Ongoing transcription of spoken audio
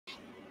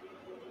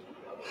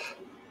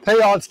Hey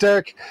y'all, it's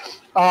Derek.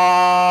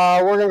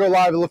 We're going to go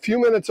live a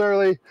few minutes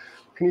early.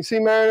 Can you see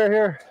Mariner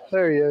here?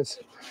 There he is.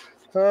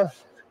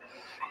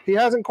 He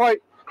hasn't quite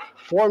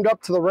warmed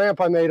up to the ramp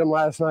I made him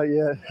last night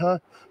yet.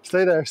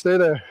 Stay there, stay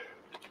there.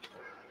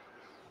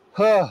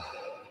 Give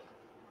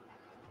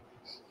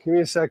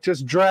me a sec.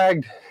 Just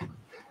dragged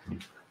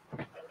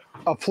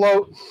a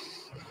float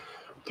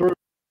through.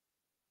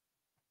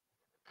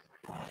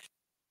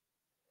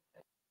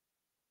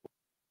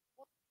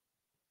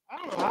 I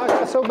don't know how I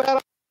got so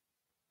bad.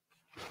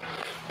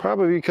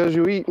 Probably because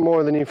you eat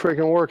more than you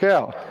freaking work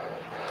out.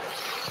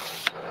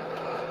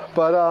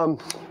 But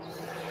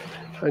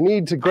I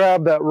need to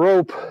grab that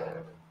rope.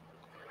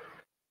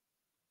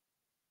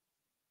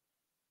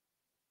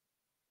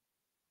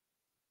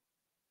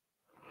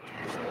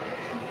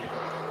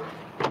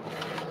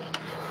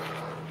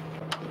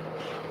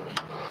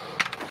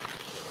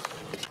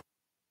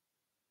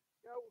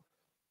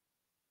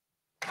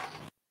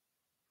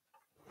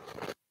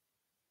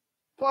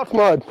 Fluff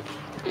mud.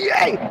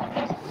 Yay!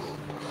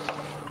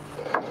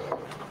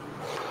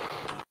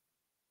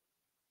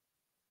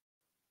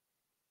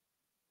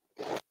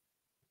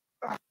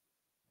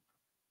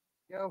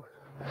 Go.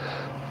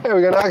 There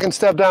we go. Now I can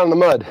step down in the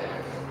mud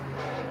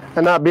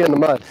and not be in the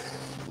mud.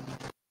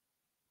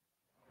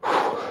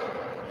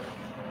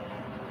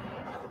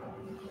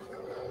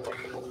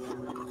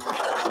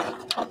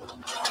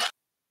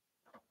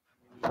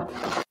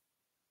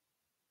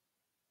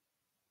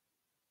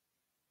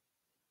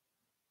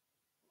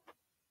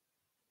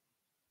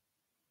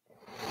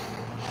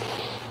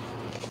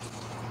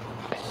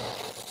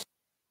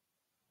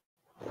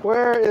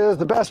 Where is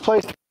the best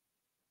place?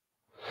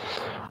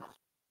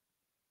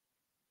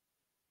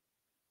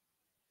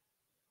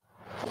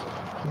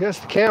 I guess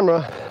the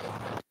camera.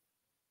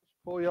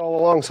 Pull y'all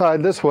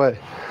alongside this way.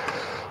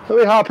 Let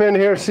me hop in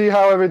here, see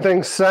how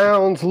everything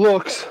sounds,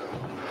 looks.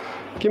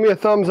 Give me a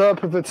thumbs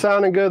up if it's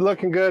sounding good,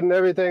 looking good, and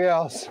everything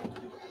else.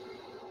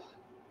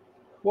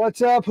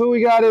 What's up? Who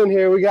we got in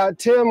here? We got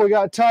Tim, we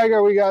got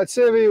Tiger, we got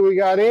Civi, we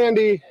got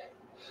Andy,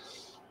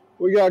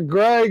 we got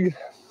Greg,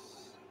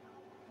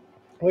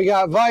 we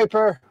got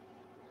Viper.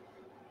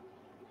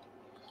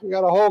 We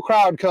got a whole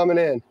crowd coming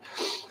in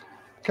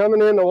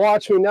to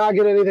watch me not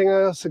get anything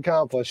else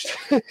accomplished.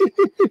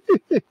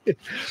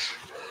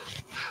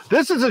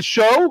 This is a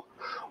show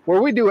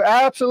where we do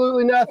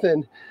absolutely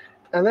nothing,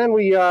 and then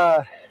we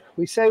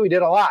say we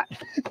did a lot.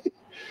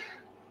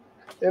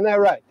 Isn't that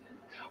right?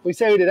 We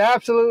say we did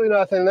absolutely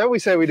nothing, and then we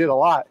say we did a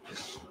lot.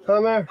 Huh,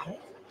 man?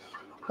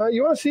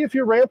 You want to see if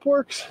your ramp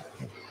works?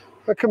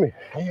 Come here.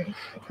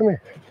 Come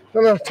here.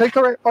 No, take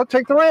the ramp. Oh,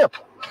 take the ramp.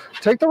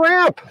 Take the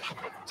ramp.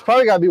 It's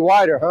probably got to be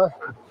wider, huh?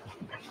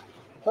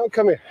 Oh,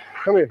 come here.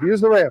 Come here. Use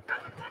the ramp.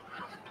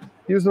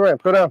 Use the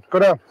ramp. Go down. Go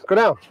down. Go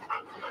down.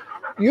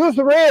 Use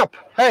the ramp.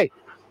 Hey.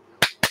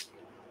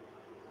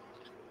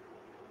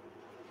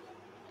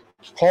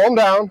 Calm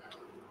down.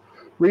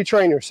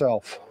 Retrain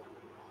yourself.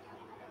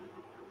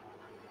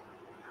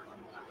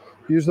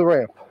 Use the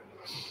ramp.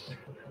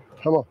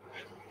 Come on.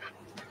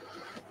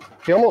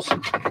 He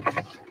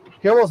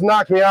almost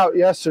knocked me out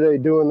yesterday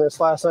doing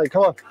this last night.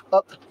 Come on.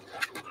 Up.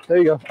 There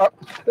you go. Up.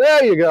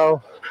 There you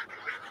go.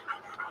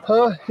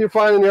 Huh? You're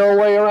finding your own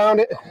way around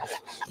it.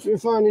 You're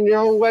finding your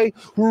own way.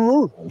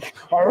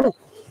 Oh,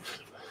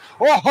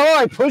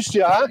 I pushed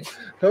you, huh?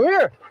 Come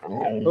here.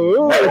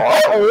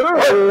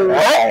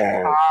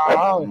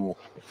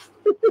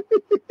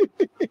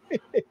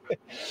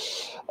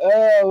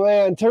 Oh,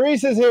 man.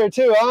 Teresa's here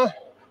too, huh?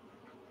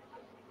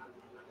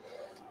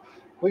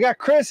 We got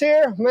Chris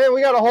here. Man,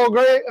 we got a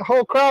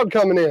whole crowd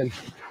coming in.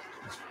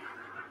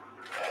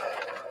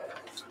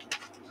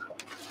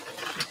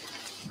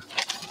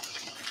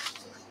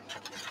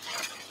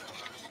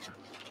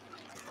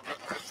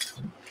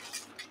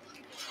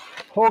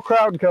 Whole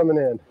crowd coming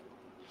in.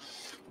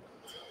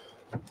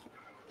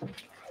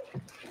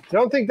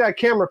 Don't think that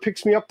camera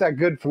picks me up that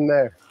good from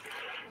there.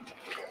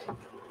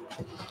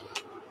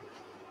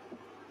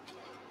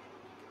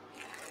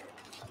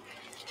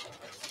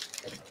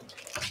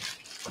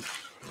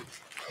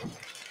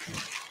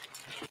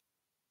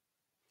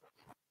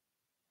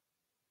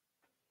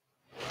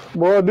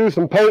 We're gonna do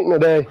some painting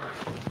today,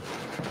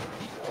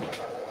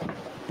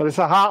 but it's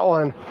a hot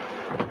one.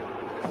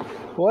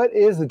 What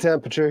is the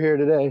temperature here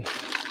today?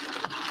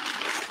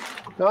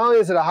 Not only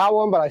is it a hot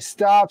one, but I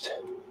stopped.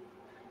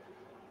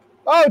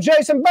 Oh,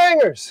 Jason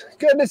Bangers.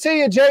 Good to see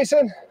you,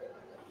 Jason.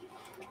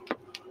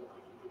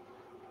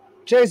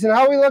 Jason,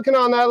 how are we looking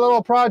on that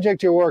little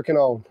project you're working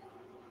on?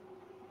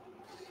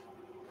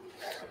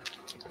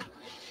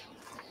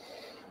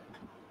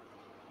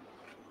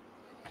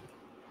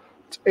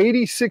 It's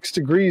 86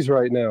 degrees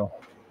right now.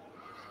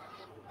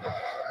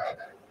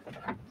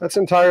 That's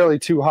entirely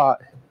too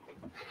hot.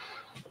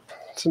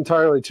 It's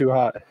entirely too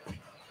hot.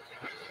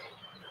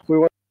 We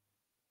went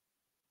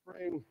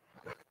rain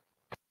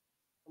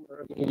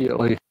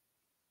immediately.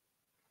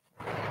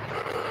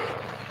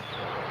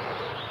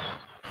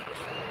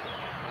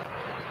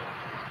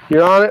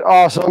 You're on it?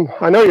 Awesome.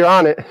 I know you're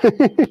on it.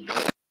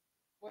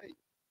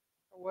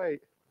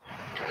 Wait.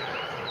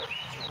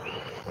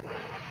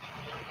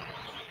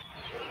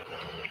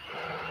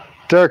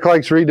 Derek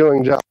likes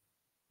redoing jobs.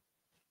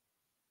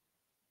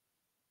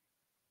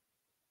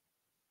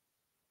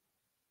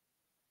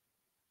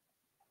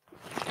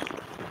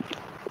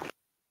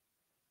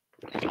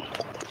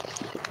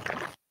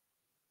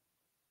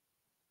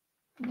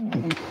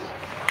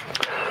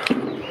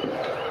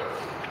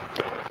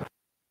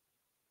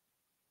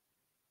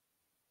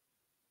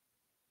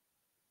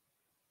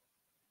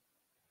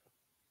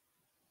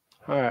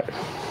 All right.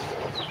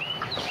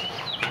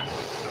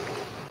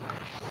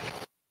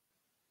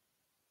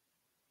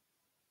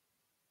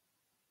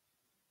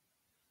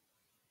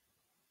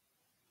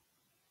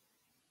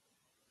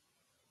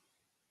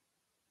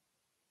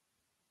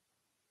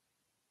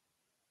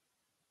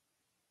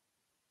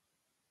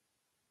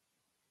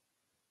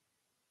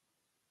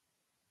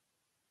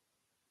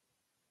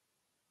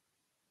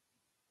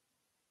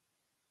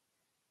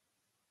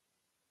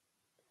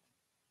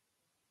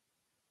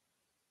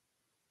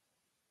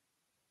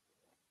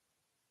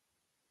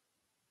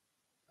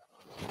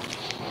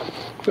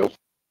 Nope.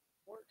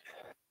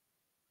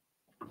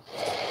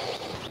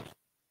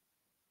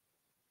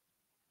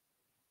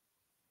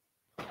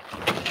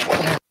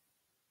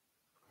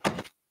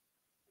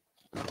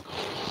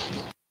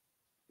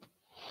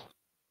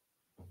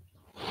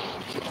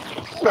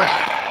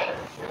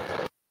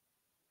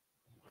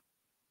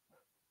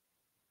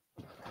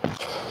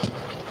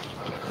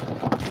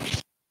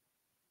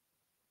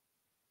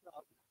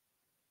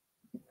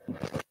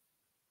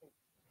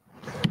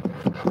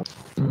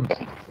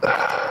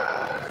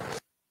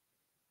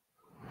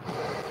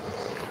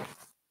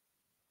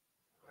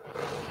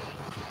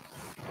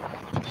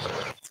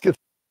 Let's get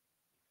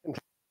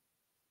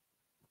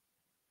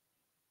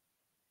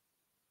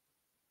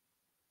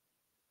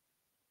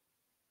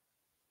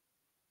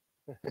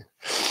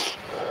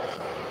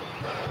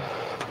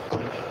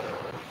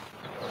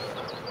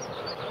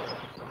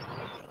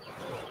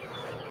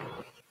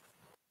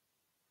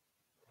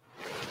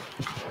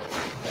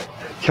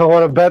Y'all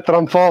want to bet that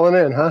I'm falling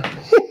in, huh?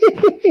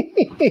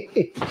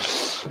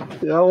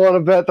 Y'all want to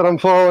bet that I'm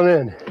falling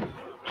in?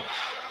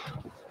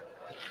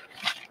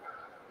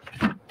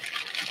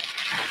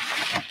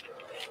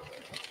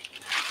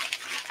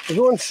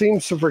 Everyone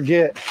seems to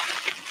forget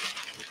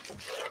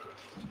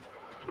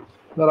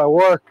that I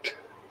worked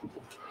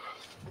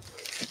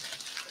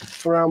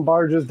around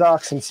barges,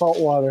 docks, and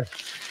saltwater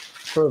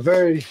for a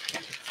very,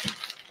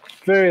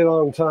 very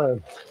long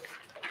time.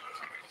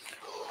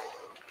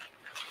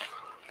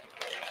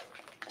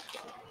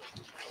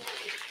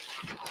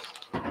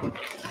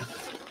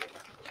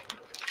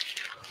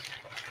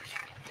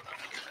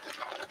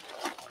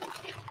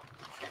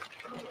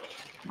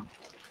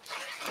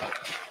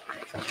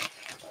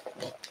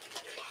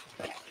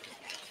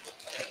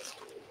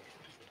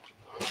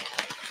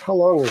 How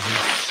long is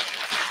this?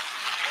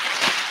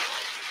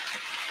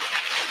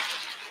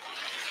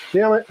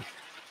 Damn it.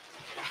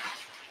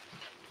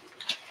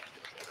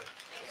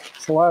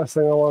 It's the last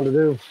thing I wanted to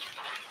do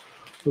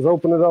was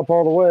open it up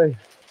all the way.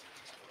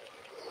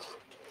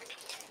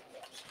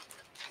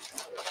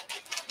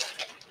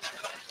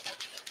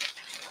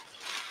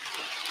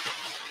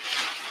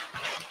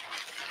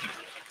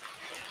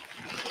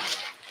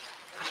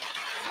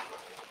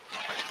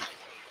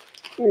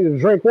 I need to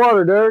drink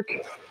water,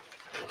 Derek.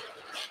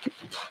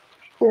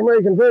 We're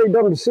making very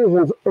dumb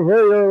decisions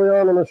very early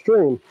on in the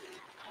stream.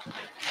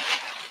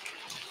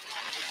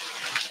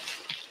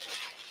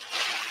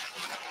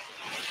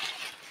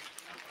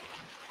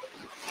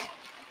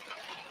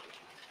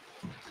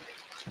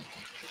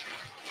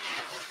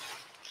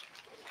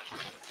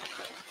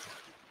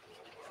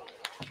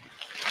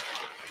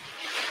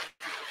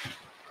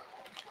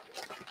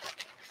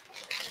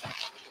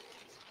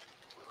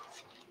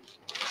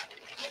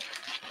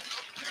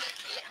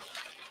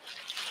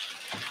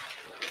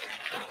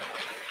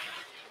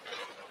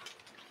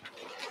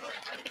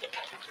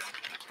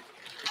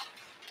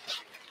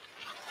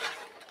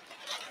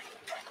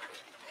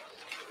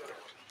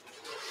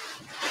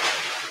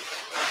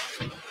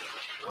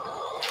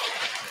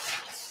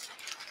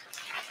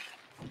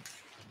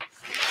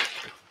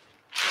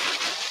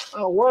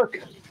 That'll work.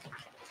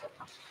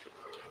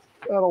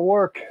 That'll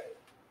work.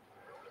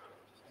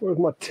 Where's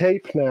my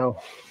tape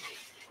now?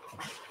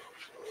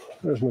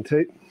 There's my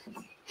tape.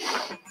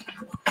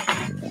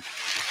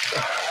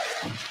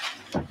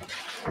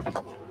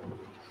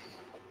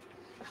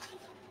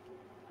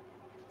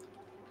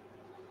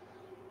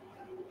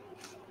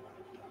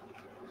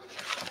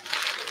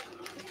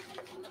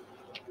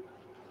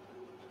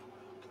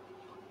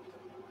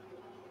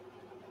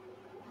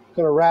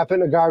 Gonna wrap it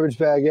in a garbage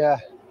bag, yeah.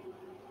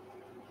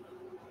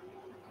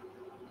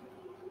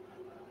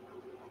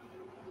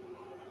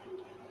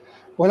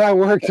 When I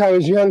worked, I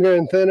was younger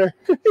and thinner.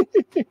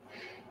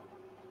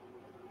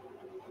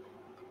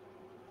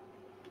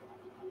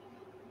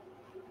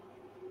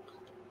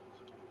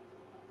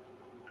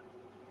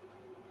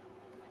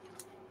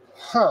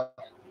 Huh.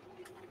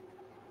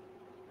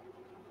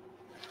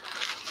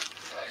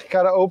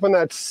 Gotta open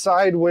that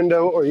side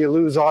window or you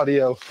lose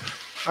audio.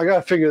 I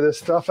gotta figure this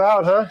stuff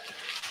out, huh?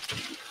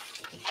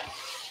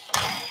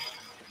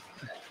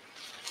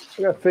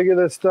 I gotta figure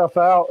this stuff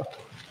out.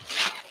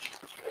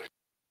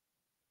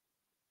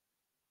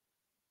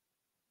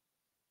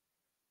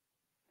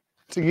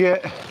 To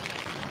get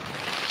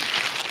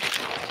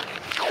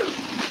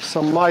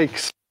some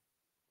mics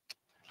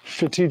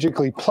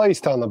strategically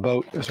placed on the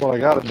boat is what I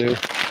gotta do.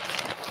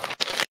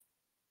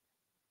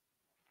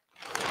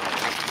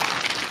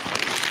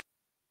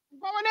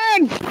 Going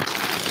in!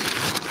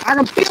 I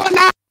can feel it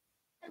now!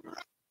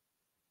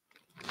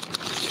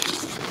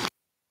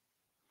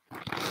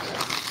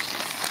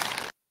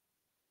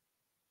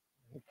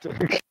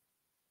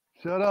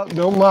 Shut up,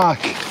 don't mock.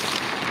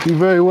 You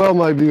very well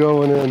might be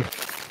going in.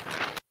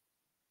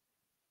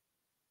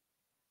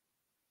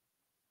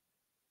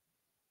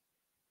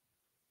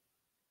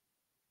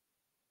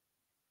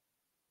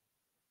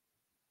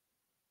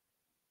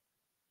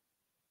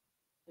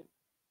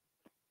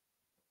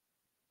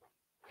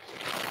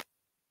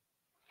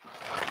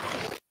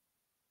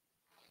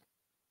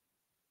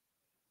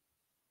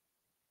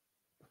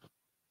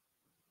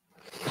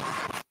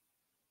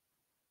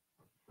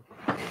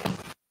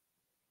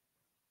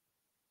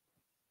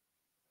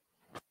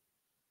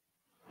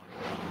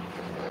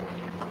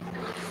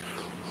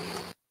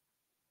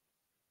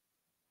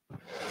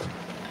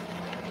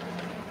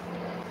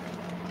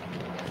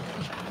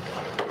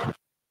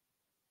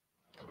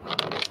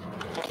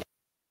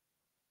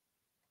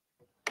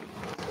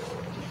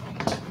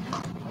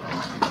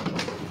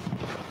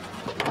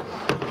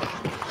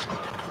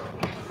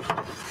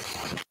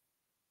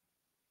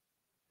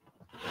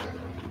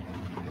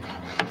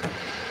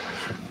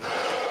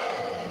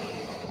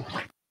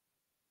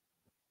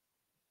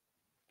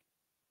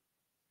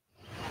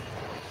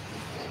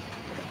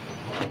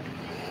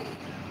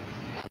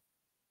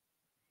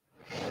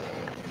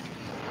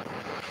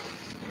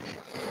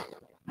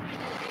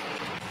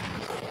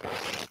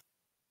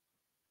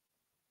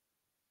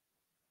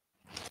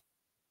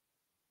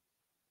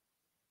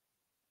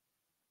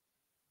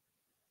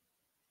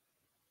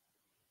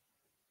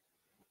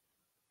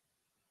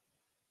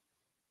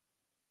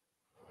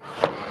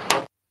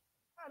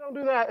 Don't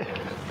do that.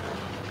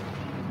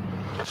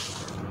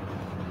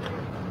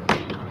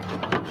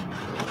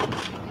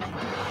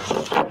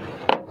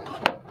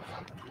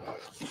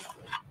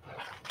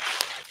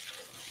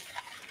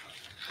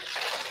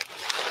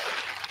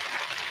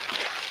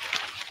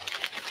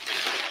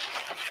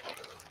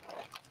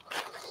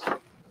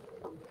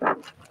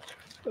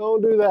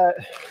 Don't do that.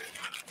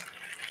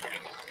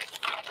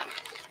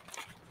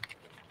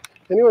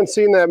 Anyone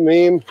seen that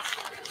meme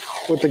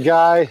with the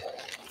guy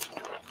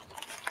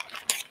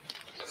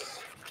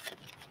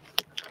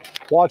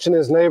watching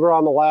his neighbor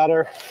on the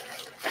ladder?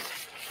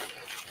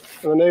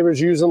 And the neighbor's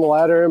using the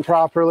ladder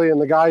improperly, and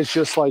the guy's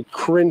just like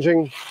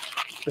cringing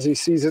as he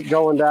sees it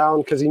going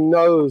down because he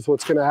knows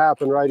what's going to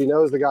happen, right? He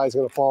knows the guy's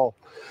going to fall.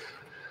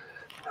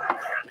 I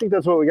think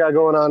that's what we got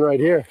going on right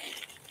here.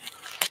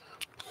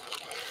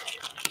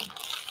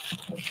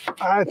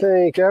 I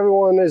think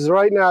everyone is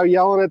right now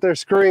yelling at their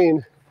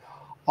screen,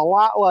 a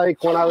lot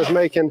like when I was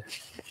making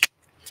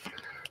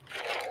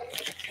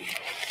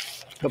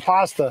the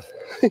pasta.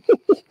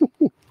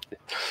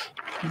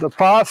 The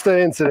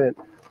pasta incident.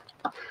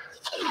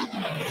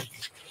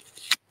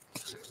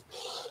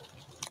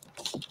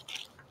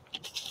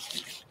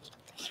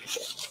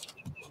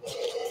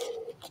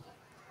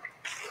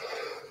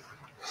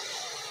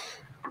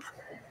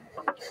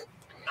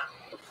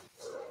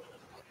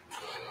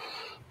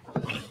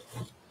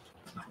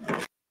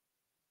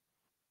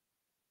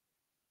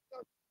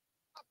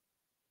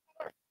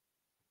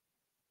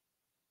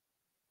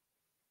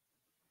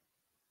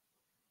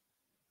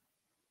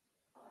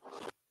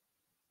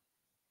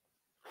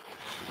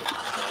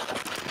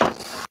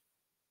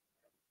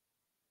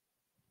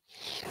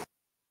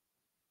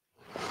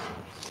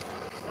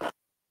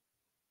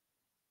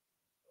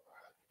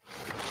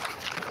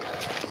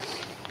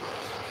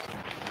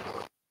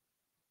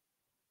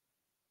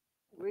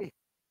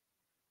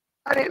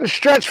 I didn't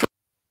stretch for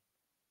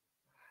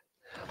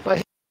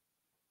my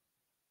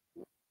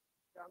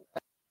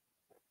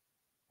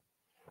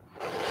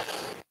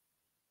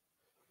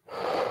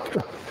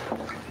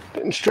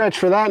didn't stretch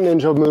for that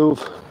ninja move.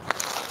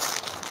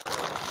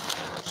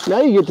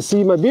 Now you get to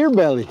see my beer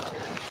belly. You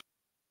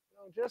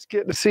don't just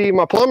get to see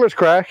my plumber's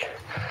crack.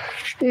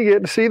 You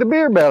get to see the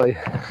beer belly.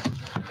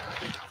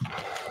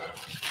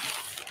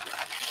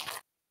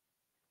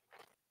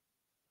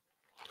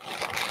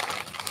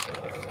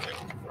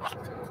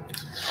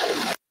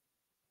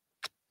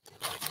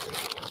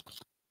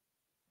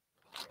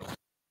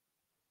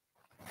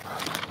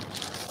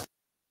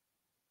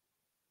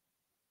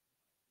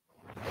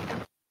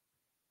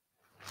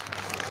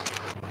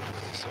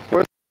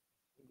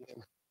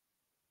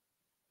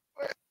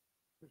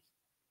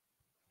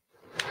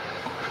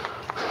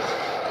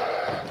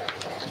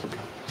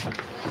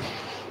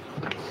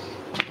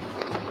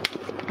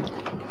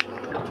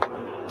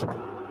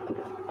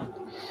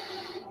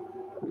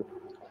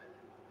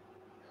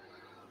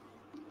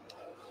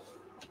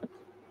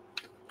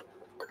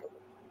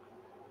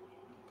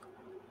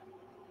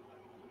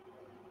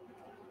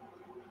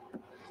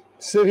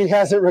 City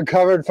hasn't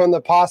recovered from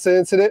the pasta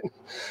incident.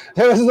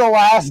 It was the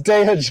last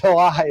day of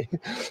July.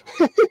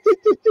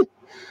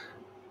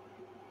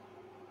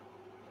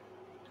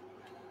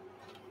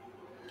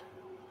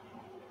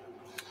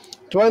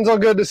 Dwenzel,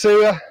 good to see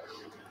you.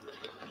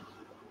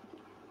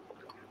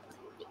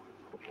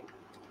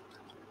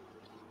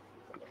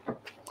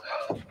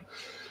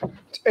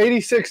 It's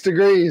 86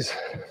 degrees.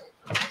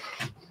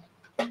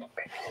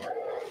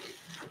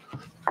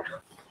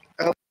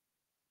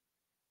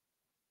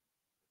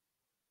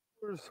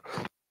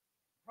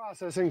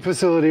 Processing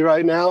facility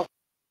right now.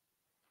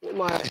 Get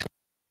my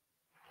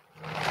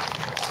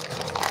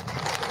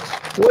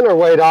winter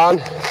weight on,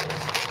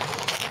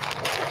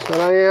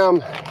 and I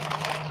am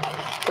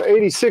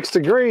 86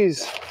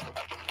 degrees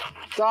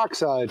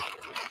dockside.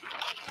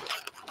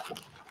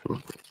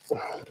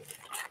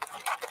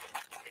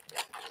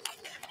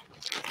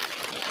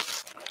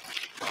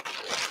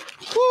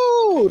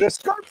 Woo! The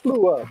skirt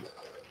flew up.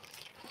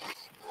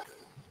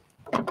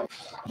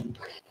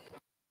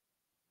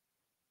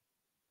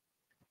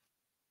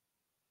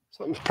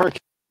 Something's perky.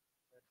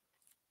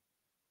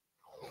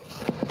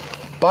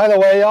 By the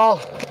way, y'all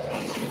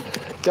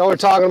were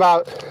talking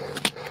about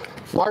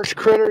marsh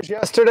critters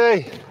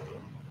yesterday.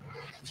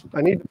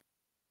 There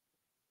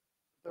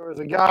was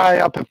a guy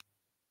up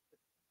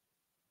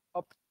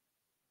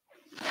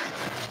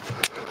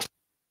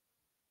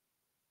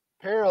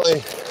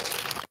apparently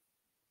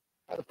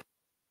at the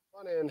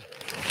front end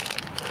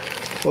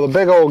with a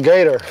big old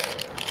gator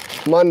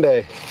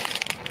Monday.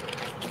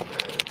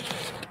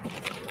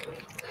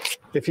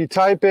 If you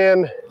type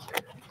in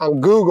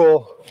on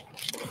Google,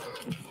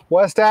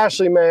 West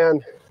Ashley man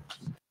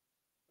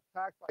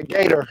attacked by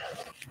gator,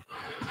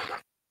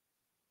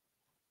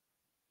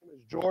 his name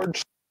is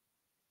George.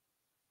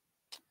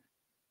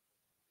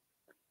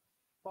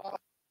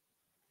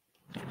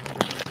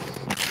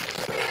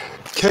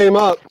 Came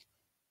up.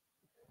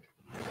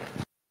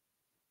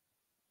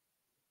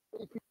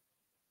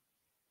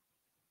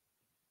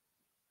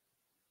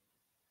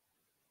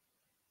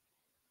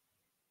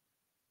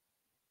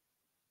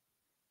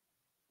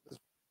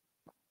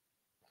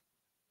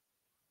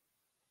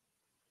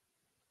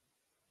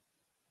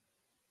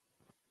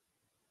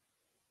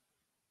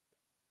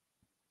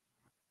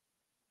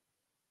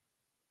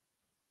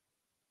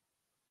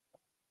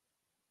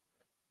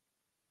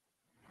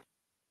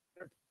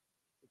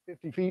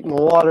 $50 feet in the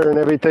water and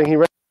everything. He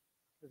ran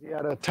because he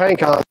had a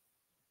tank on.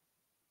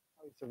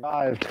 He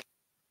survived.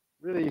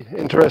 Really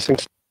interesting.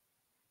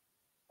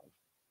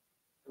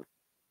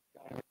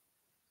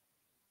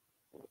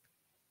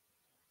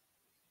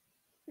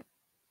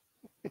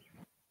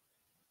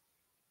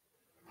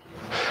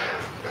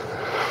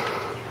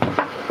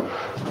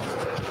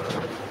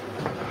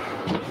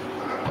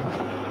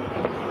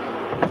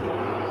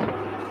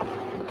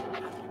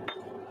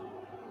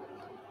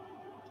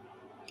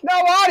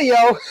 No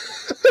audio.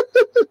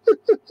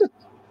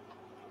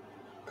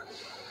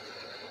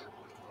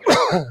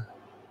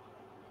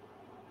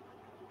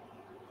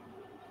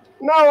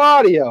 No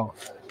audio.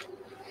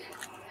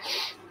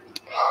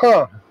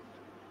 Huh.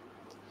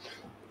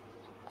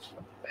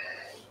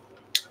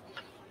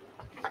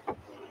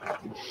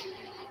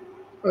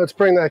 Let's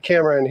bring that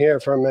camera in here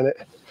for a minute.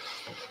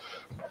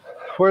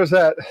 Where's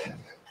that?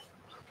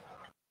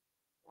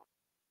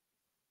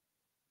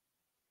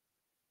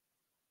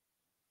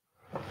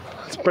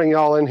 Let's bring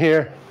y'all in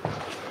here.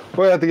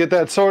 We'll have to get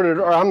that sorted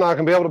or I'm not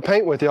going to be able to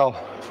paint with y'all.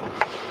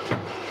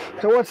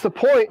 And what's the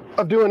point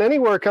of doing any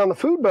work on the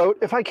food boat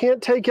if I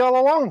can't take y'all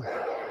along?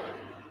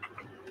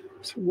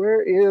 So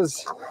where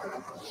is...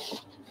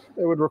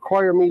 It would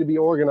require me to be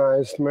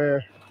organized,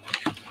 Mayor,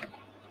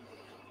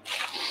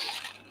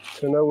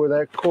 to know where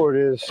that cord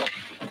is.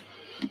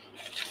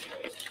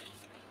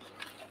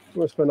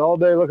 We'll spend all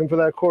day looking for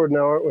that cord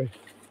now, aren't we?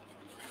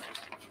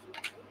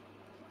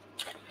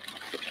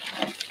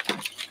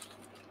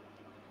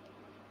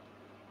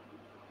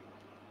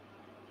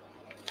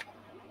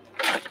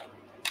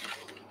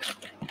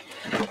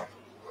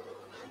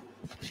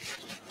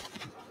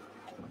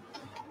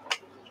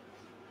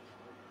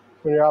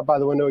 When you're out by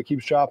the window, it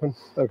keeps dropping?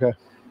 Okay.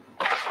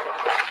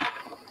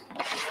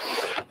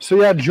 So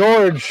yeah,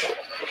 George,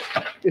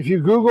 if you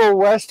Google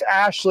West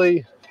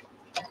Ashley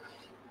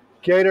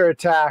gator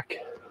attack,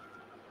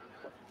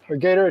 or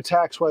gator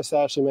attacks West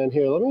Ashley, man,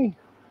 here, let me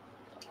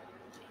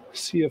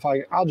see if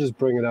I'll just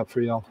bring it up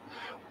for y'all.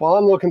 While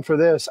I'm looking for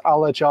this,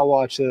 I'll let y'all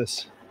watch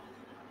this.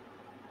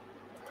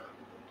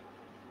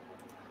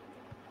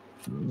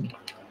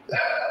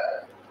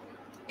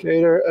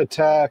 Gator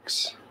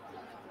attacks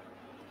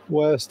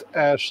West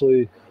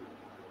Ashley.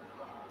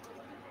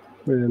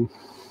 Man.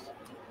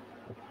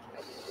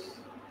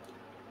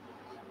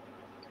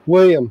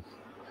 William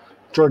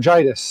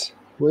Georgitis.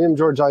 William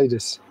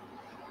Georgitis.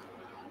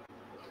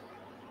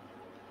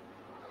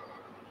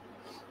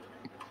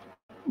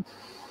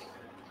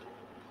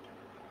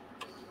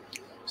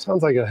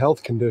 Sounds like a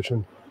health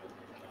condition.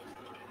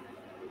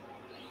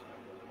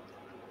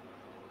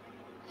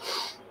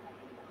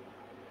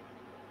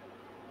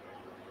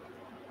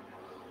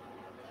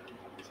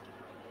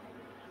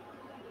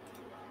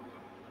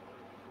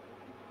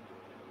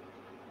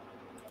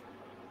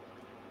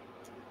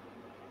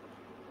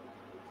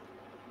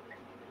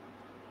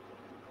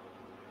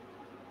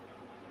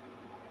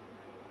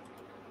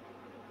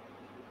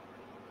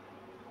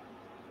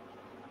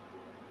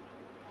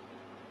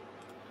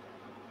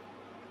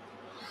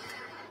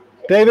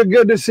 David,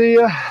 good to see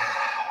you.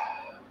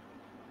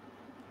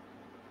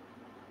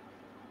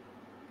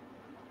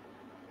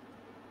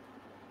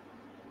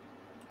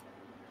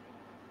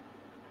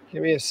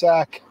 Give me a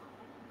sec.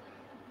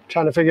 I'm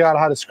trying to figure out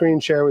how to screen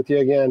share with you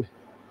again.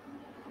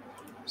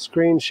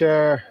 Screen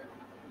share.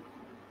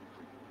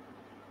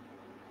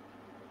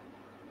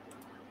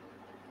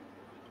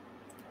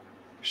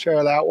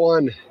 Share that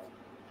one.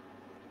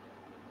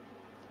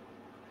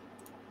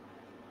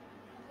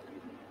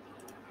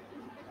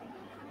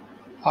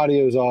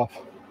 Audio's off.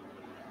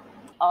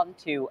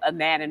 Onto a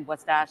man in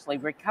West Ashley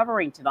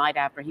recovering tonight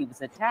after he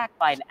was attacked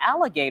by an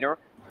alligator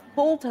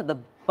pulled to the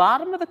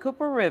bottom of the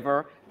Cooper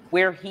River,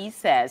 where he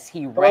says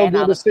he ran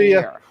out of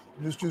air.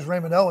 News 2's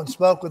Raymond Owen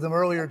spoke with him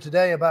earlier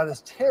today about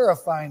his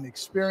terrifying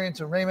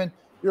experience. And Raymond,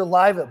 you're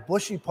live at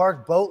Bushy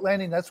Park Boat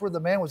Landing. That's where the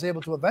man was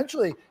able to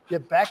eventually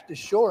get back to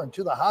shore and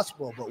to the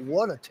hospital. But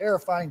what a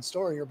terrifying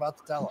story you're about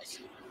to tell us.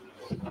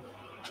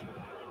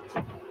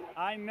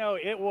 I know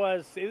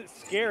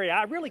it's scary.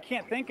 I really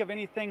can't think of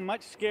anything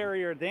much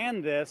scarier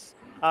than this.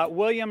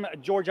 William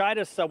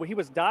Georgitis, he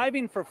was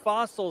diving for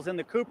fossils in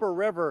the Cooper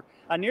River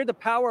near the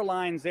power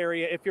lines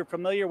area, if you're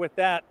familiar with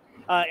that.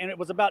 And it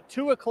was about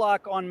 2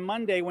 o'clock on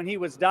Monday when he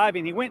was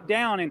diving. He went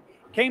down and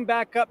came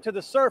back up to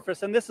the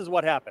surface, and this is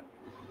what happened.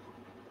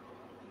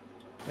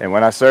 And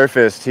when I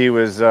surfaced, he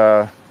was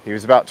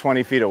about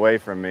 20 feet away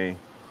from me.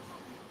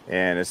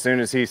 And as soon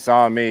as he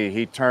saw me,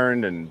 he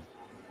turned and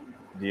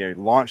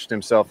launched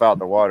himself out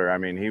the water. I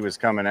mean, he was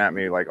coming at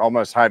me like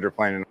almost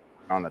hydroplaning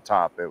on the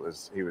top.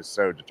 He was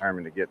so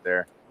determined to get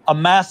there. A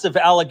massive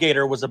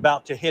alligator was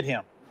about to hit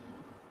him.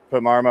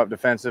 Put my arm up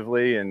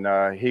defensively,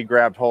 and he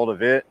grabbed hold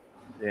of it.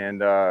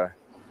 And I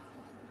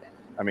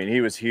mean,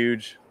 he was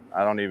huge.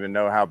 I don't even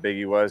know how big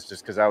he was,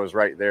 just because I was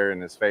right there in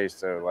his face.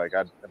 So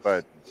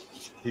but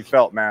he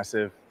felt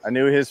massive. I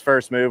knew his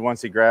first move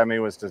once he grabbed me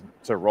was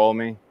to roll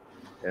me,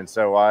 and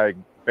so I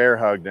bear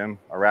hugged him.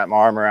 I wrapped my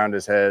arm around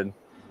his head,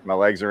 my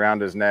legs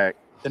around his neck.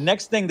 The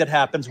next thing that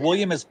happens,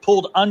 William is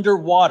pulled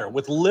underwater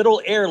with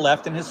little air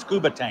left in his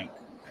scuba tank.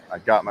 I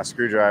got my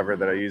screwdriver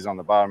that I use on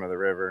the bottom of the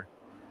river,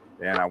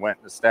 and I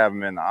went to stab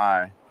him in the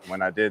eye.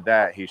 When I did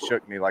that, he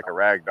shook me like a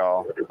rag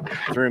doll,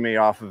 threw me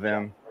off of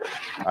him.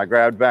 I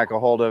grabbed back a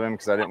hold of him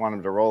because I didn't want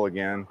him to roll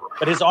again.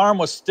 But his arm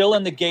was still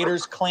in the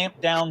gator's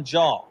clamped down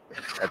jaw.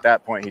 At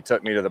that point, he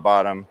took me to the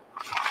bottom,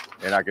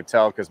 and I could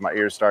tell because my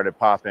ears started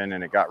popping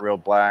and it got real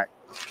black.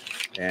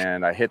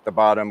 And I hit the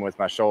bottom with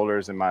my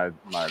shoulders and my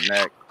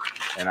neck,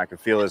 and I could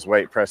feel his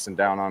weight pressing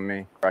down on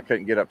me. I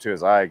couldn't get up to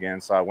his eye again,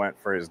 so I went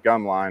for his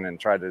gum line and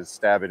tried to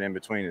stab it in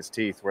between his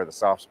teeth where the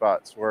soft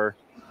spots were.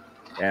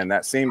 And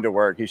that seemed to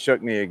work. He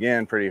shook me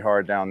again pretty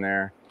hard down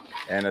there.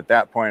 And at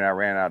that point, I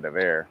ran out of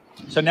air.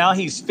 So now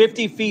he's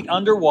 50 feet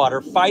underwater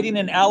fighting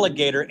an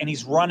alligator, and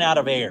he's run out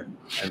of air.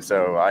 And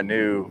so I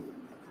knew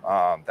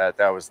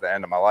that was the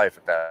end of my life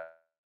at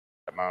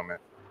that moment.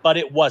 But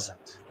it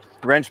wasn't.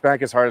 Wrenched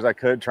back as hard as I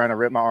could, trying to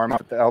rip my arm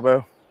off at the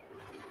elbow.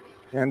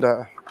 And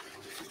I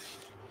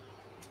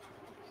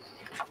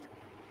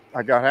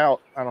got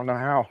out. I don't know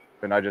how.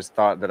 And I just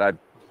thought that I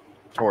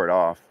tore it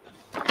off.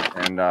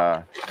 And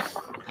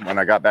when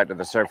I got back to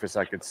the surface,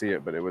 I could see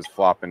it, but it was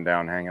flopping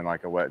down, hanging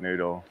like a wet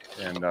noodle.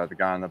 And the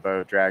guy on the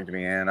boat dragged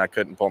me in. I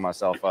couldn't pull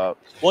myself up.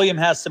 William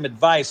has some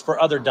advice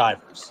for other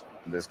divers.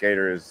 This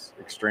gator is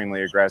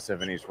extremely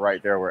aggressive, and he's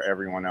right there where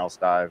everyone else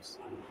dives.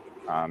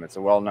 It's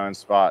a well-known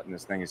spot, and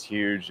this thing is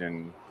huge,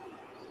 and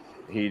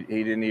he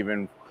didn't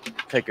even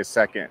take a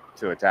second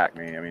to attack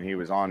me. I mean, he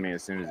was on me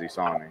as soon as he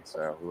saw me.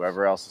 So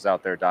whoever else is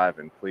out there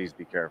diving, please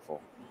be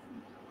careful.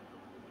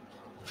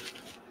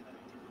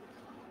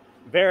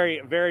 Very,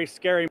 very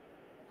scary.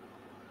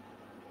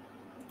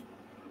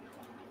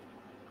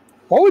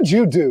 What would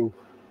you do?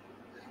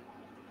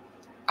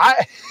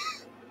 I'm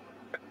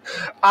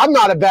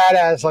not a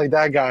badass like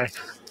that guy.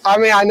 I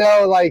mean, I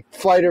know, like,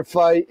 flight or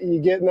fight, you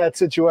get in that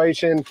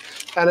situation,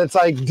 and it's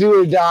like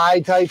do or die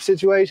type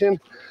situation.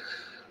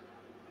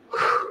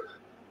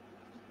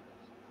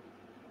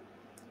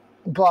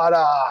 But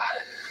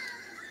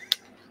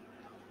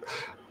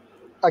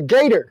a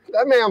gator.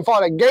 That man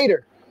fought a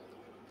gator.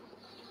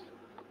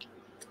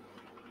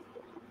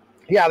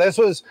 Yeah, this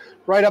was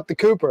right up the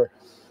Cooper.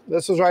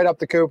 This was right up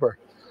the Cooper.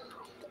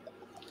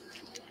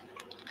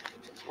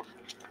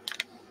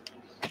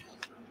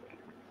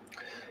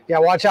 Yeah,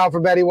 watch out for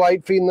Betty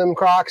White feeding them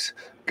crocs.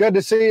 Good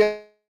to see you.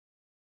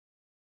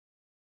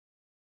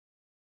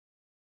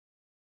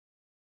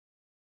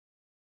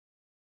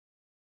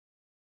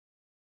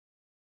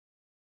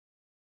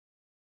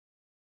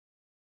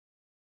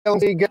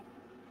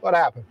 What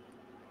happened?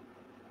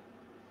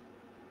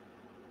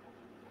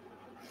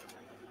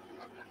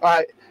 All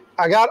right,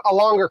 I got a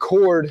longer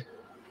cord.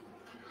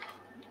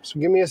 So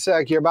give me a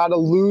sec. You're about to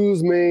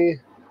lose me.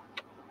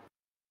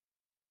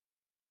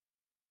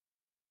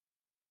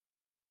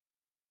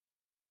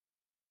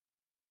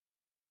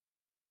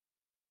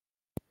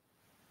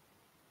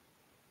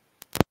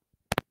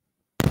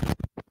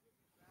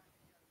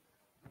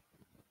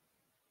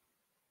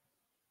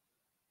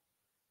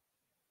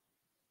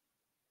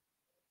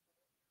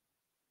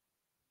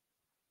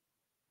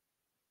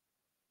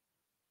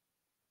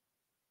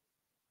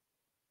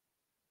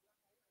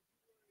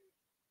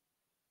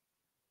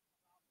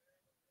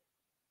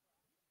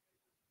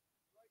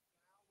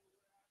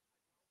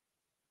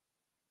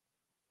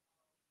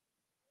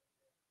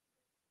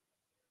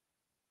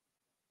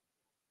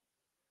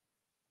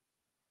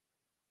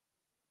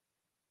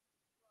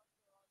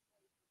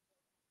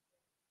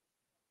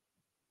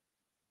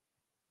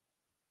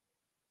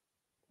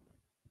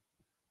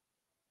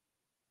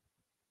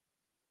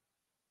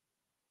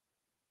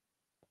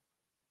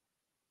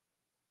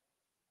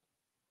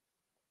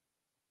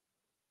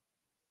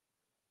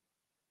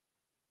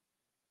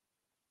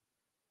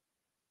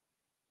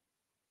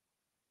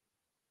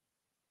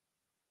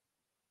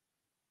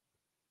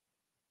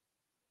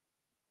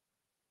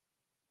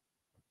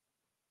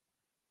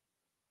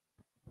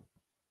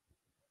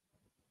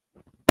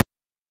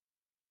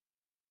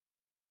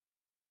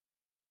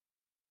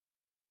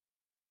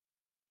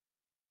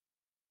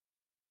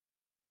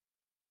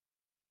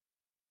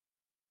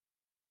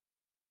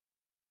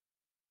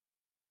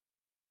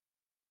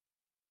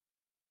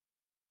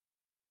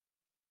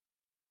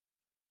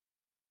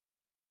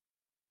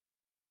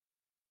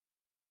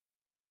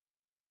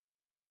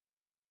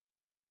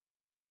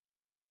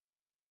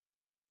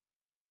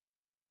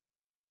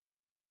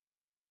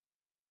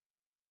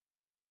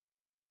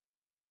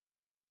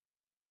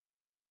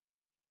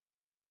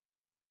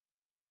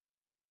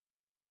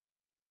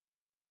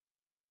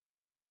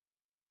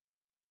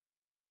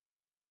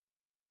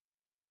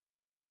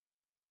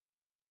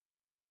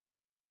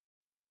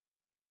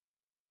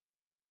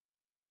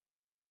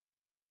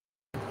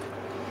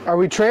 Are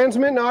we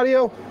transmitting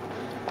audio?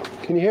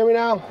 Can you hear me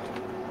now?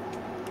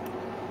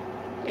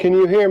 Can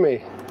you hear me?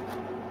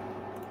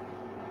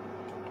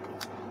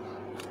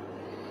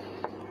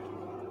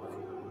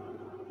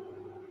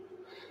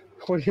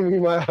 What do you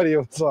mean my audio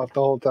was off the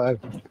whole time?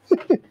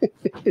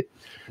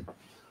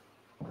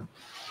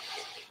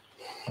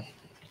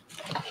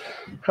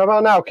 How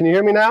about now? Can you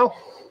hear me now?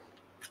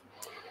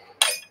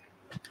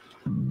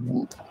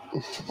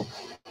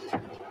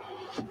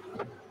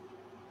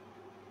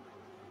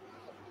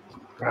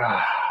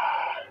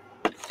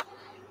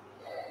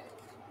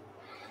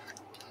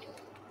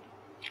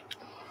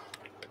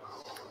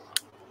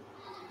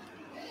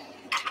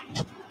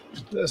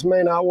 This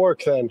may not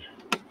work then.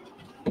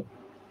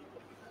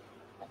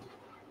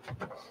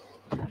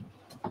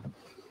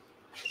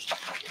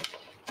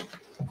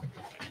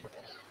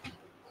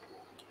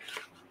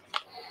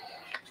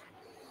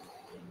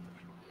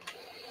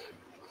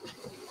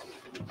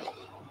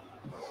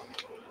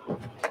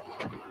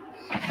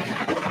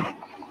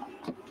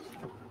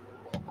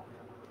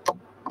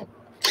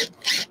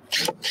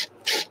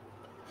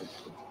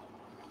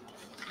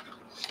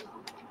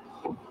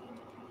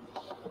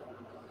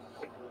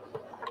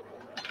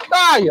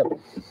 Ah, yep.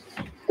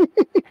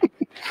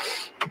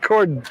 The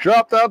cord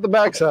dropped out the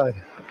backside.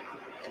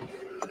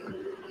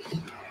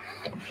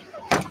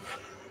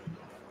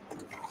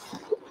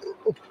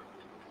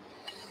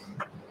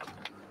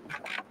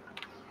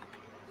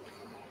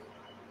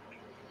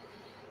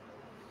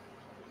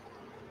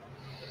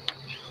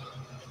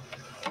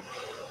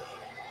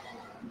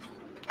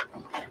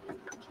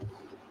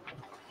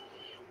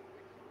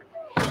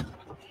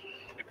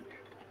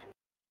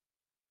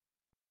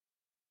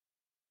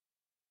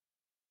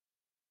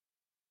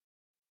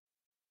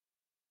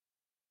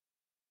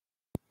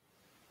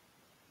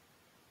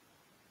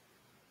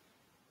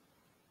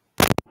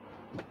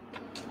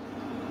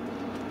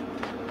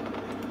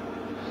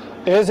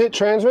 Is it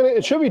transmitting?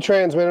 It should be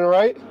transmitting,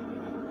 right?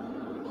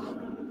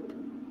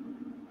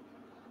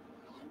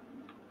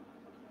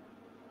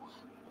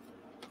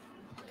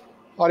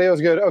 Audio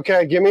is good.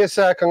 Okay, give me a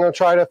sec. I'm going to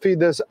try to feed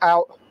this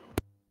out.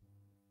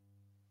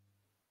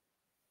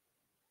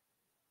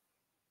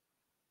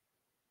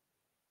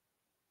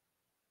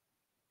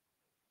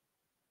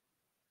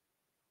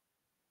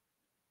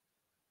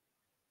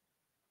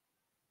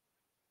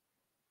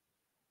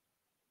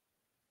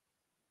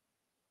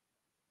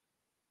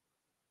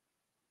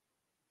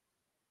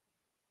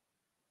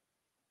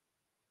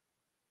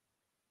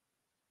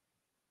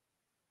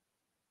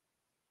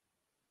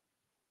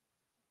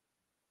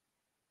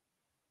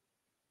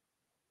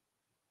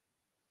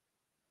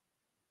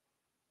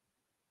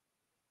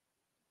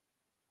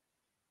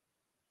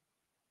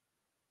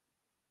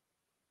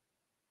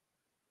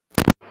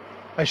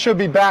 I should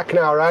be back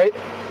now, right?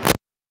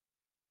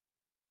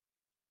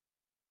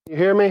 You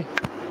hear me?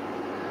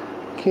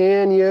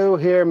 Can you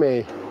hear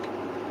me?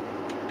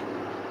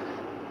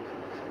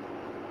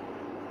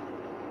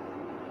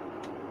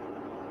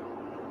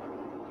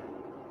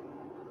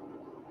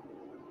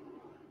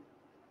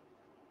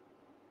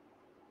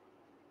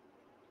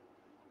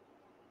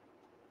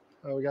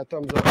 Oh, we got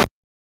thumbs up.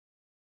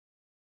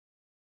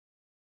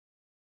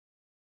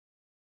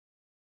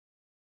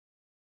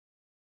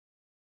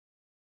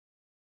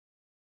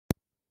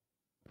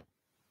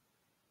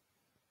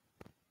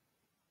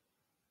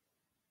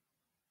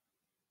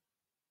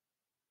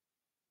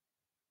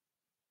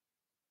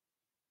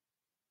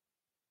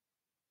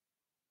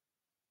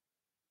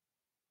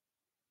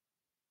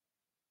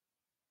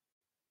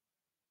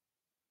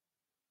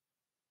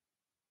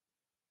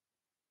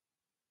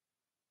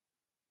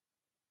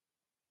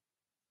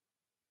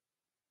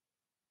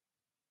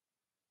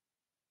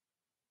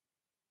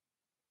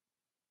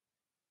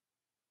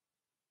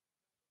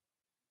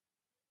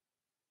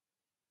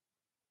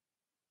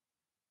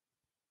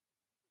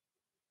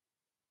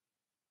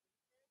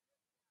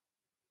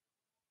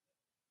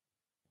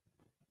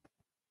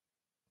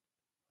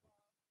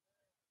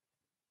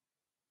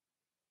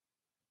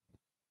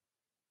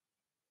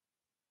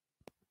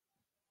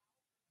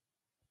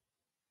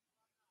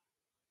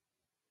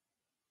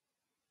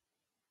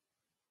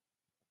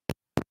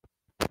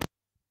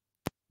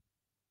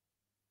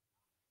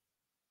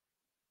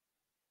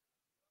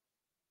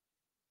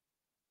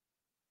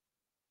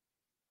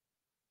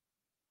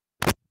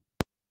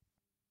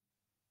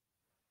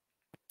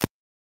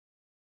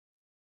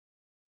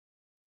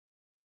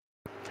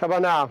 How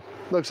about now?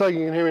 Looks like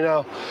you can hear me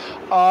now.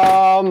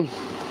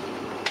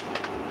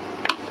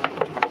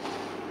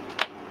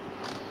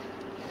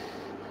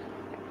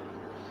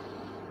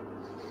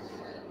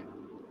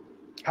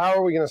 How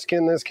are we going to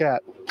skin this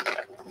cat?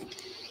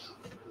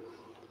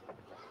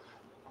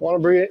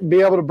 Want to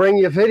be able to bring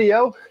you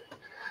video,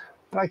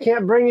 but I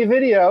can't bring you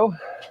video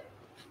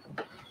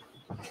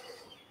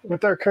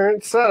with our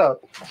current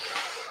setup.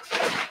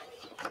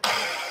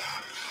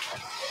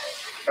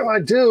 And I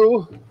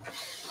do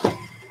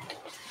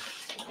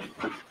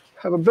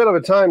have a bit of a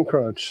time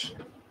crunch.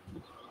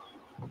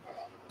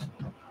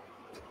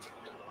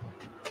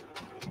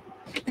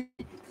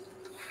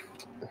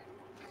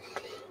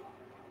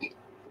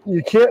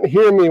 you can't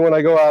hear me when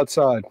I go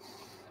outside.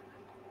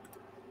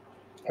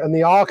 And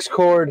the aux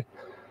cord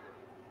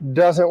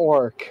doesn't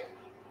work.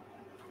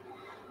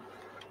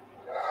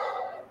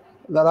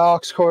 That aux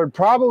cord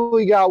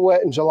probably got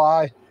wet in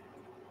July,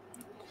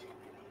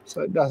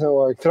 so it doesn't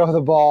work. Throw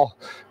the ball.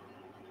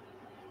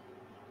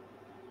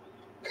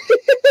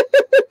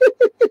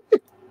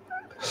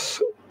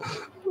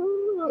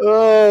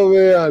 Oh,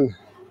 man.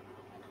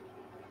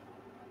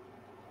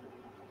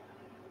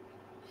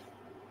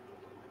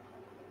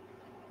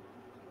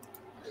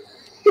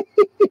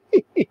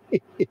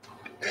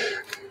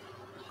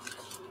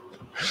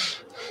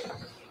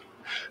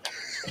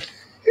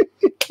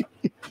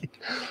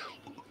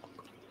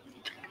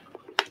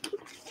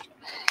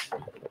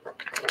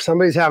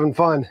 Somebody's having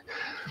fun.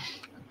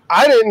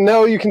 I didn't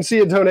know you can see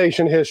a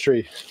donation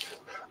history.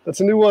 That's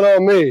a new one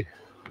on me.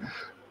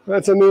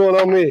 That's a new one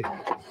on me.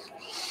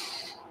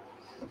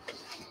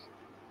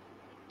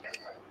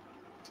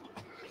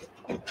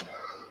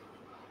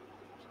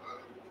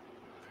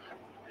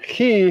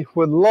 He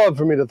would love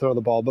for me to throw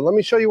the ball, but let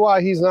me show you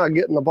why he's not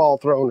getting the ball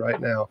thrown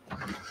right now.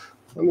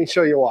 Let me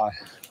show you why.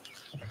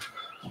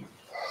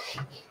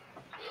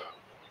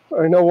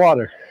 All right, no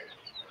water.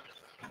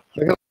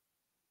 Look at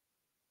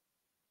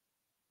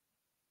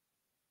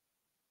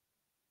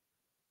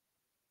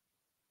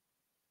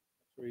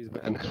where he's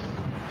been.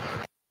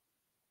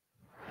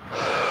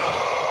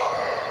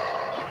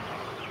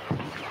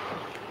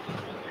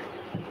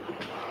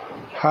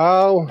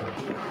 How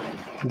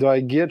do I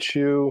get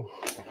you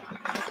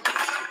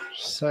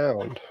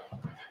sound?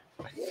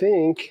 I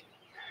think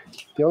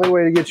the only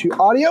way to get you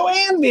audio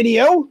and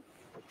video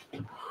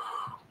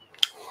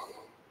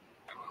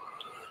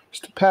is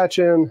to patch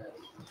in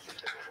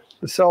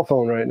the cell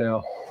phone right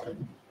now.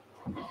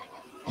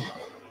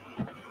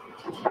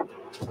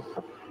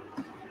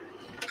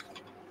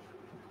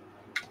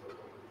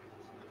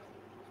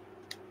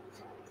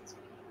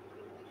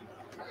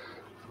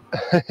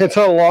 It's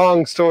a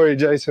long story,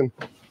 Jason.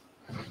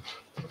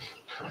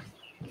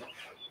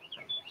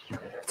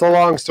 It's a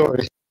long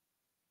story.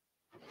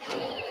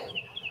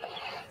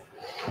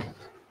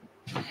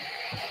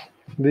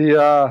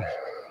 I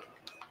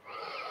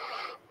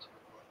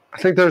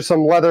think there's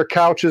some leather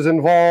couches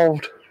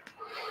involved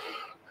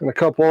and a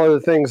couple other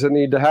things that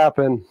need to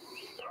happen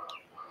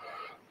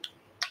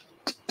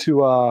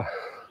to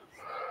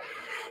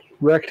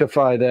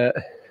rectify that.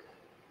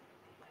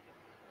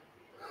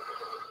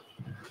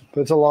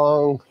 But it's a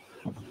long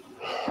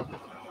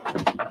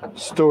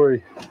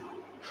story.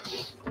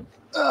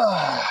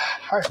 All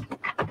right.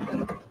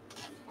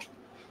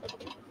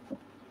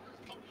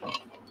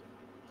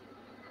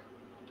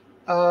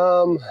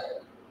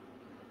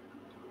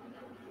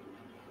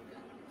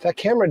 That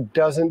camera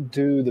doesn't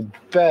do the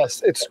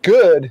best. It's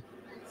good,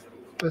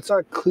 but it's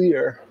not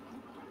clear.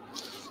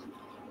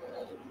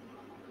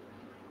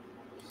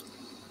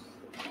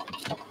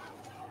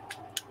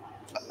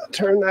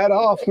 Turn that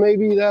off,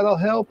 maybe that'll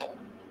help.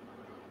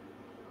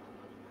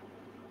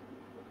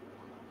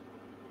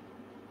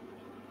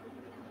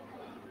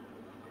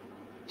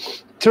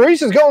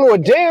 Teresa's going to a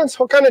dance.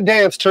 What kind of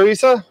dance,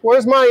 Teresa?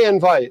 Where's my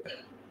invite?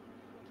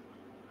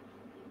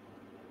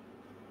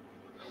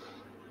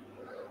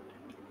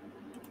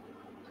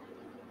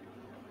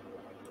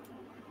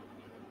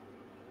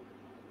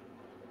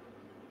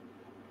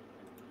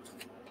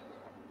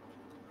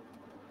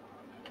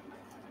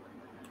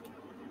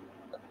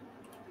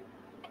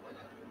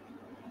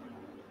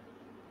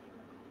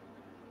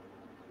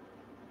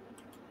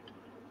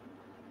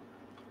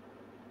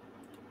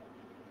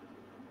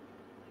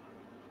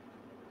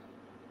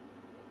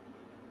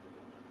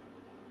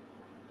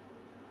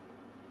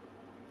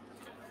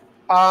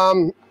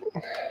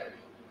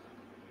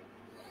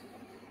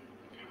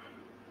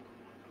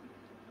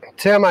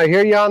 Tim, I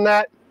hear you on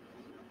that.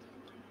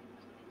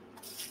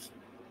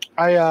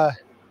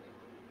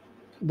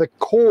 The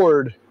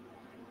cord,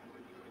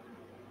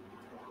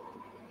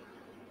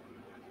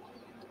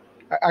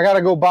 I got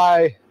to go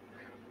buy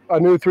a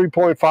new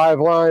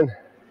 3.5 line.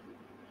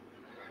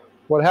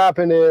 What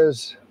happened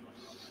is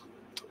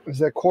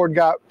that cord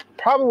got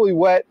probably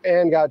wet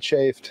and got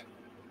chafed.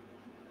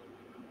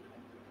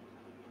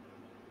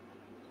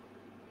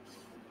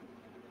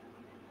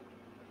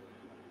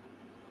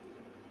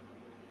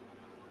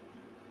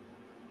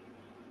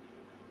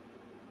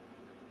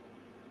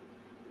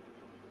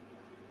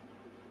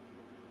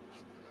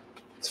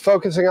 It's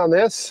focusing on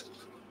this.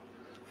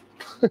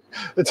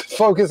 It's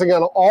focusing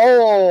on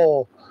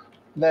all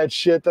that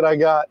shit that I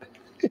got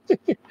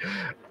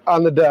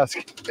on the desk.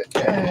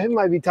 It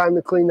might be time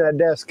to clean that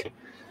desk.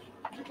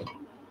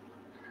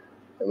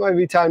 It might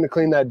be time to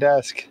clean that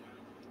desk.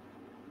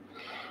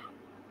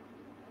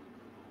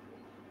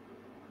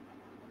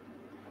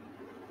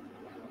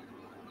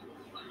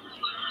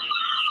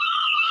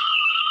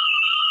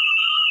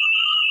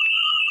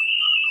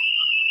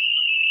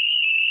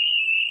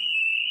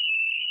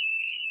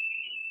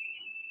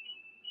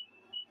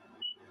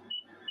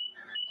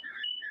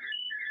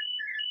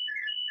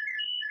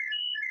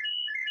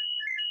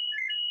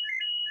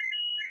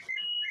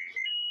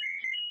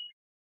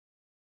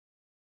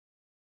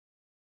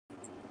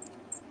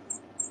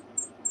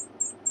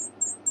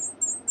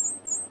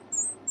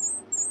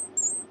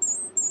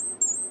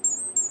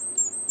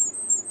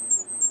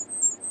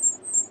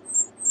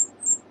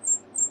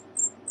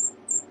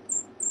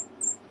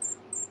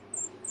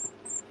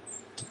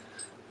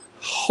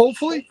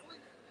 hopefully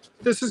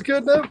this is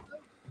good now.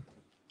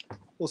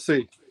 We'll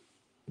see.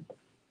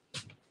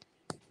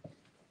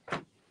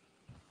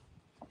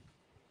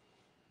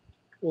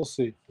 We'll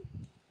see.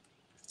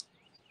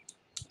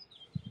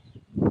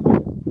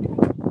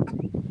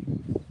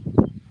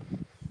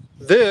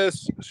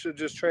 This should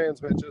just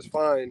transmit just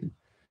fine.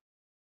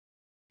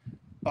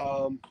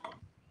 Let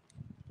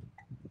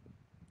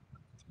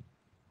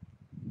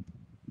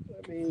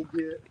me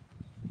get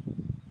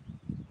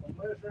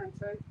my measuring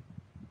tape.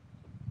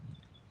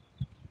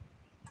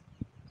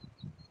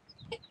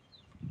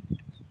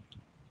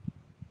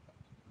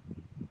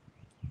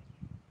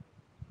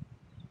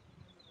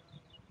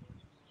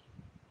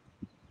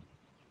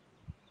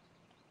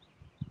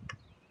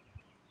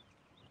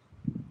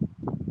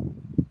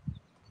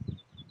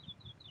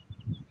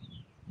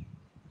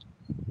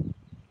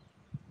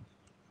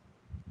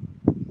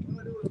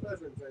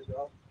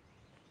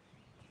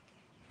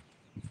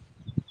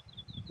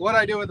 What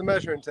I do with the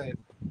measuring tape?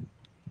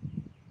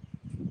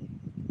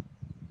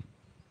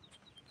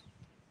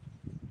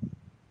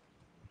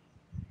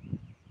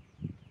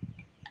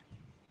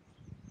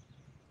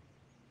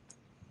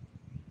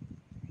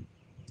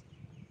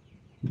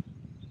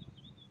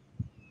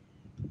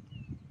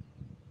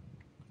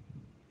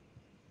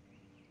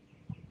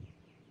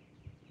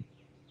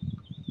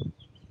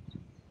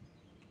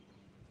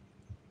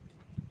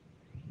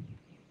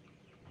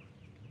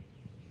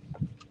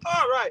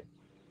 All right.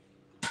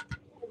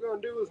 What we're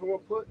going to do is we're going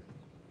to put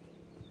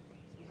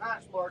some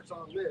hash marks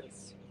on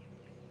this.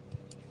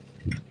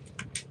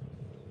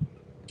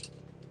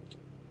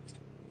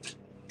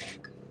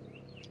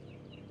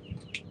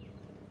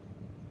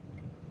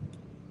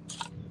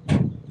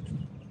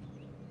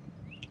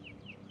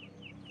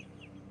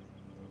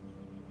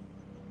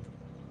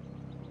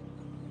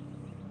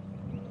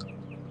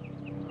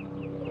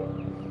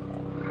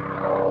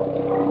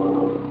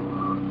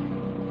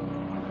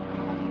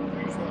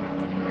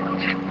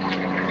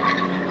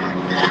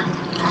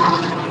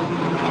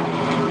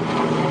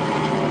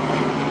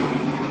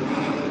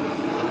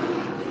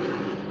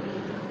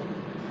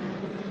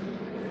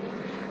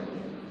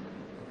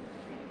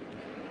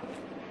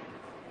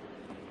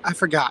 I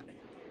forgot.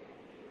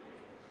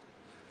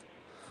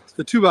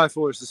 The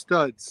 2x4s, the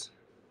studs.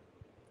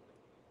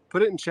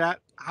 Put it in chat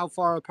how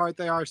far apart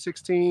they are.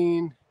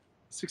 16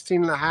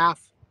 and a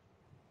half.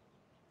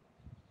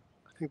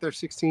 I think they're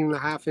 16 and a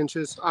half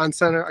inches on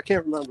center. I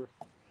can't remember.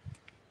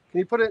 Can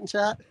you put it in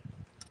chat?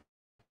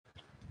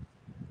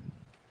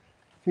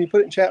 Can you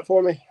put it in chat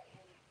for me?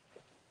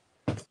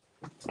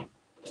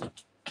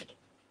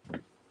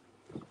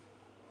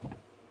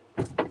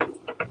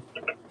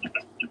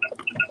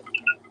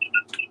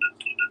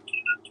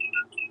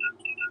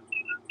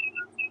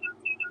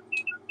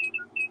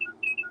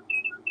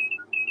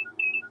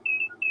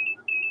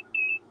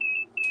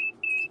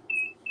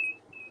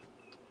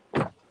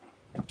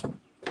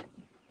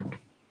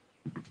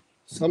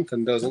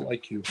 Something doesn't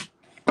like you.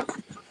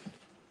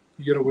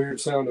 You get a weird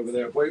sound over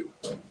there. Wait.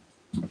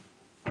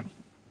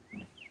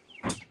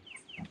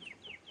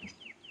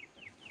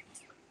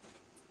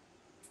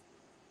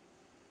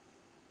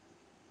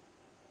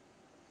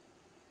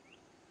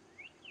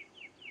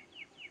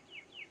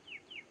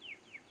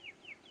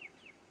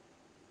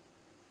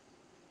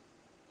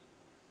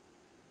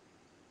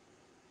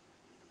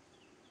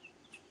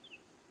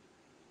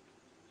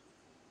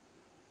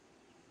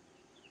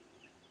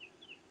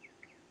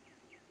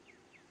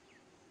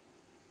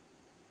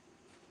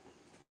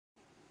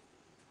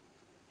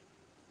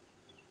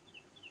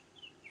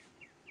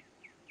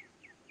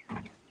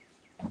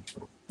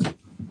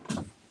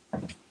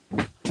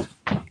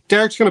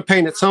 Derek's going to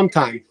paint it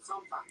sometime.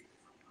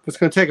 It's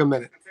going to take a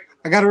minute.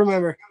 I got to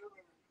remember,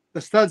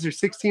 the studs are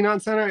 16 on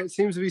center. It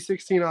seems to be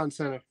 16 on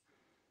center.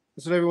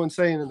 That's what everyone's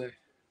saying in there.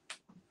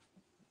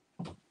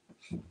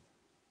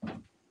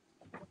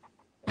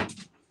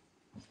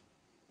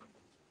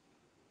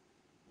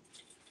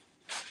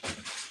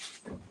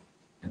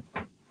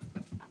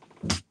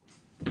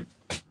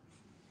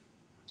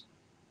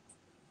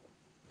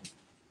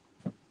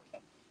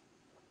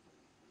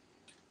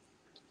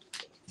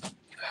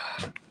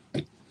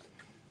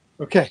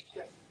 Okay.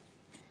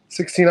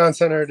 16 on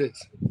center it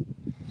is.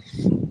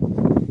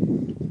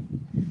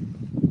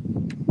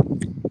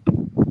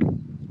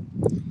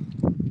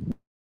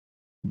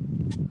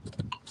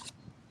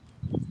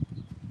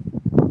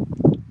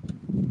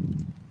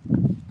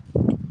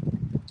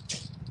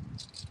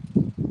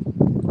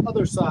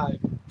 Other side.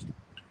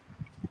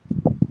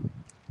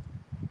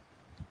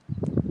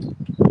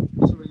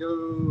 So we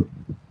go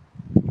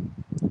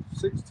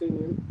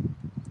 16,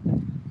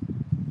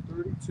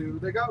 32.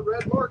 They got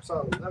red marks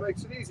on them. That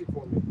makes it easy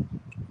for me.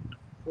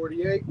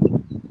 48.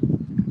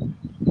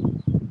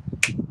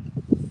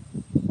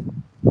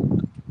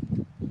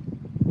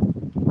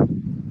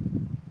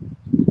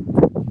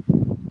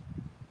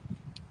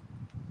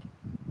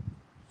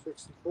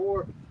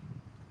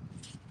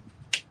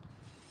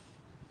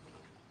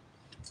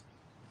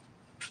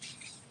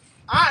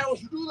 I don't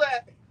do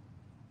that.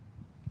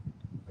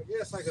 I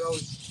guess I could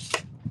always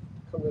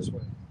come this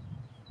way.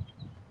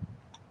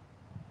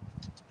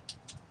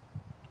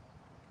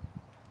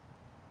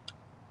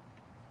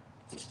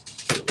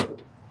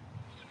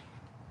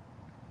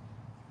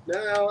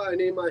 Now I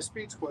need my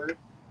speed square.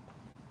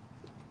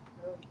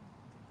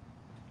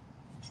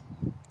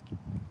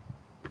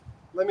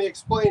 Let me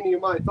explain to you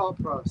my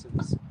thought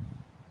process.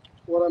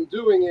 What I'm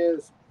doing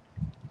is,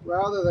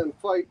 rather than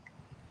fight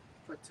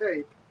a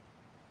tape,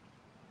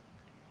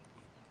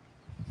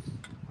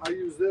 I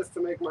use this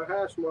to make my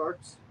hash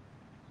marks.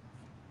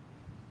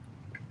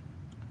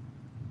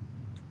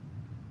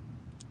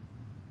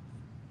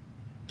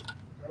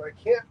 And I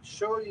can't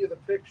show you the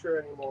picture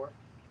anymore.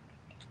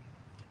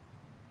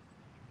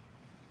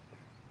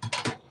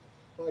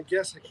 Well, I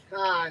guess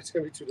it's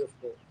going to be too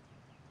difficult.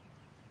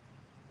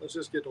 Let's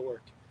just get to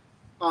work.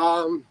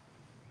 I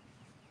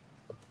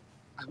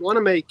want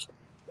to make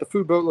the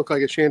food boat look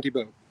like a shanty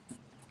boat.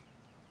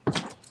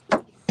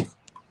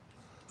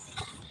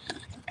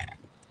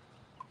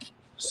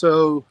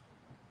 So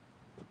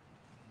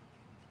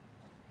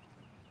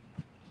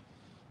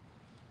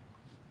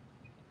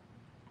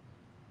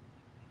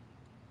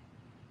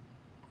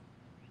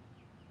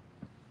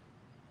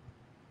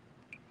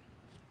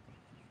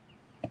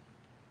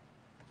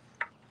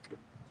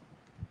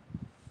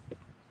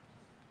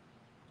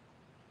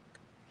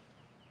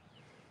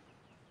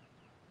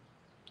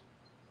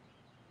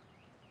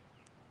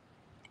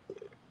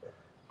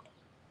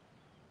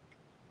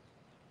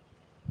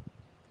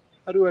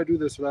how do I do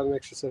this without an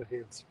extra set of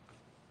hands?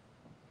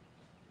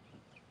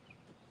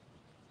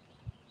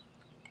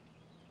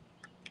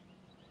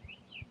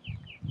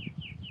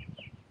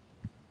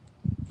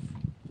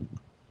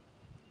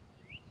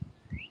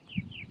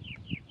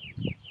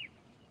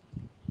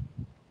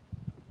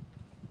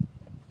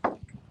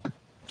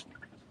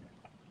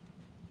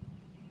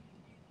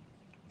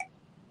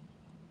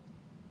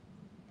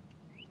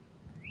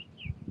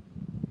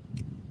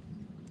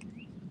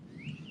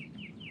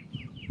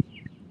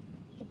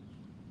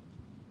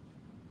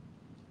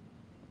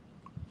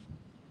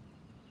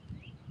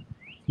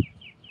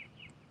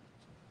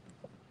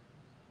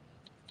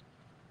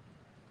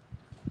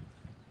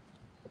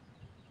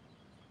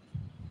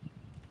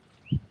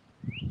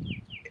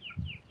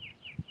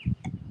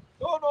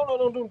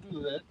 No, don't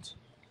do that.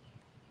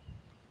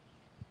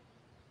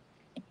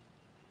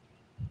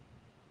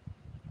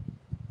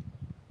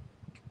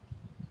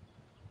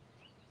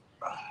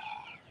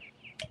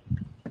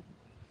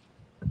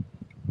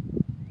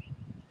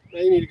 Now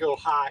you need to go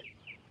high.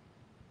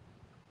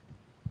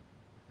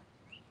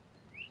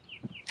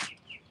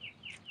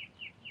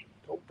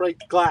 Don't break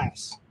the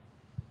glass.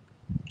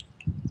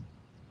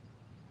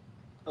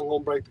 I'm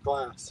going to break the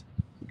glass.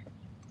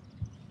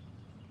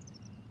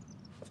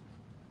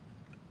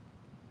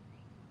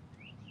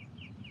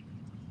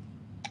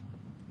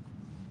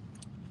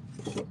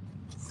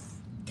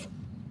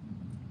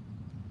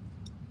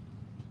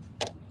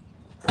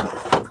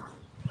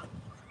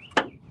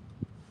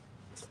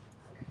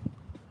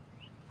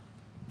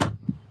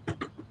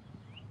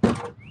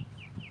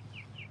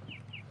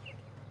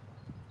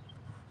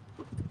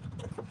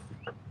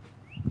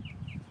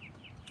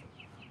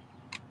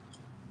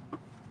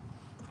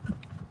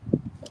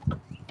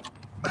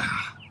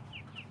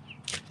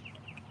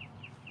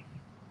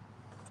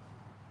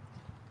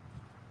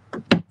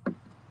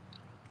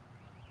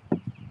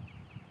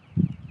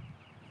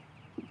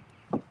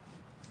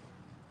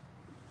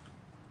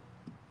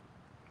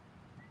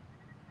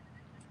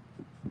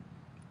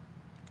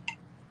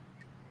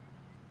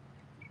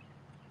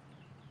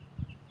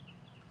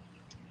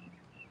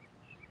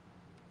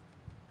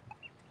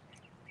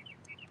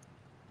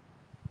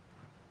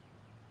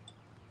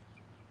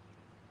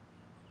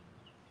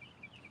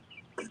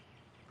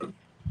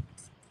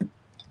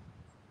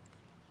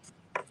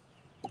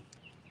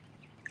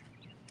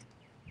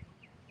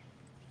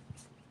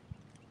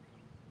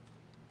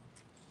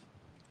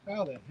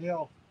 How the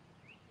hell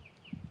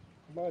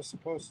am I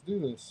supposed to do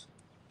this?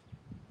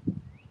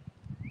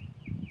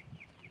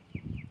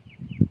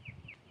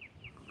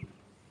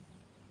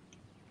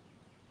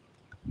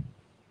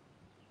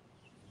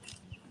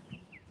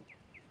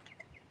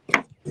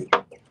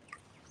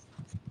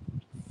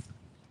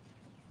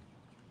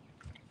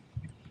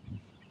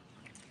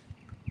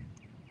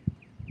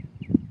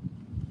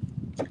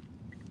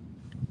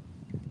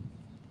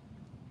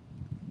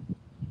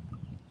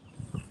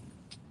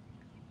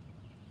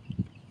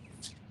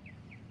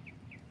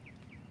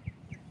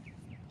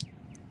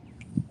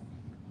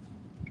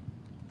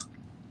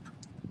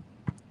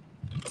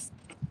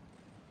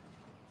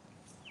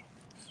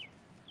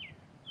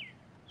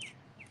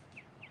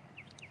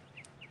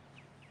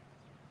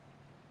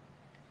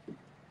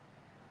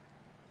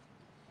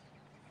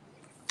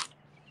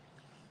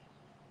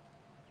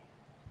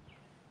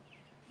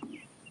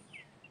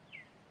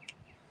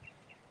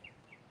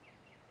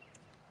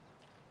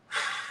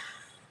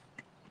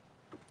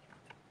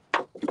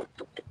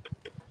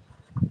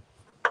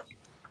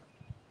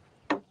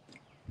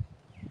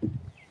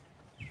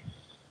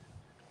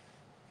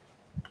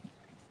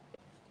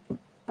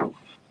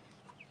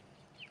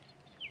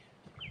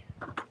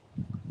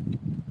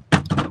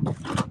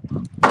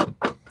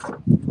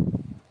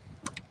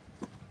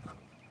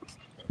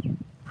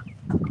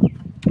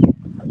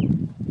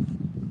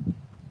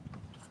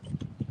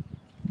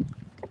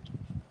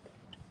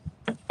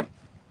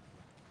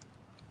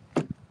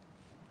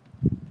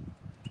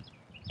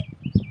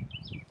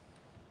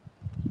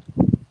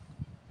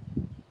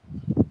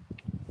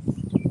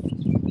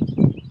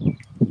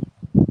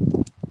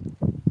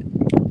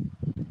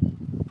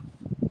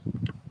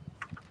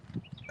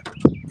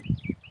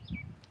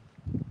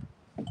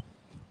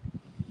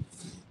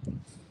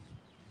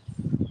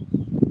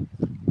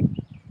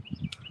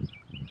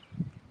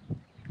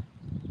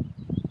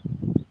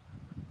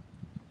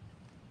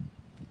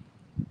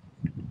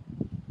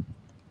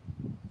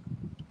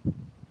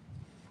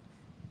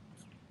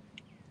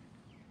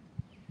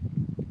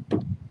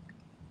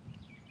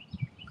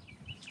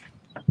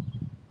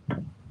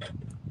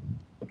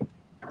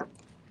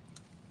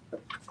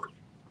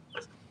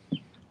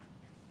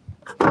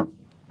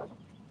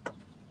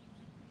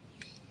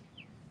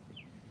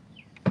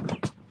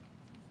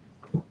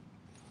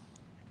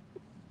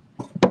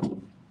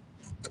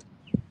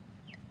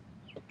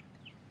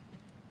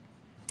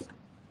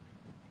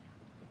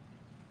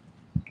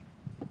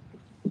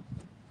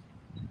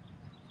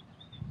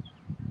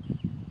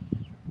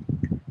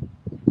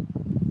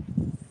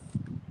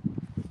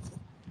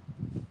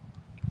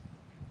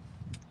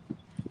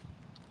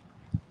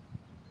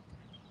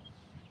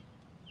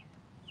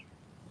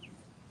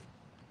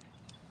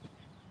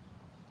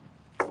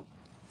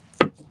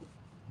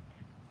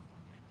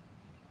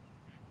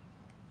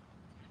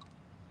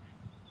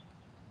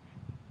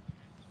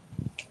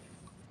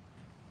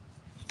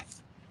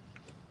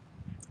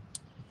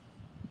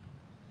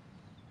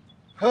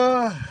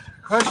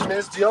 Question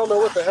is, do y'all know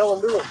what the hell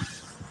I'm doing?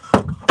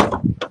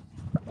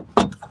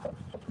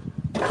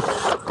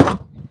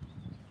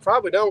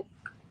 Probably don't.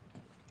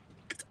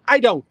 I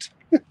don't.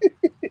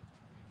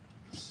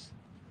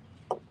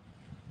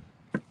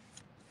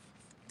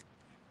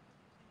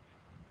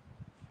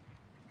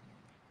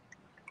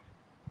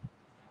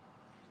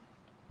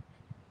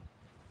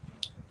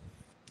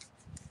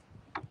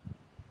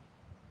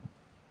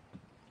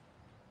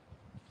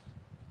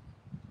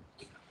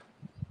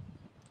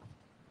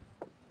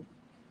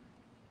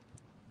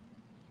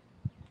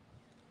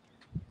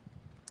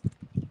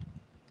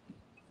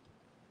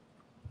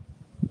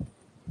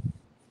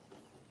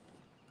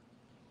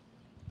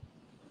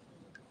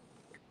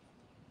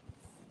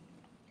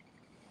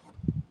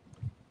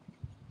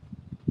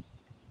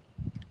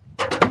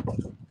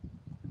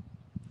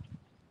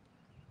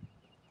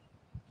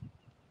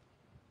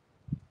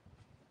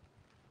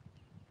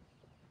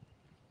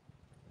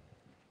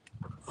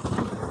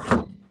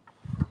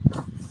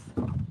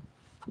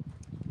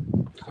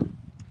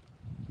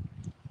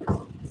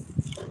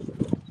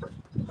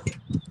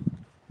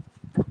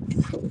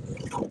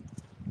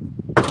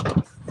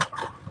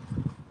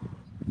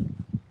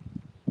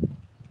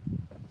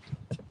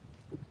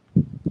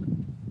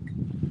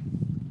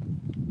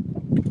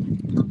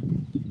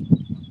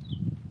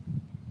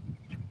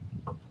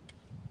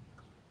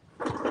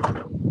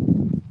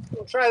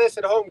 We'll try this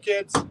at home,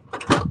 kids.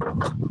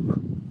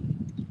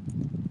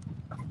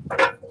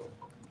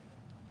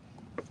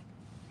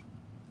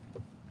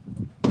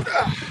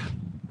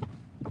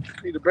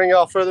 Need to bring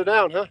y'all further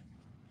down, huh?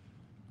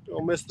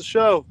 Don't miss the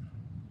show.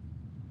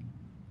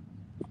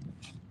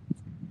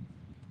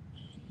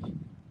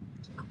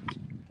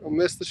 Don't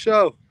miss the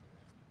show.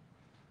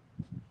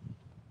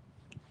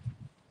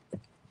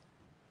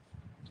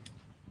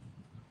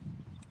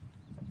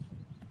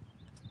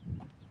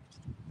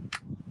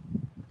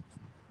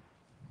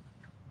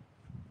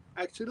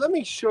 Actually, let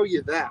me show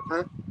you that,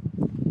 huh?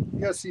 You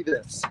gotta see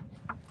this.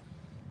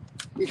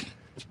 You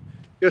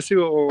gotta see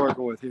what we're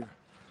working with here.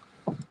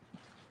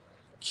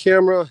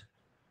 Camera.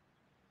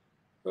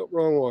 Oh,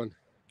 wrong one.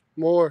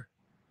 More.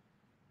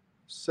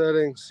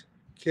 Settings.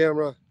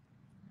 Camera.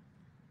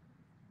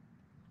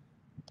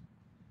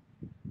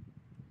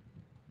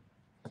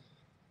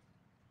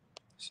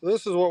 So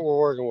this is what we're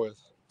working with.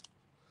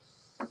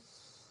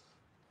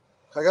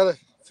 I gotta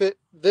fit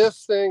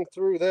this thing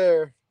through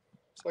there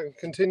so I can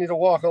continue to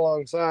walk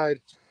alongside.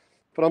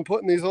 But I'm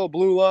putting these little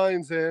blue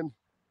lines in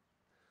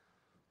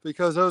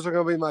because those are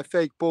gonna be my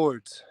fake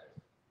boards.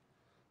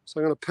 So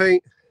I'm gonna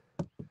paint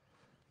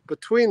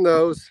between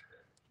those,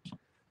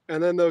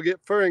 and then they'll get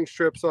furring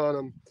strips on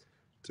them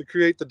to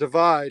create the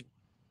divide.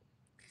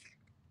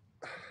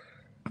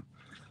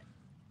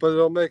 But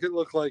it'll make it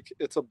look like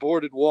it's a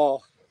boarded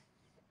wall.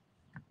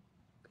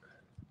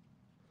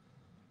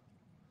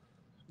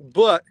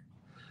 But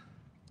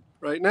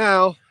right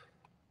now,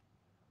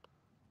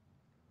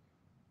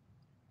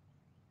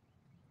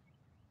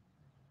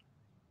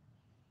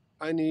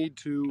 I need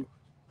to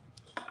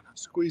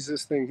squeeze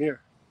this thing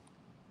here.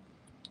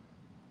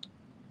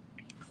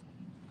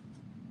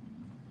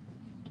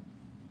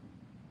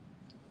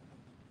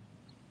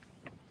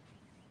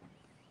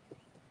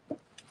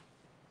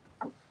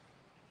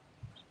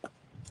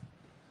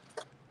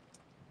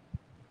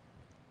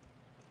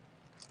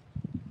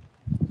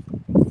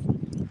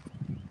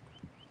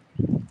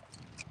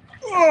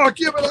 Oh,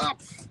 give it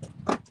up!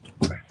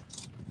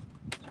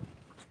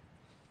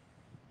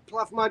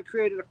 Pluff Mud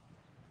created a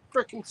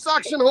freaking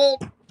suction hole.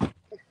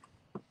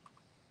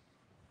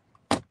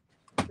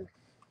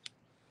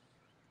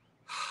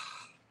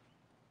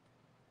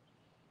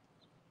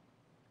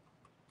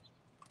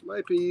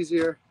 Might be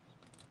easier.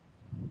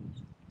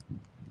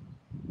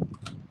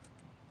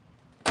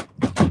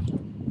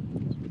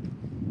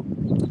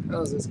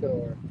 How's this gonna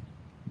work?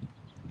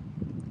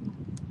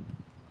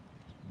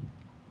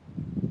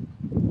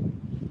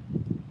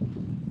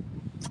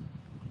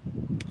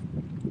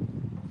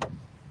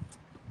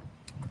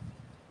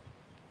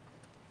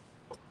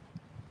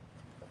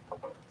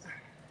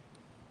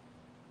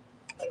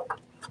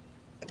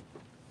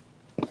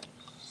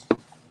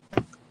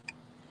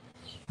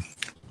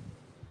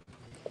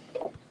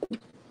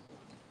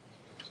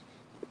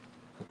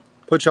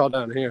 Put y'all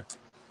down here.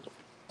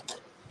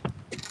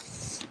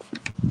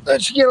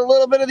 Let you get a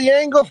little bit of the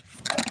angle.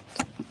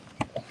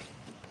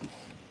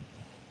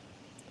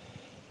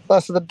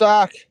 Less of the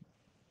dock.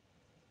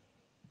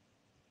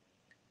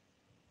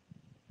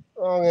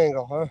 Wrong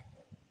angle, huh?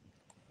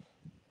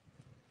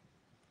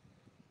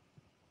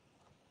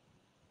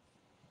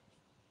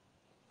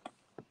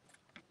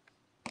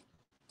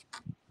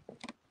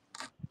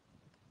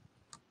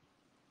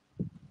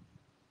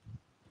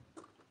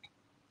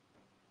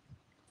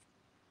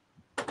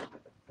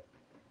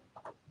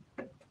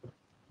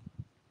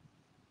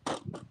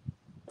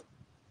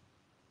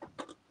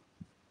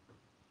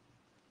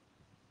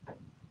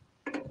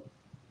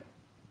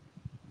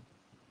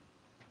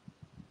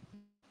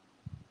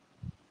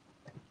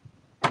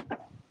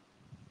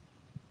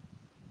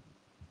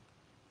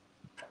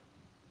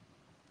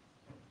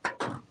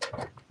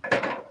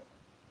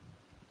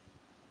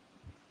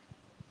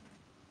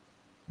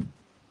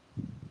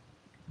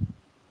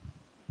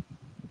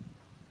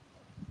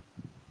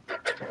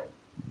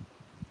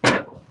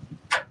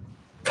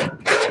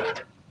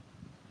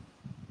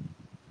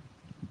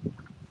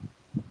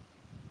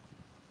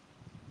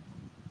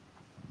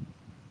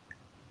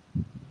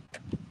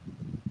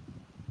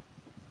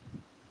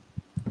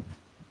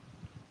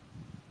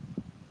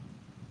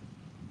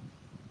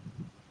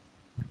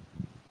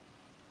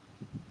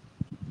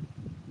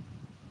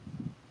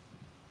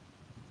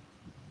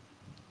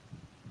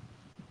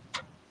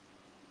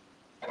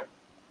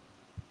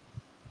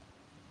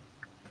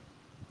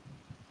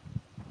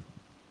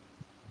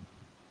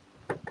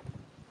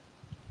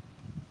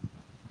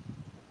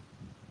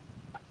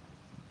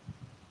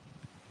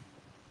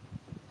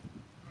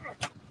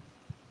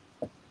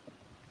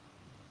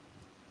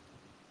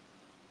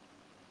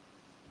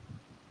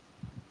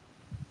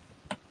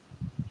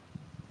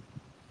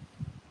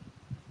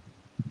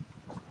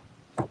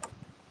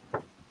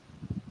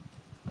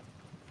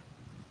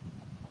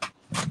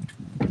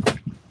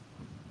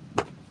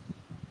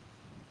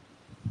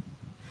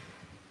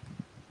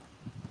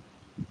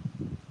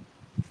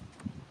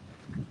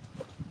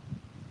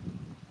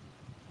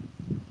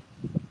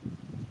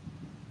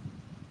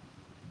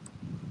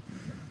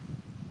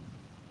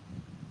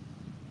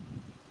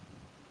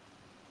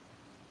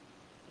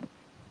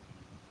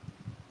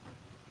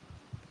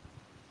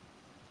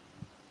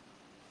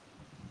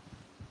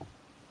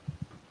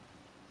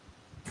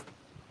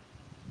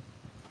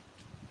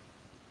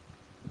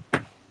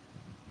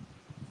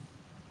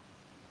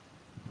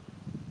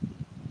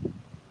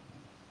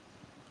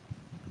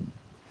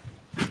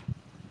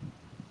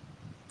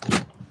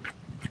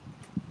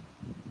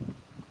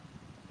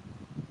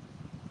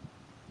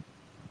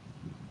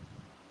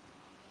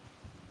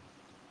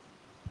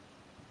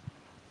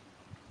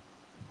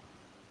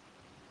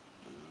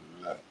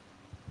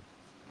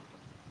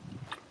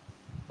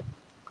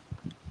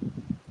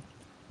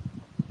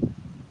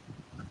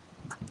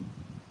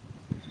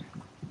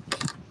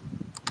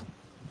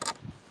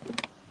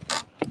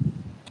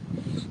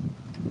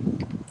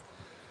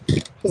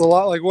 was a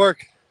lot like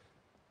work.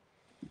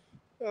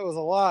 That was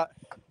a lot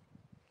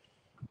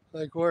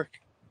like work.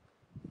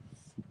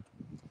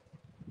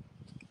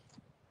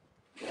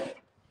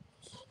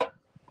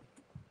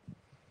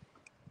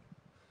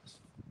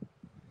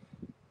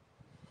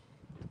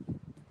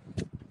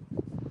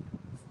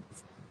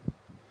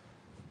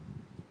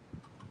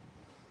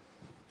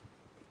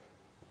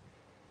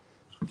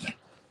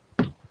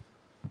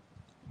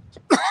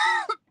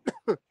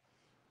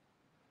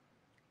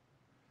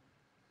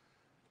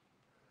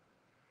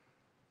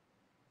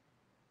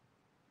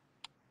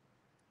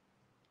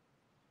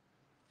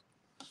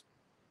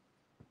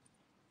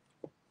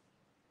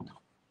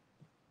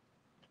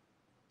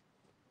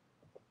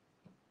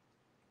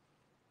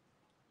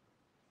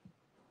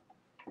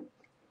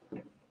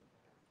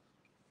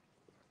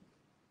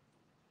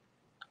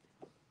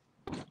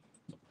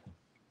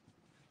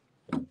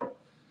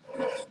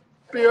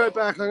 Be right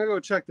back. I'm gonna go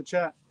check the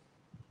chat.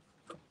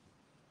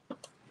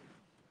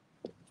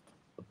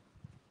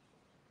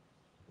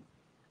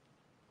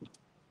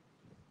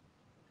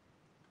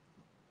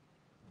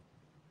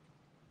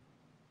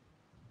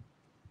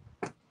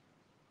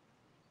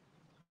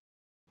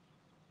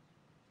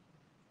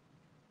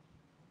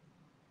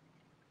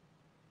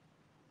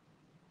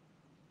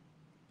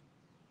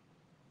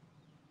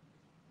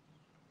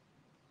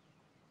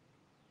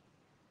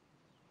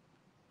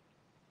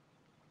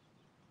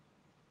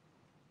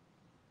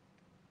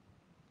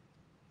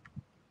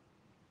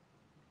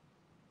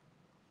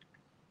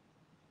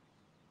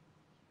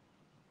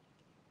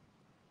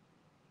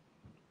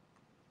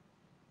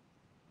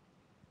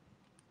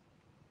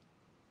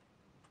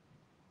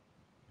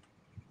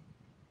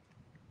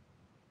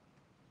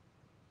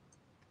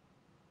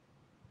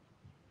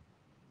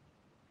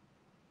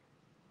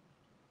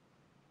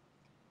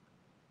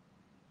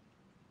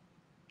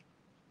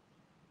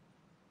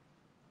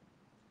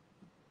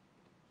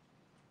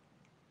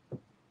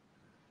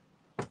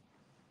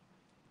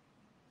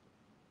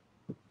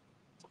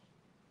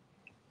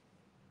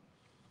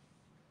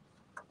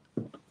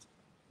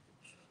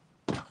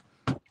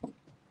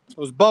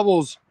 Those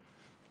bubbles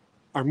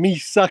are me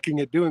sucking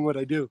at doing what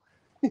I do.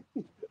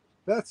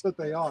 That's what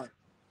they are.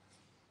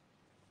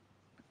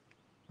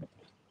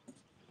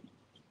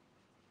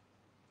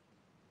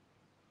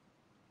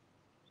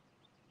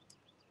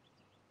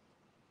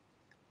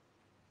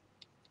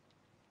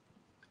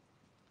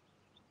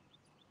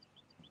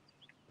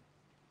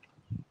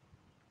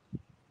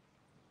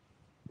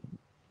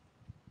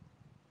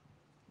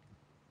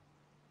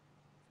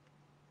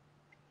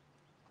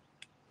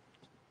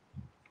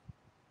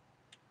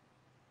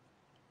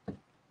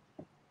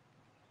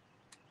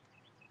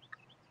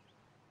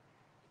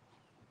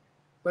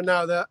 But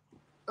now that,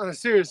 on a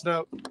serious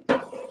note,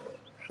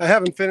 I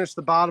haven't finished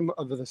the bottom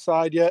of the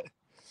side yet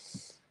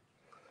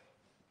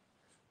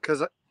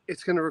because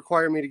it's going to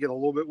require me to get a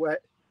little bit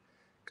wet,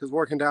 because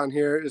working down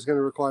here is going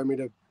to require me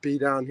to be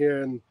down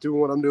here and do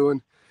what I'm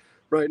doing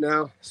right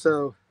now.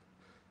 So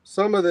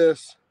some of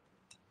this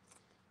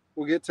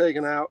will get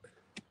taken out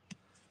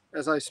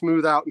as I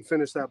smooth out and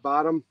finish that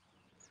bottom.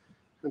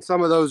 And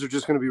some of those are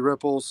just going to be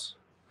ripples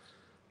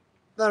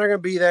that are going to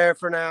be there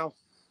for now.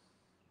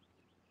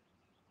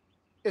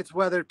 It's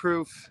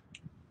weatherproof.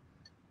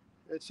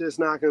 It's just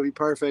not going to be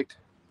perfect.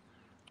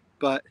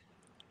 But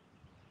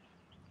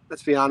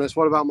let's be honest,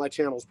 what about my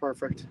channel's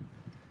perfect?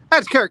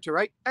 Adds character,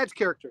 right? Adds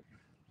character.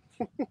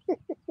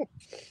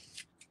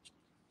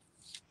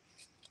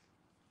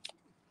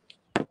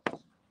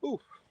 Ooh,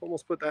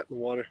 almost put that in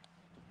the water.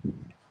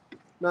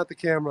 Not the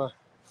camera.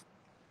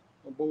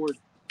 I'm bored.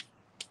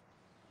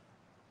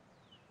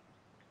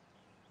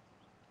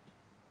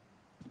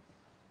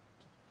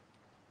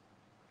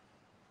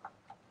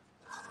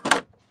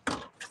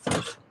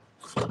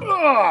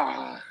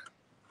 Ugh.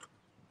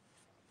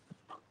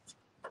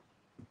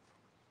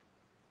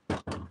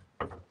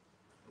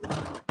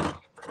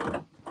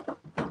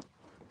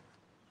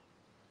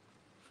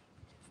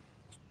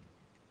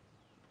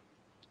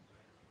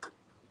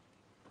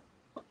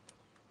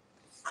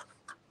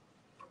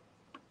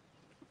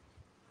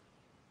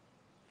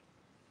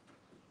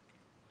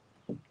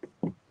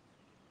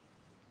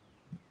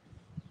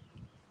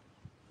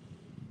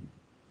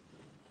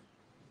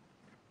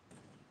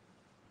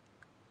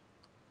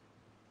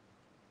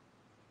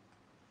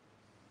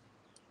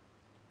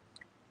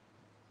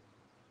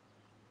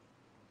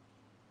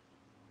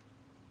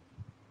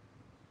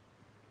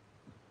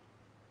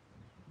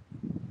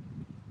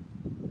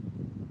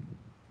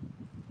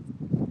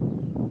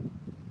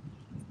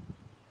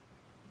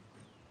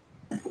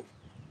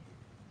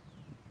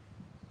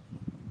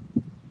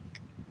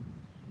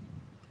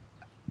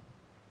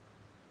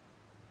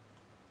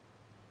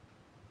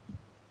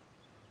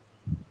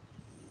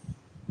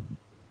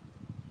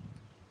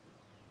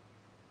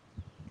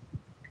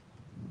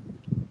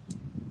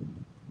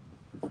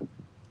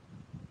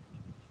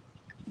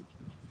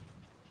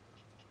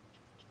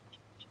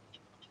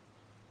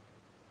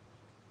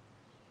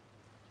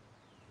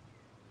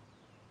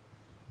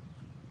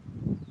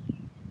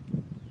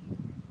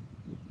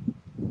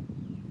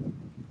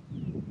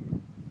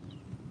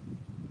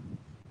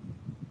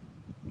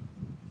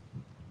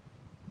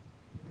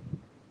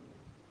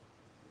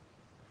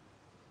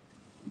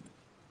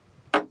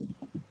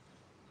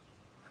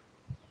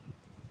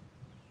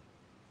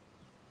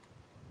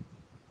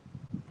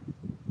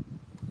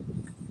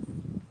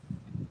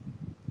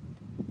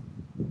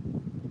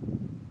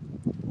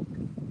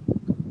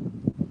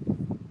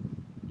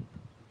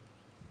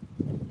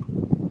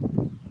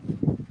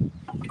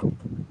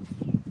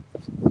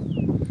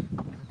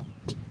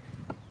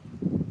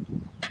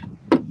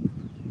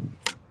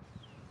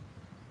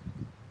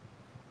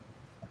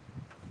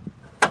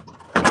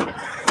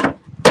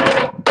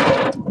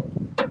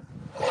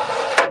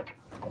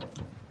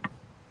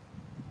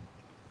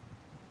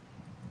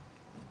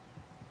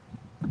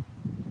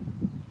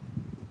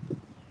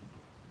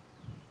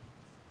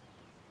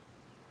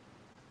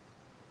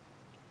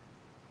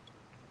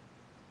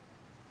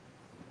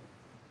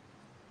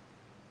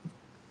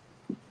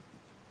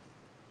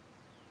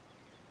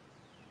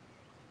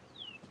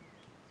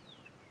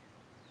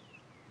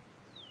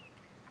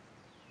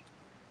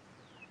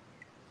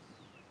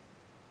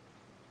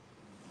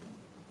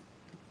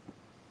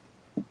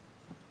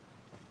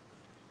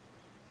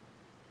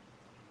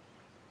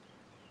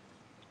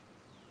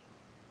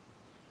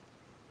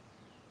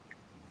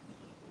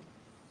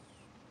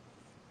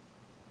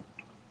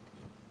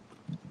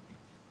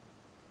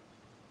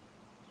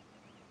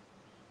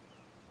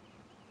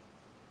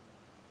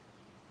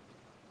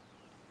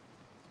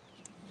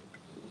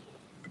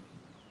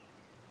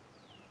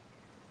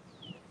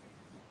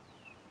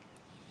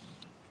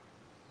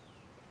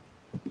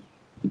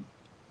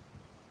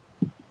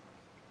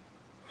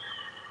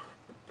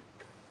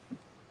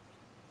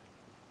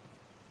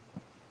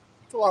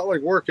 It's a lot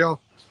like work, y'all.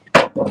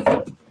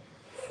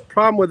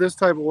 Problem with this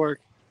type of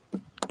work,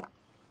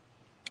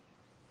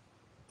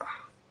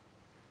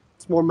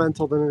 it's more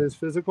mental than it is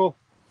physical.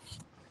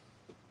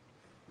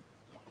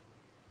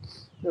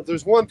 If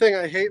there's one thing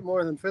I hate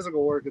more than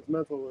physical work, it's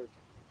mental work.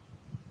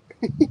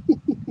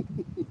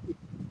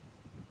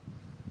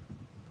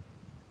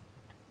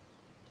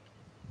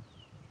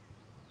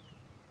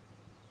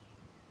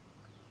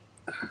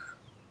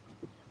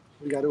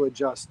 We got to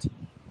adjust.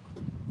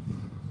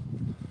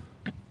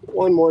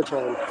 One more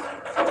time.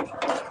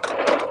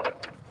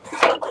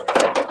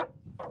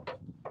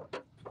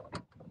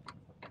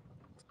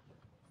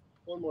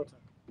 One more time.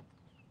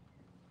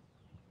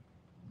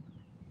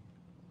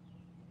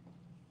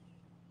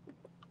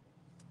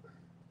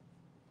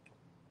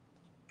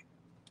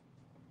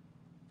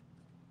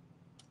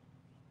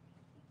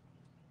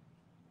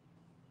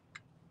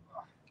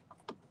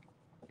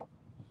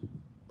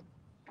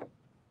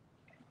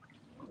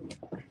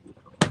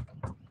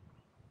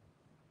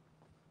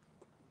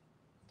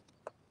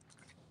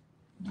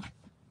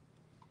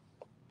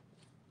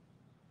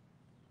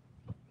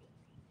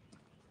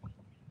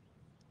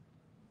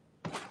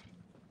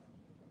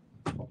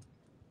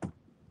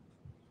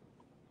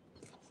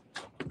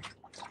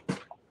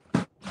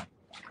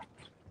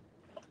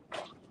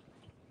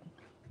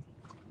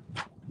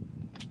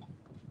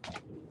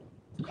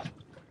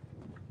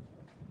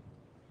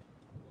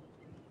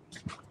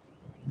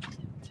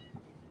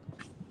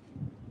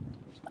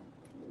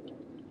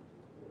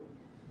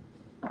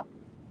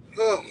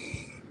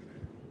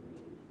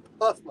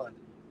 Pluff mud.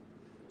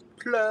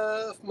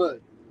 Pluff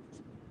mud.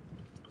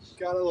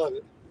 Gotta love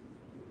it.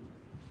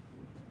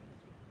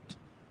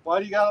 Why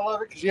do you gotta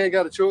love it? Because you ain't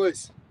got a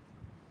choice.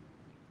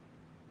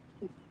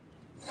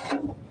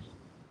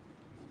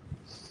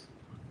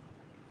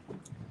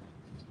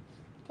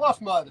 Pluff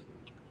mud,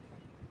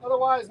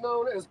 otherwise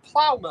known as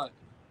plow mud.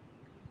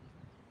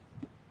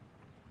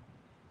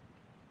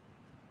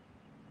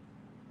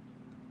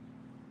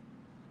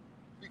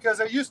 Because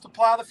they used to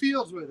plow the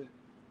fields with it.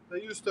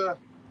 They used to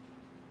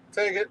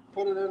take it,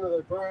 put it into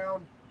the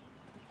ground,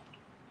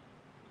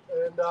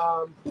 and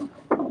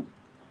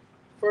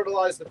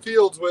fertilize the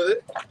fields with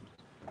it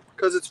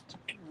because it's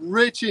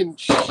rich in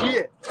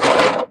shit.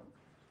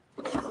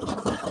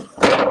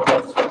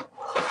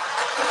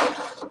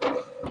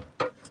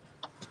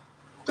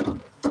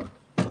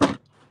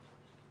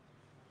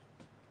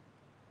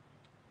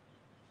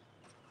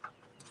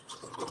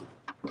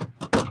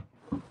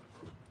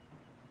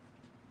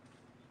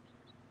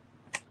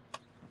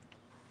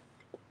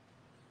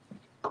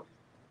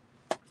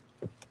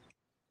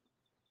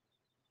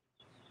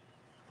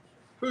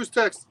 Who's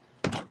texting?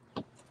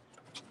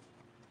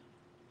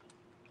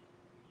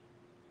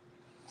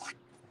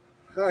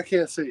 I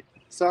can't see.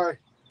 Sorry.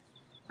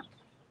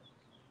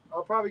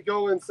 I'll probably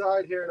go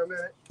inside here in a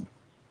minute.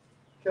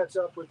 Catch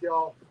up with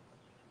y'all.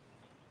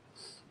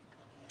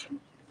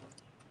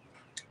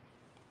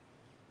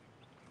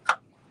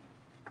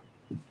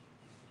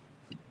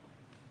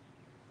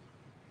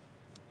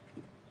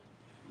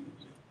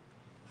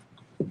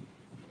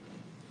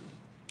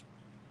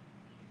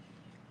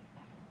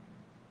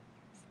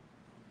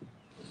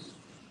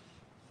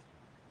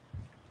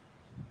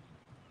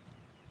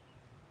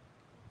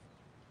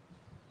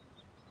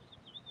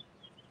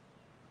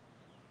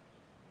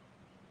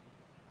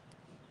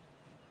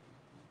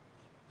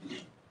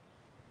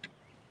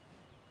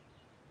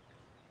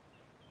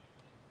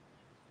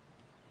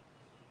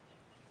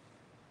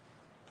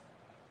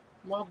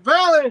 My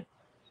belly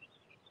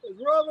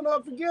is rubbing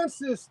up against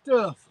this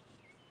stuff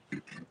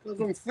because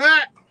I'm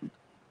fat.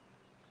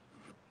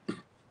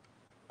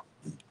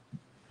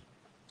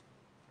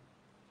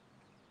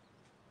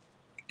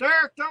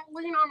 Derek, don't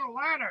lean on the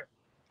ladder.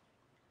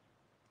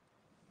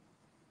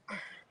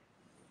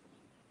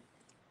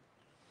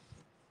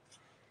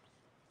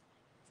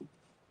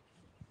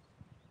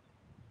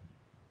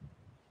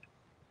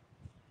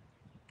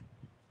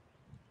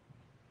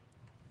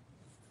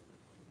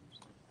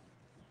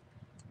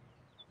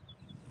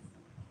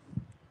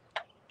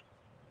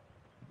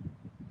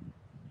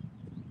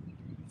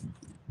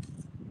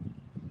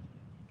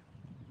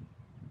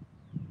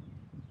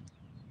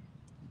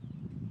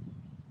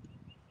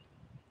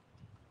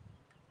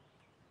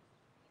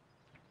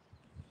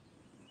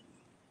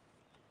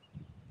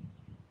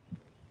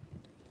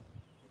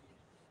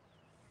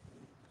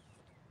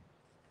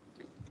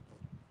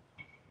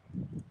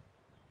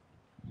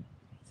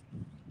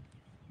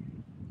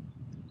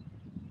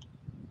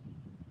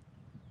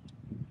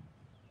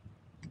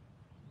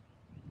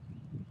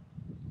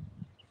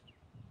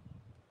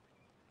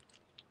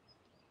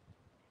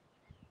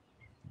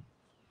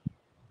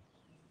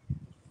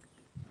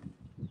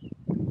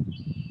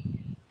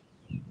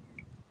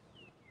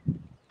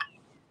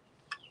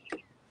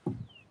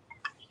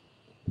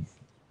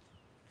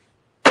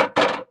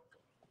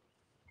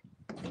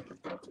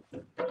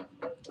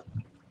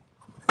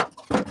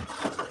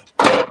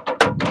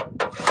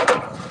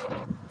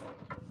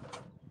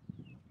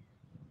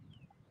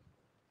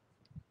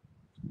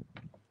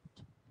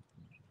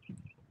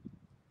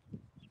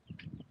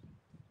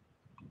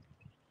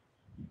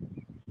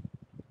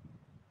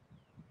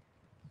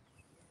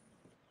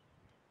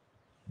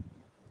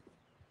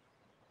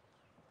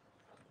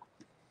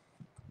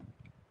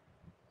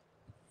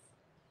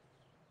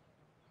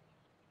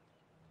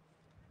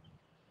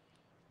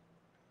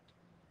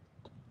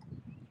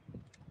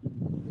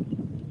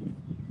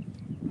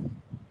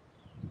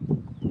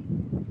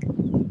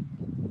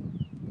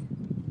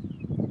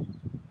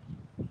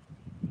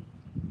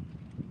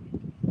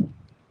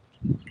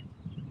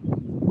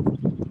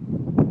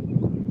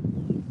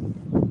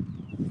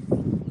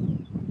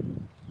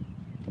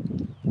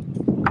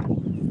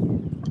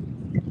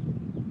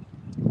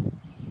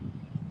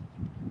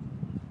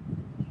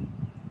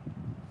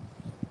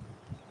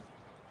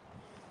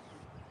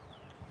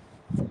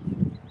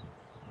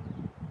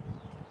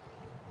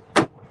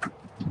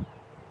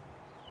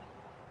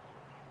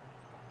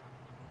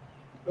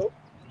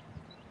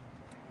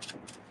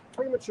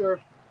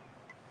 temperature.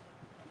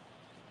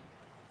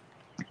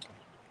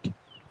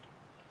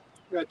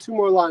 We got 2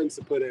 more lines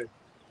to put in.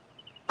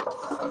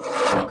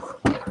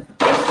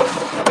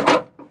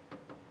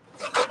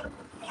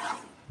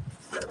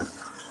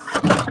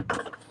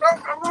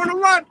 I'm going to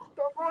run.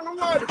 I'm going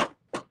to run.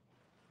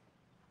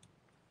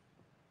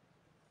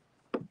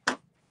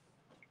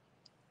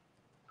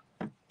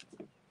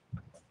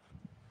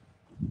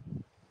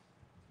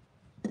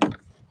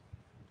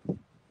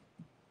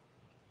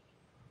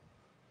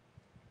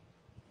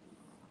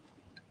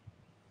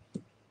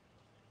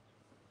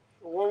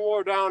 One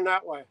more down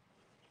that way.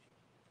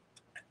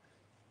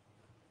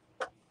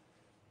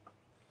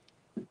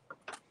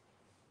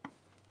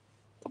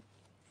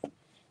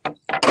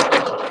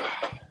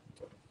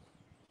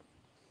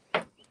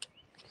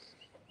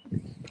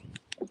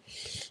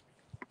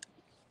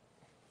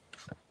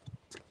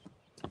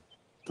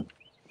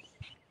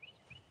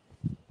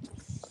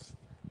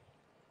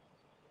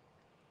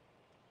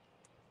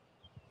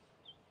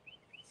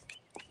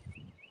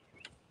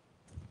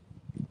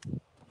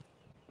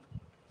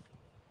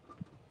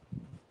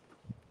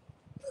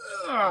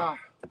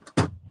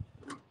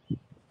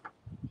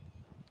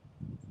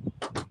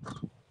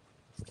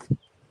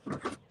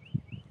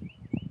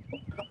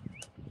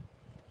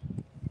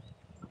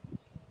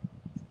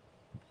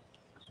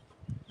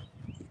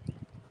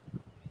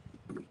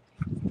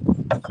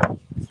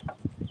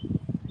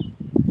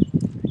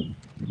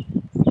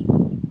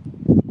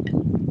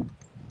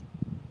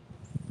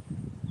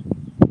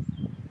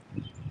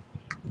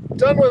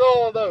 Done with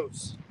all of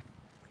those.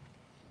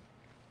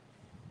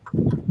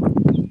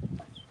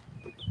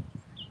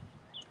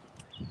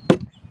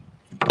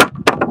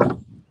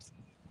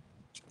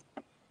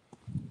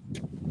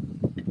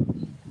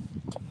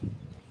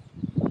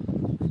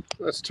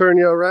 Let's turn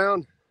you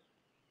around.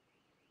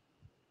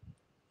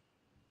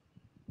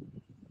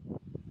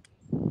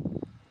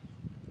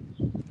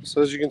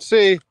 So as you can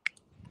see,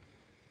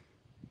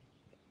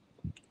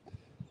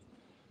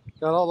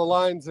 got all the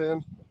lines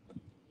in.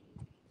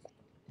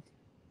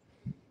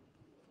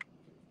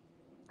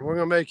 We're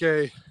gonna make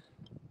a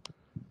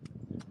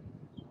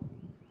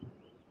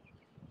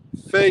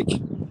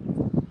fake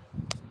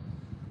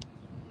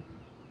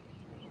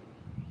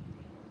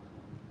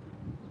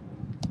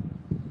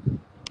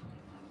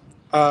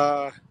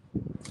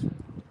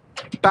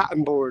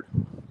batting board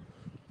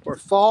or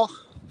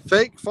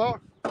fake fall,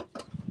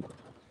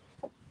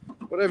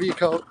 whatever you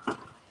call it.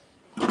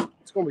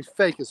 It's gonna be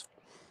fake as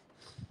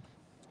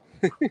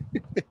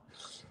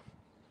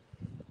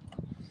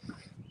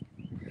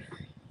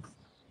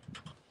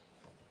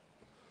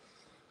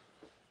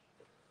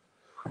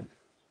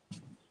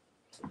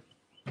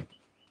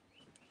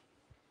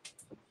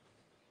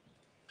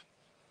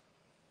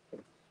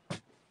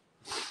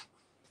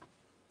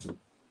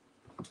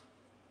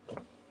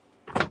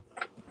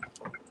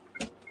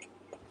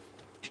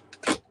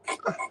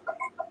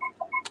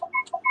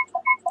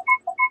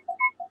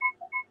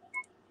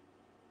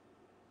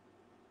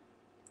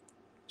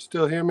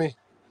Still hear me?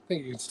 I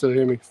think you can still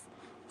hear me.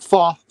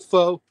 Faux.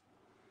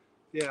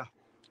 Yeah.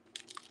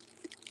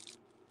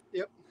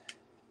 Yep.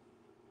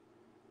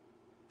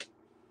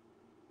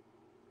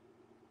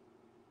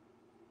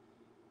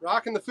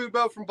 Rocking the food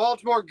boat from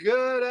Baltimore.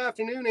 Good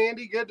afternoon,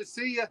 Andy. Good to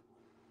see you.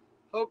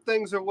 Hope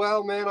things are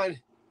well, man. I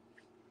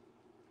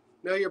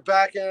know you're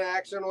back in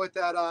action with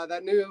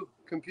that new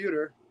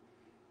computer.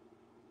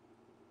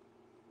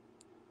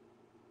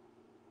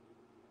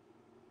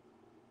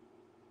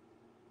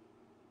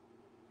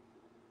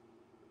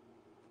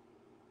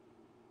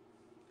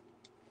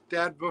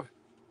 Dad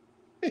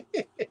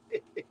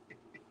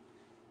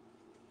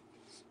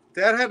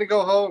had to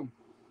go home.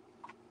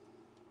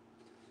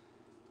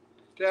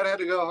 Dad had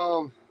to go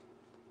home.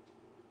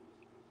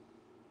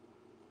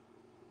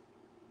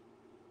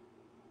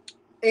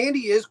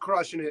 Andy is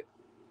crushing it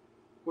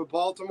with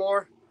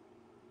Baltimore.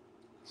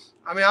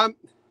 I mean, I'm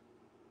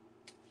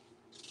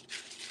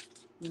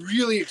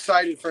really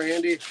excited for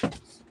Andy,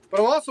 but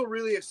I'm also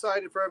really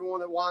excited for everyone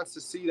that wants to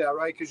see that,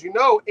 right? Because you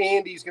know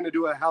Andy's going to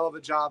do a hell of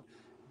a job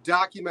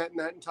documenting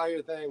that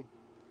entire thing.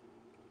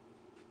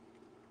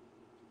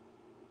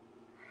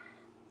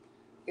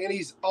 And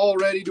he's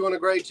already doing a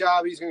great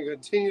job. He's going to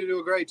continue to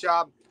do a great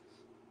job.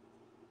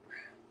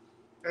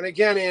 And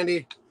again,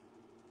 Andy,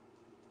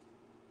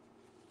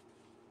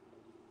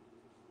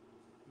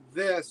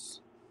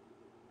 this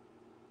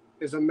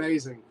is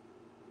amazing.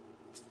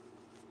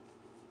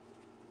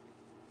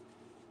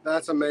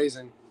 That's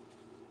amazing.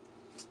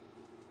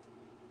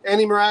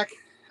 Andy Marac,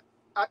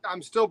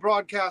 I'm still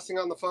broadcasting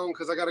on the phone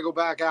because I got to go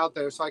back out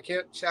there, so I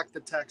can't check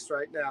the text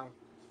right now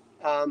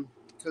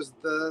because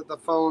the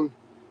phone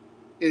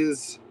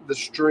is the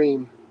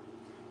stream.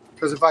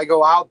 Because if I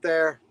go out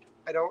there,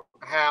 I don't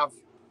have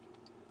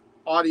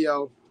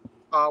audio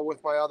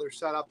with my other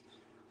setup.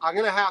 I'm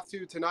going to have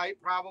to tonight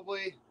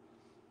probably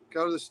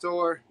go to the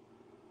store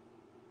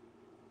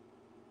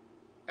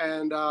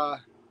and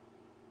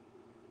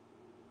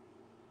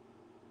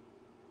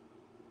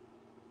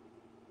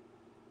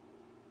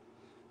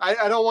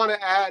I don't want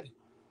to add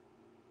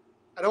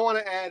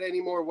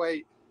any more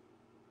weight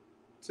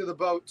to the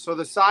boat. So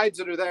the sides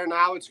that are there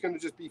now, it's going to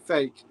just be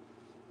fake.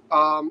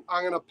 I'm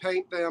going to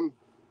paint them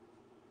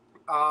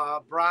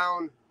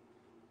brown,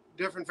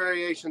 different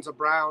variations of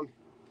brown.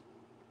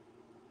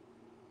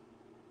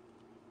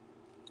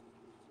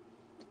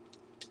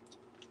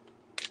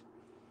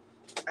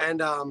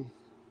 And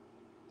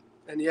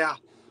yeah,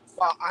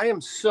 wow, I am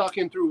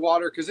sucking through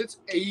water because it's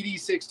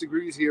 86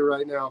 degrees here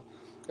right now.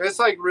 It's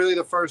like really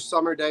the first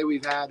summer day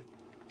we've had.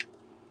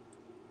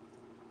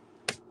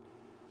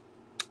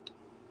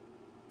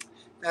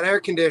 That air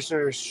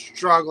conditioner is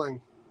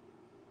struggling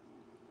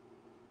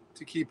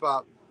to keep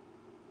up.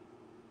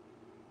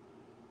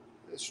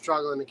 It's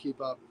struggling to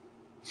keep up.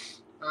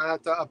 I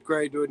have to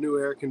upgrade to a new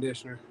air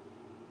conditioner.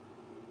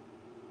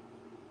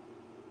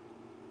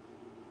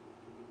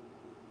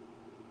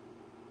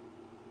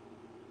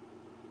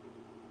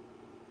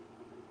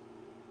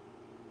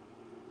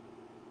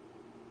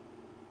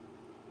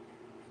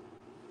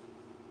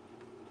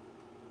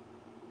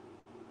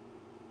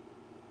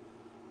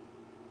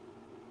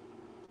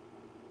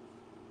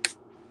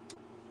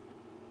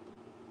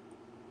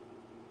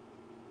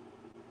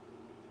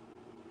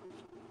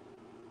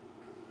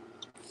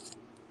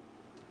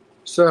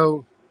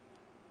 So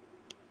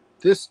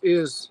this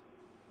is,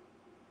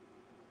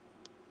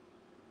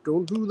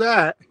 don't do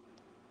that.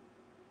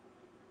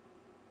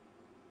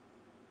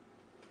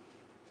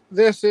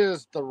 This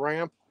is the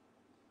ramp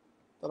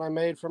that I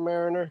made for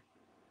Mariner.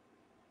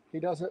 He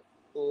doesn't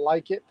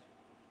like it.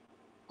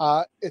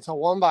 It's a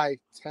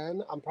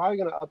 1x10. I'm probably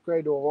going to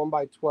upgrade to a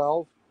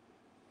 1x12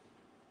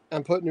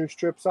 and put new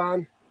strips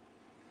on.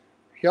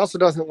 He also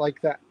doesn't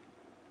like that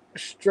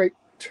straight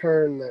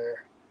turn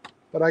there.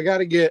 But I got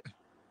to get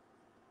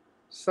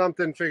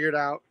something figured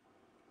out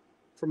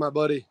for my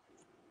buddy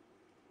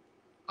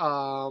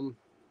that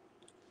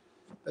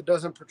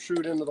doesn't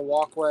protrude into the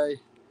walkway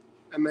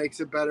and makes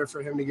it better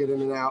for him to get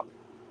in and out.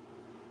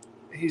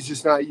 He's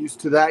just not used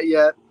to that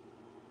yet.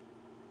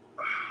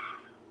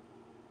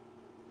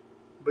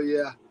 But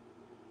yeah,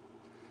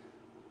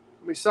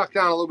 let me suck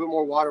down a little bit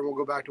more water and we'll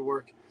go back to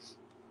work.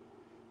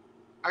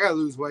 I gotta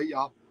lose weight,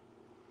 y'all.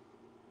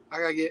 I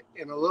gotta get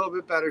in a little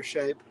bit better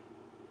shape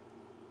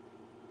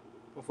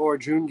before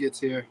June gets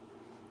here.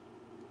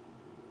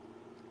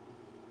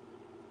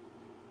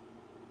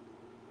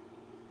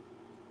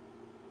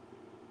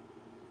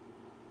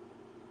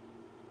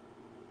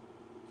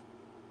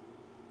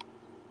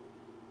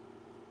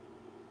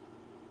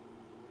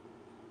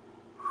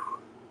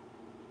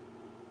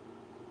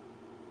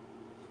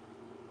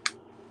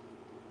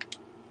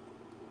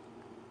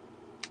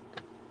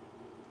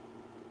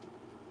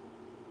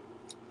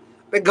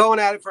 Been going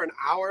at it for an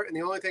hour, and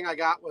the only thing I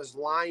got was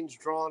lines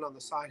drawn on the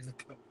side of the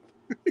boat.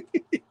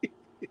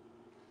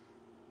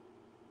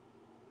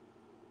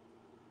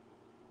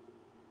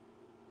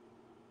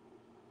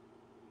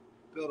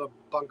 Build a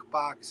bunk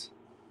box.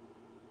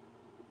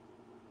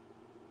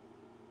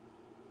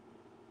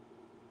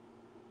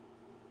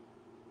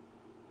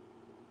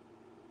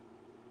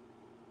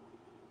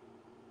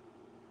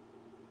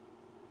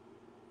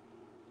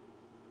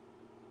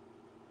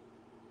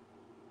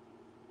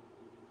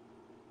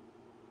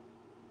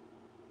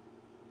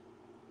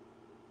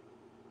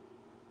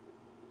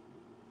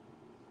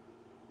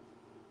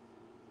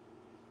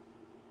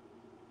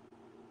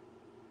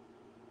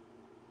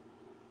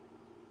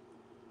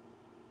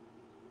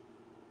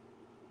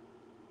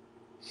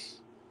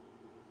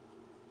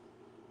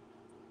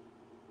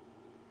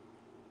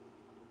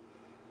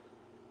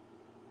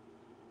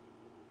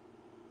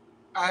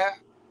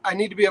 I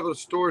need to be able to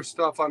store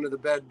stuff under the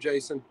bed,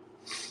 Jason.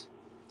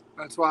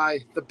 That's why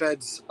the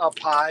bed's up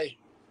high,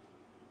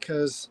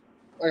 because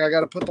like I got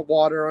to put the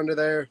water under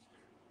there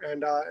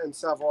and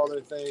several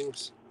other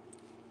things.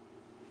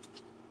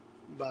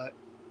 But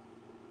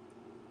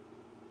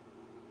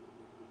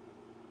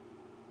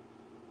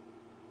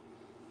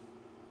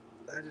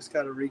I just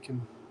got to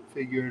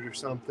reconfigure it or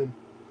something.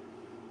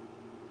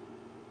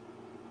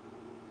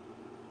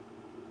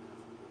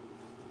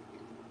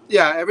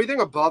 Yeah,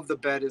 everything above the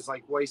bed is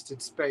like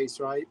wasted space,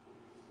 right?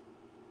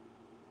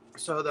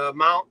 So the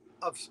amount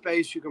of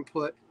space you can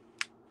put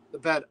the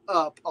bed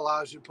up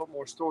allows you to put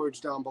more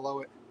storage down below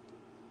it.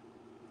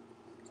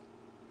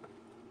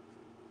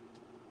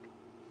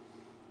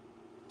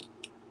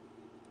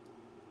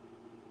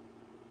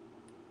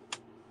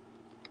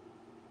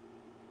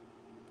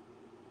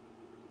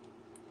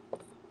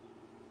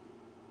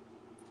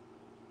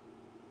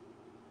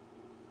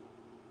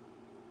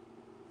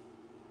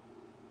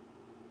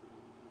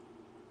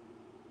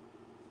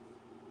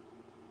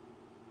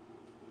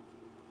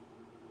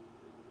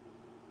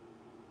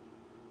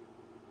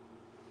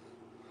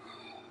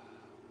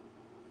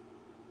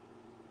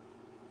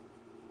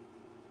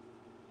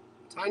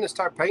 Time to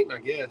start painting, I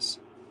guess.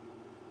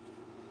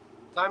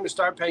 Time to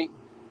start painting.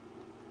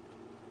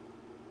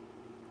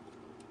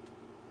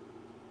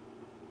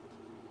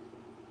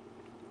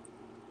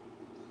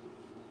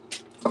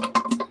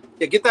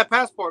 Yeah, get that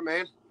passport,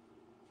 man.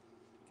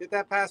 Get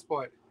that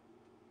passport.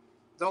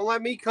 Don't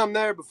let me come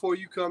there before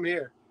you come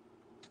here.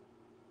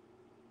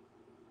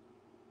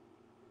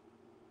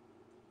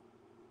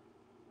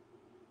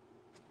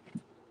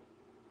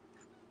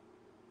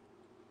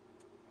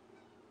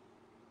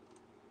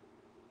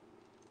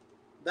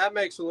 That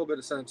makes a little bit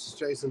of sense,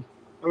 Jason.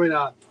 I mean,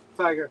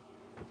 Tiger.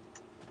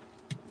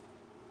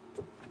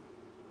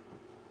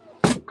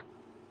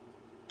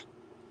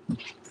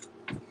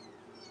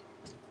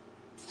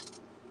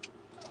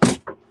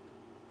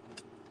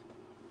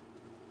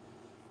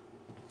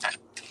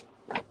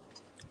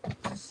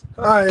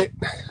 All right.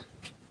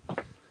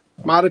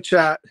 I'm out of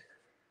chat.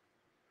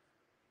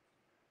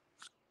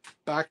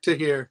 Back to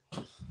here.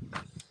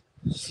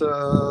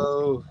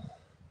 So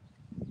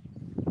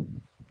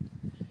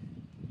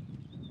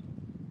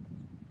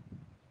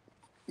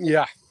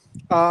yeah.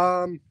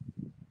 Where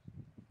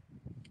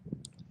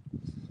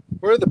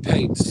are the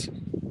paints?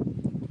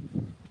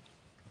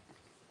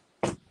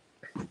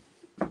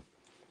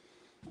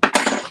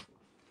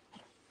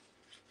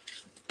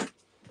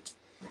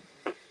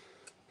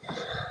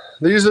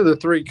 These are the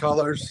 3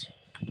 colors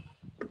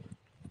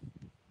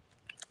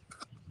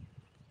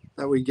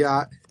that we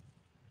got.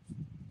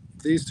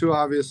 These 2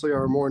 obviously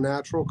are a more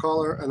natural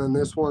color, and then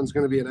this one's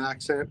going to be an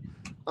accent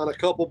on a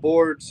couple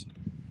boards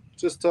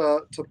just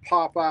to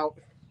pop out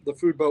the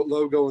Food Boat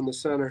logo in the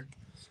center.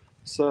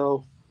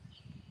 So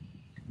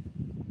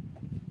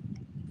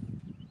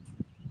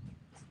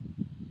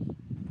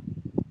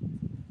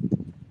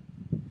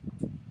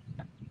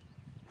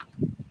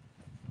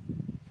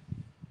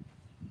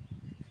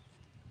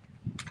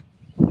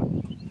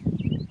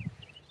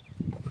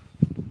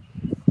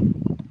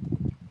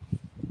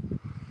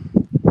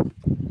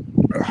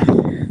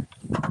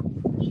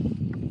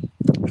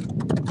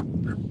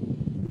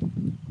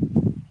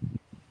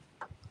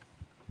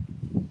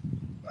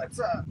let's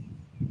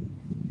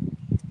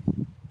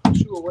put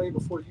you away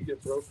before you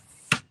get broke.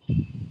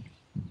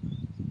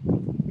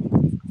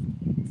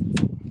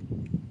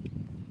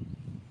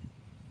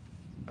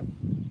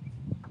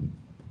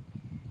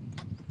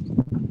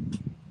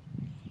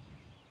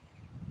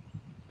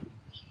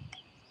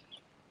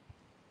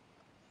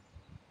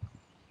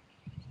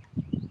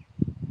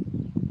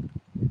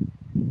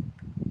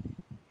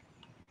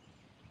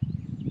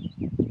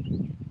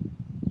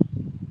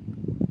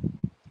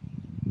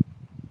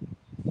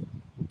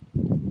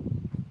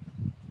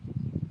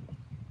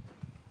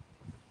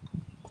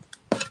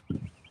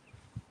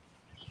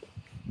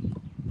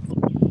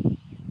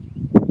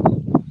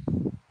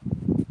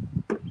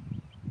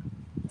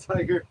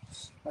 Tiger,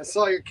 I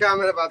saw your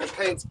comment about the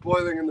paints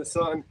boiling in the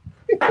sun.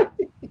 You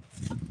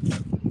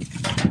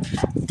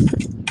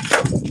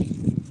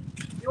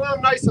want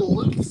them nice and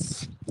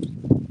loose.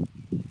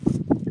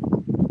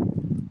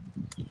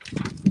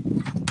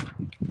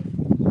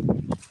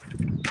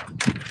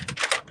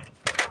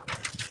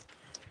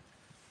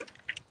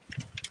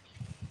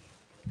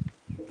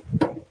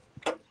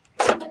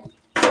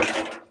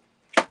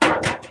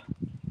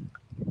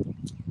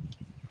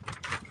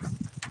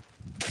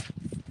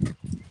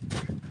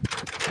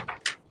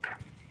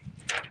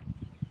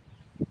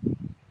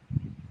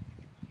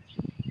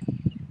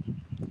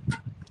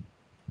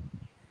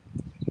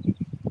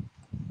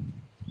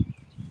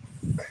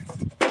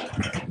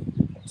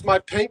 It's my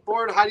paint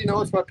board. How do you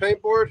know it's my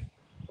paint board?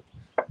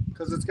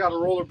 Because it's got a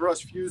roller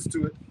brush fuse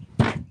to it.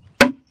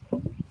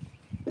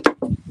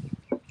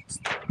 It's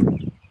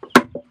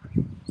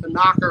a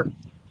knocker.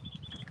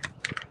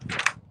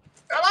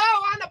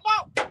 Hello, on the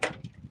boat.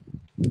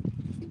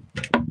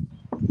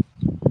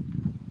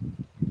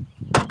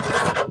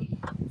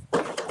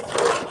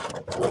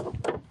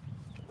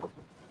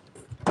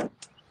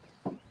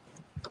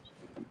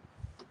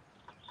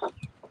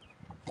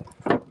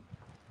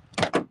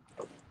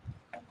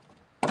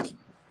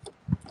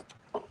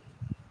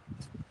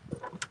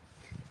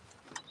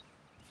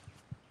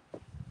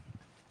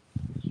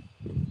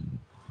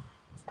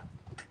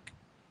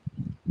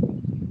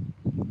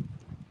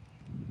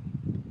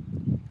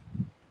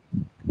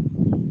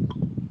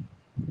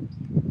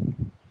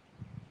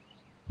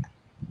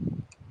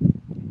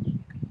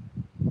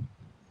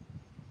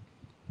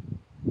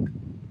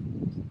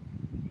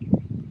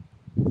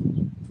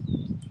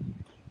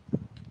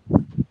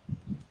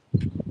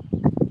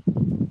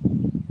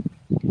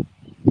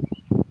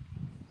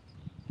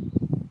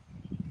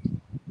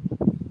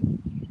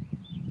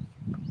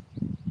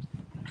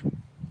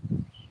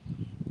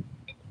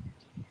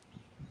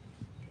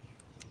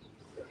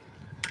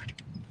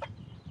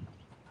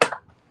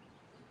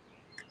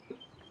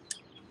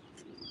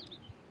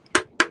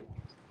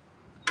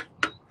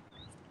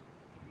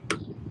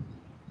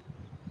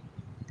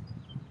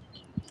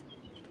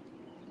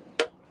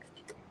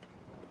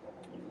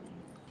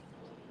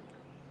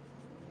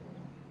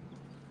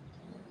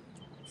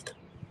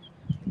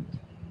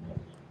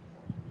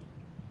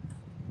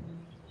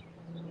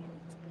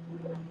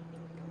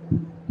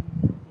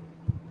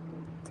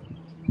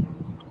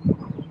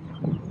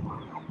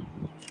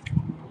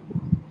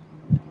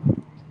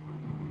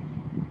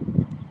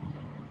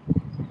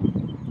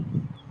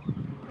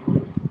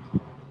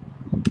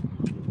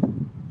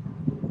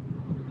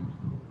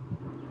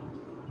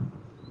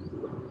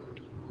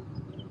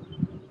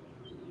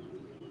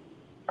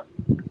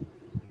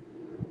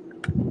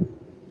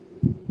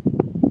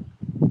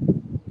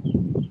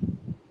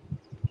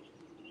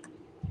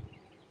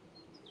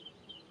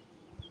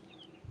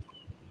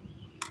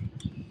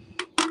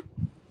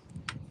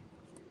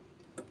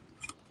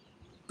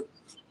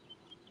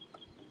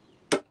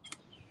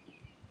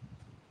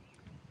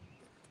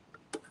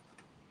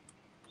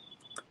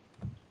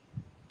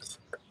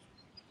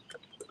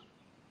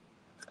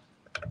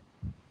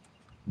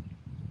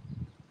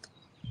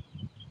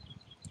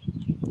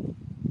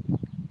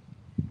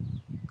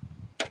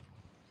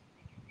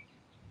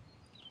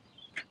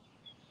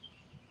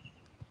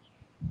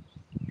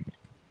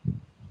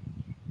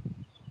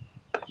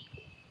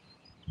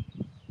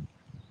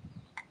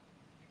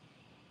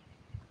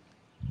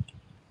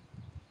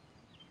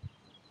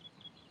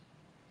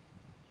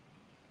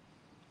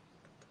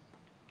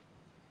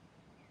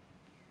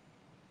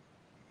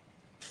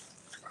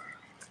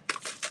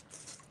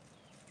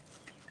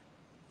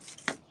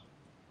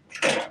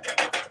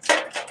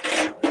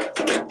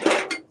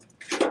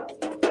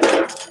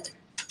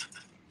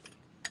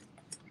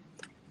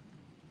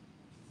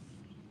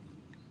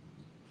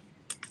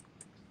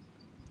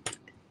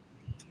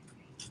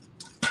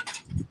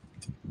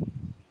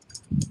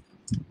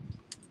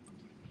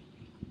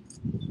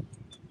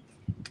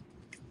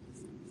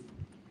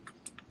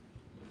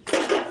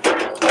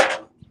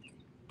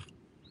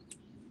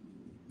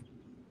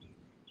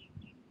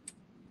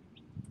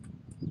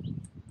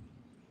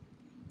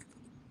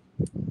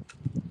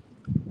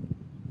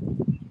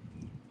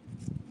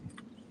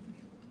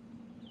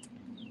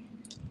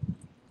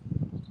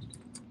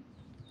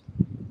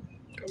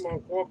 Come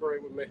on,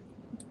 cooperate with me.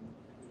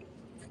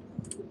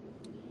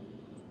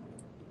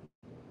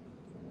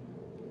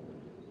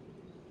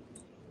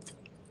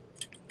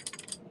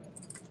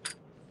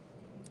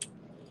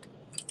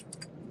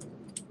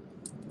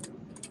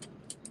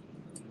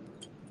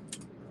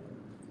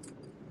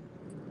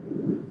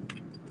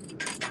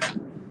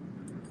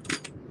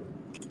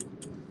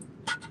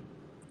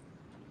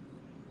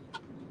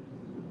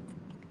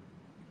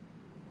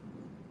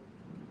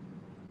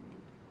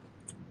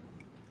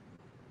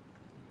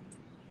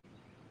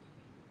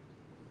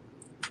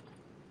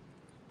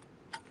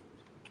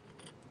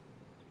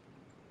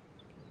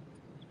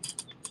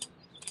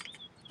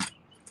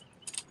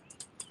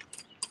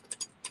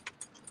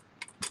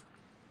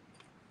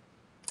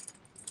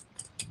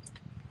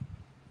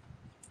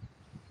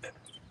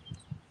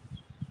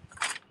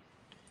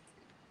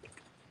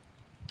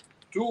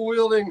 Dual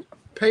wielding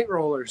paint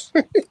rollers.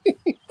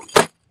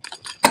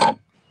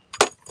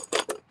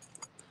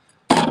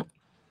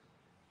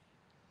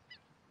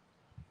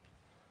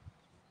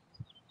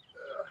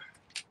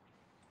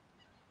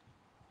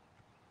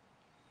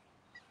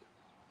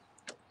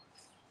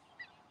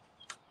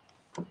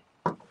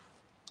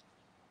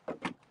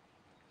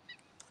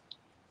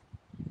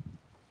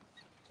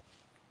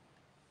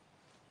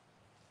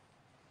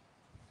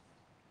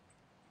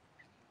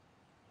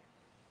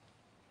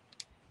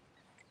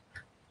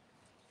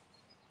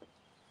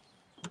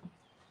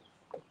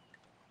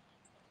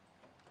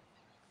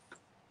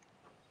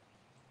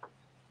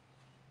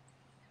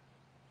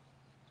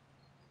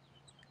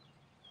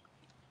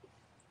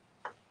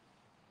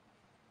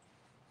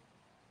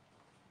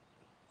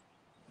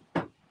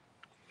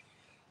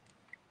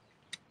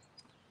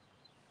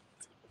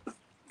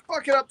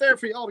 Fuck it up there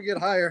for y'all to get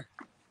higher.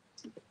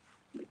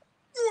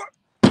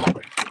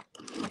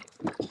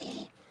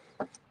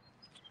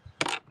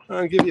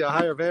 I'll give you a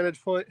higher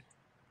vantage point.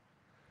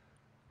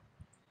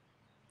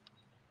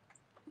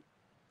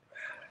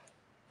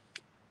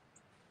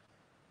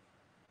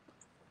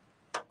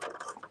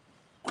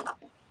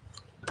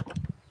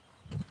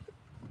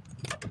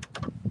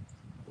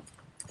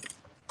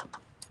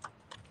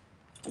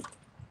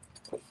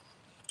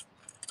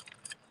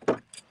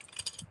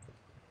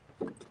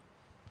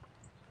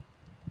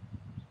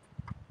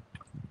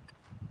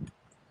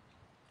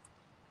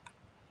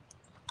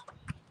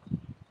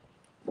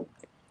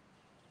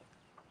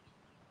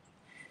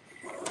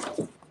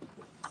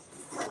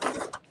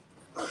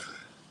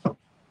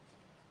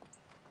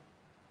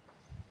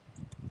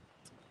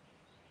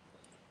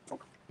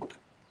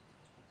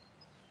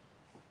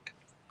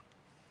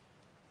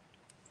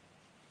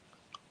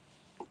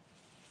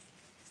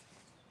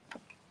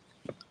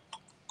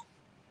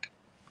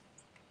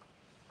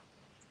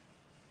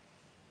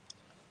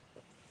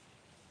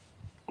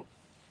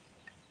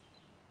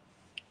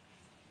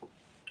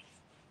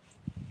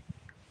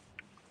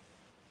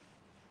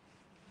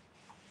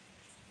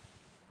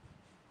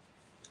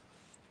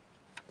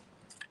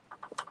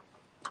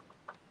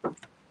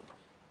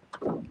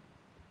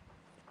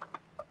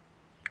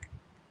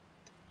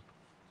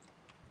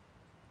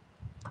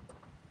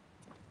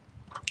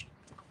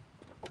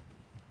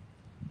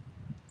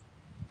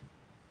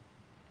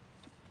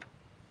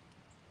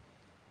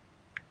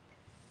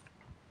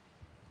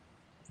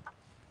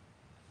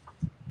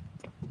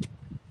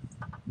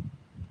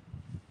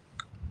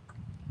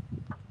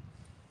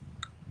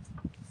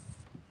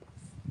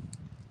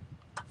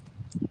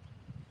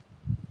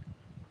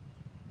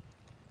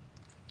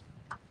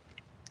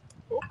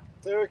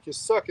 Derek, you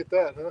suck at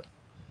that, huh?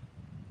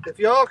 If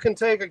y'all can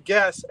take a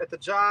guess at the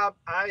job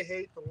I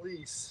hate the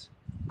least,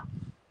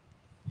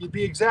 you'd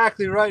be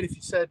exactly right if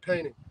you said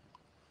painting.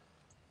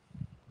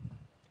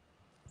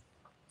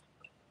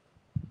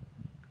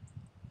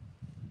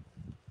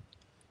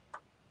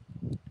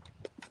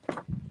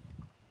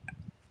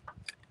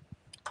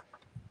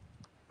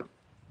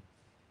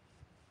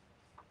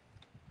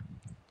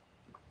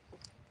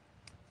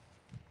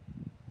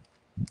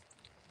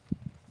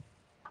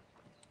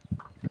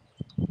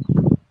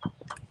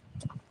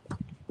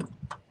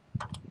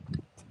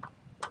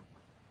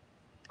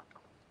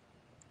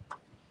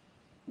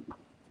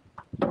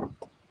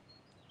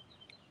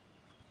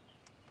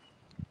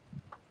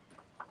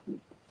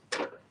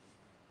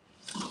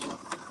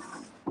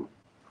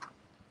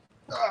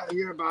 Ah,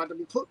 you're about to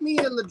put me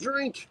in the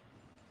drink.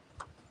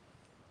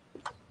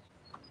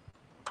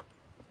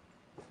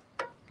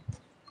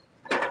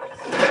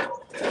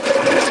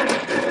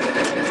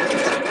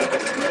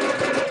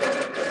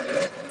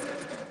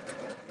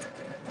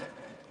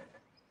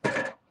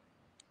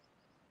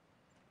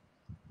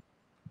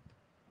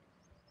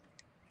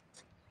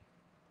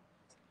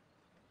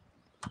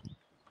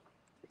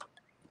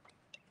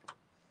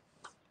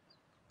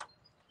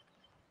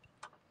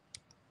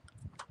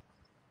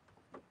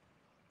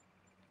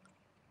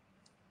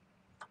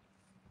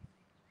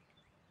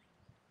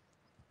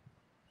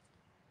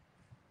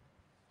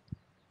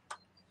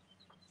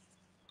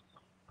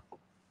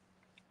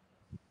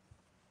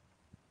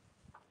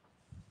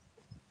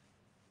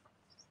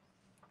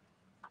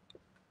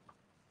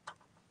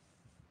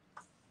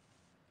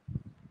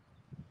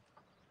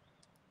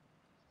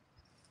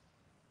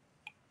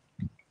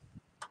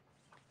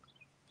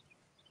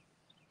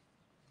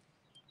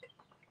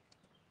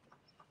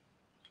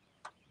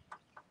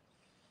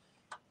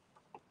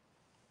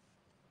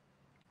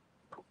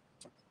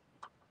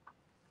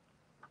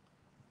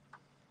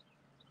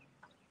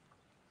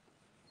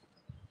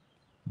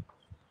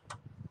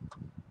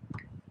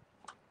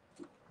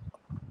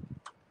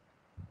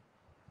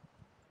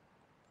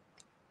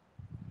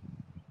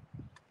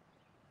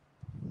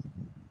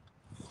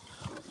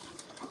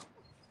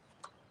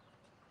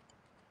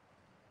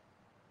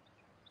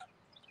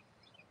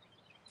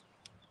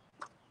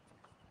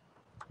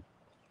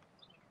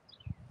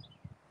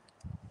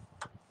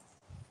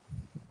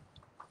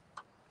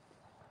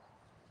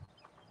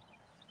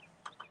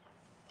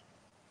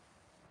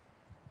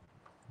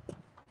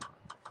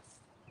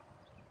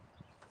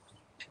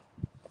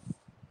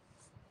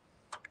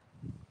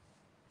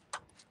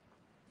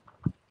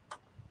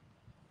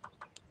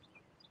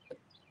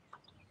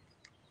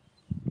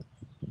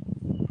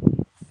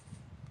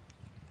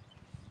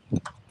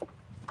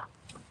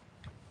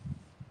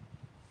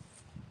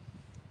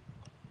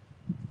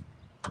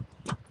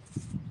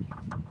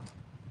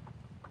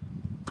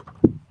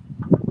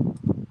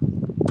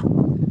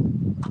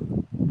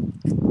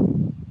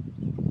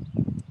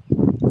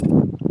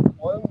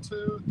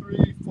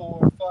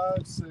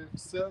 5, 6,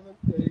 7,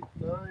 8,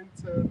 9,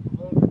 10,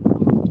 11,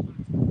 12,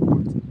 13,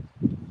 14.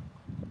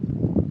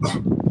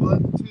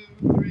 1, 2,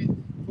 3,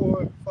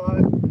 4,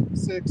 5,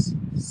 6,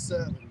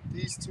 7.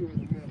 These two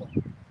in the middle.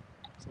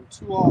 So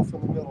 2 off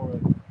in the middle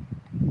right now.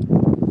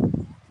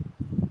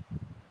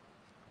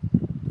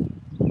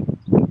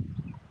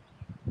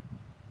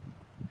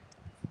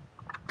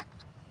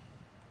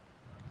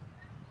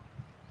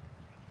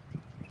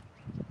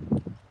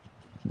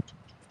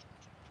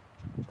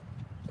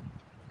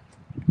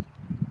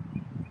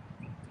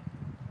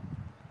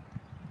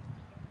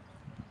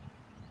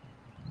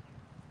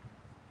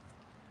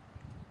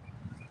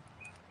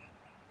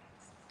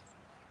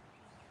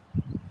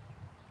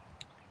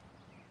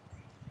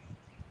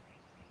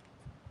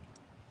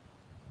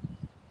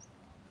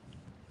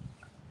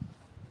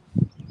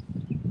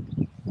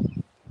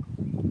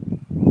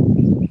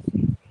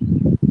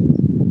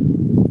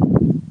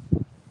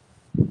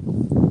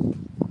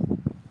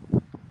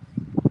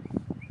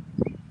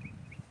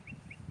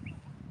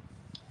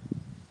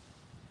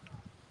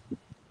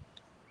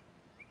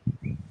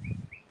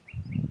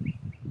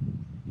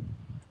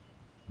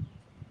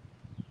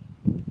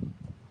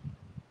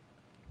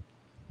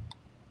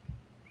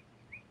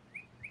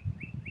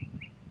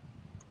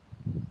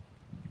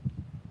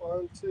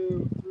 One,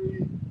 2,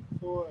 3,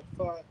 4,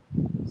 5,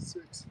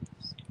 6.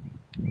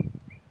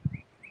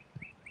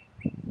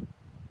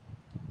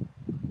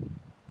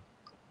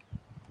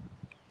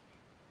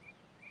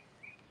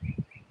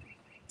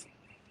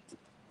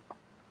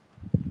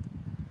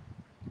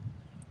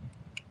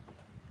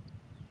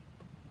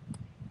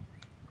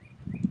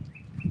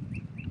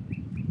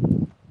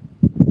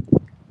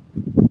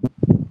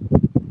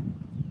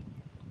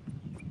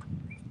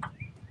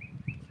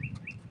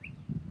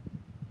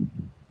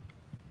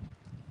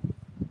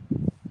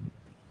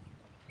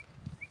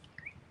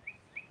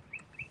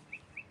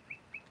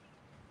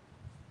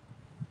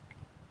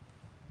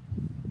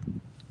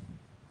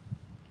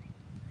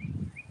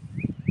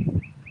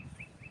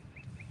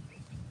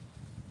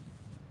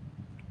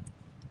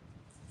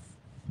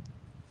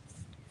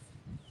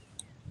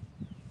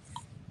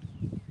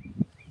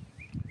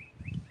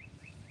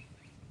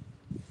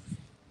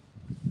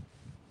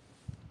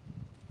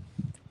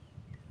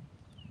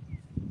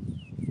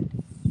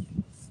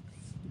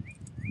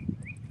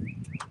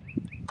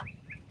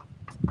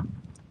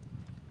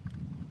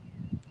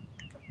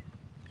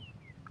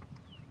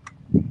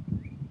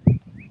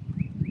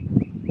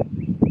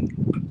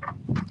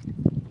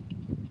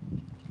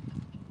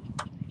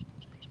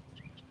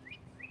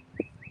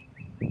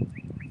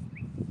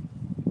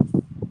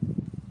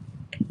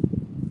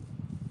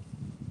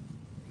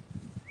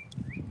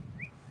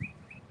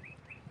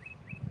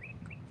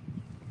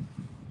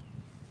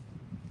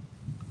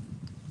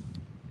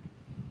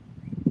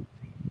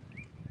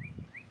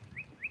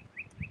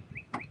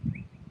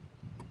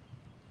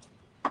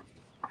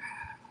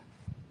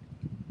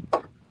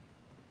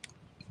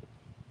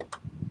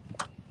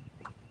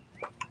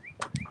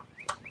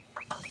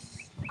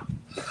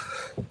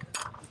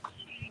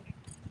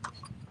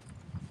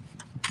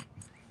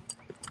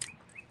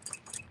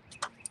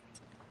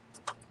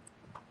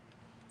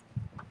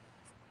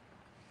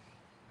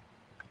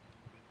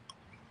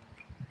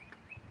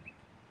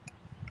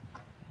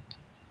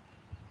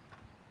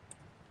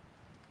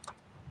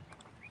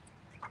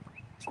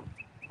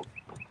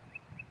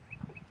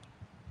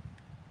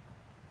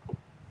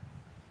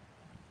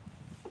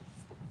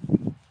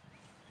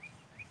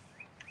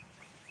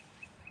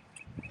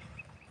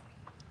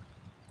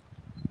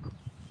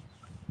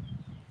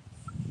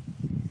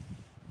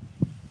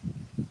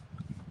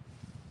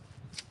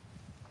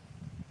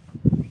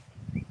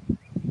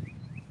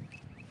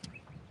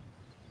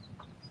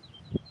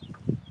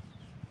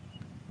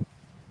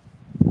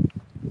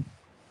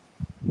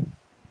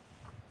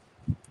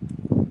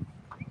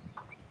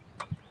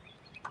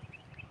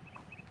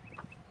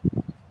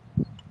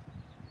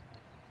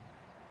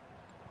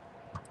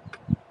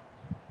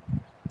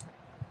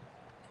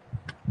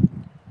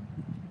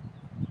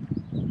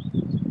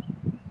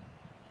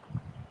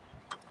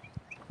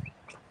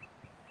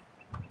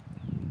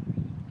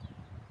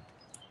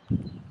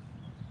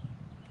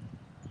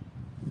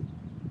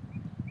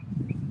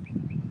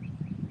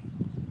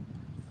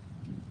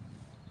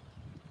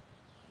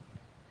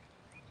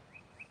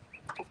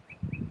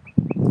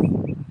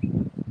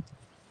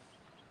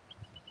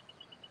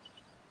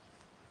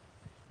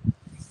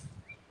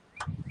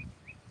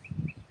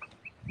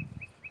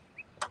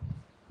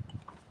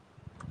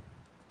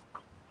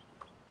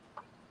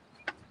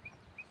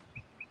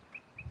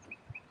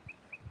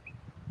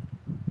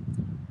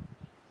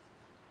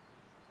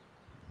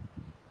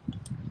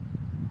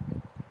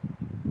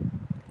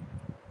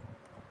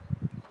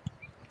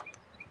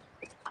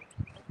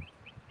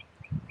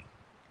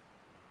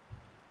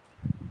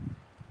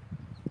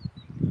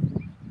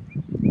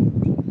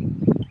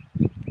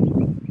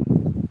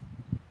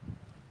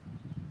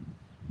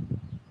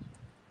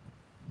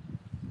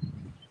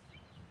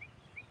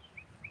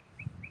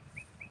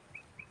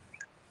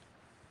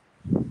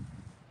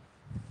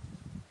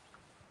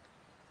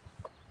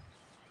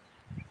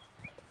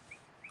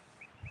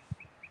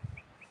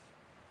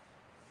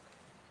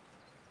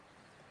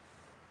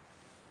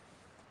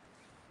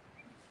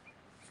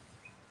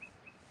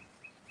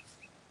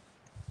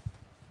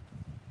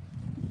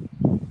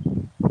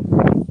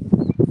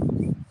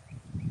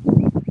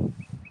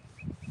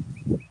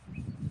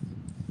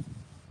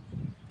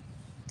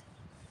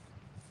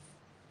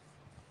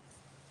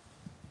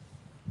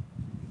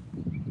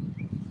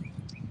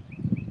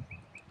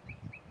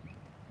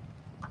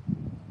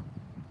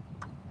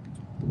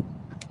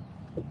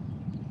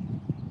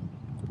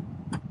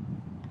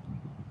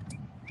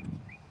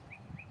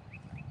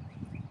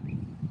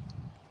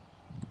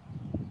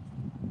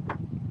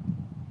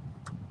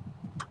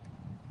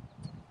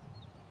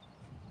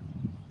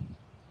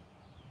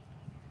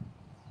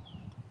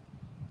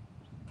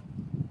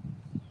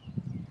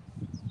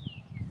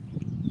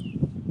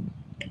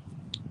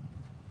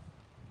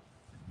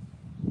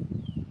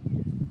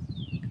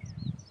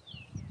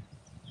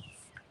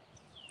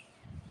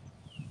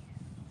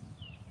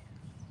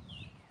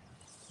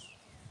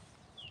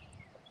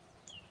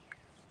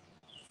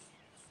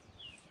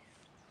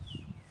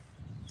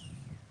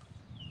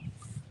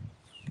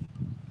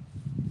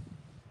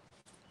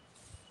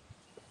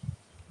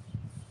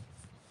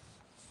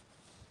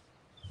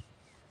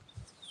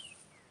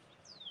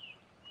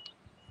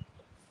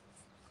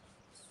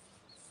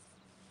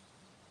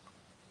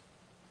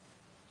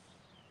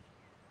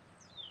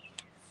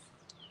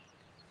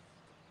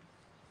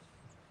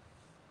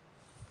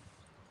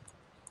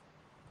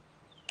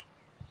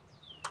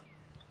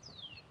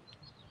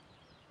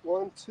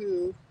 1,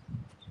 2,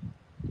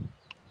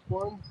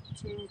 1,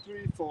 2,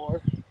 3,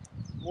 4.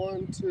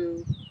 1,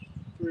 2,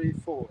 3,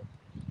 4.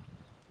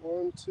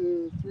 1,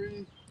 2,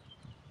 3.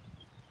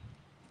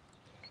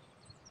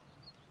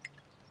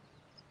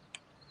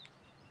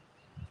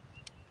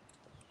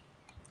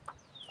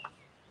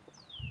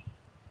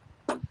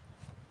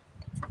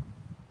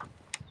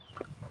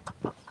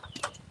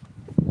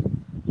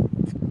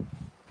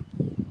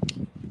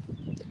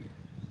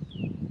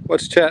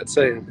 What's chat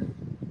saying?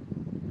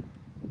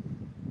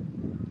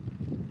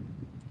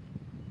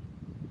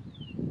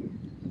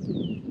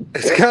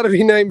 It's got to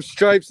be named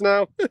Stripes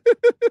now.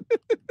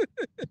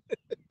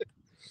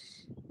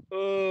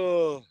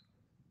 Oh.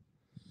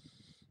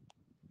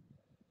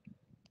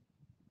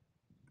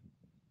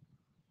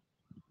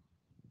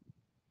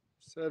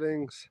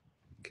 Settings,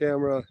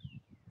 camera,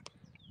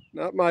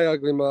 not my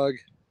ugly mug.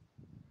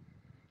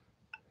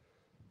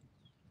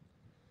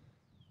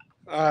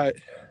 All right.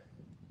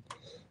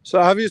 So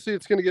obviously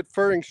it's going to get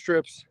furring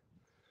strips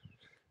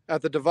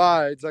at the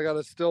divides. I got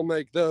to still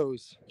make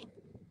those.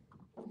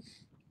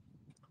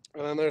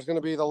 And then there's going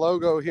to be the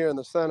logo here in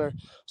the center.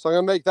 So I'm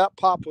going to make that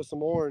pop with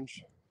some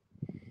orange.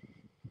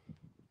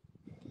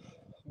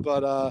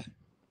 But I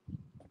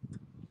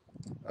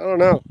don't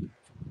know.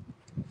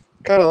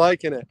 Kind of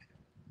liking it.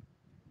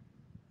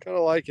 Kind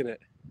of liking it.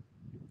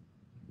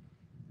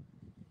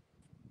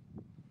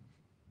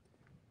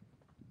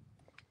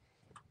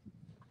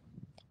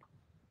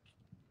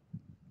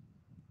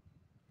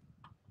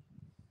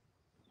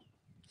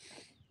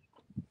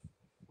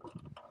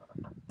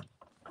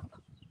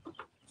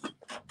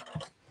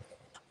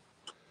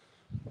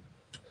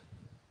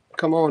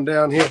 Come on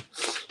down here.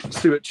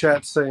 Let's see what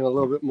chat's saying a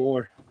little bit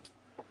more.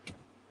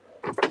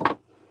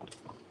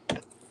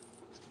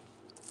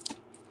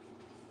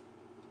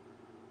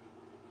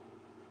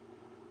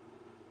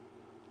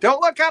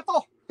 Don't look,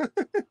 Ethel.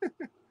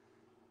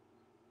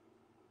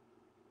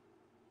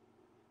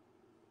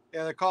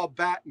 Yeah, they're called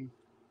batting.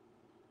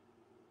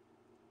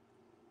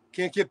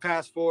 Can't get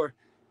past 4.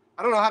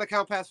 I don't know how to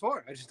count past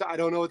 4. I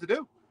don't know what to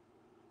do.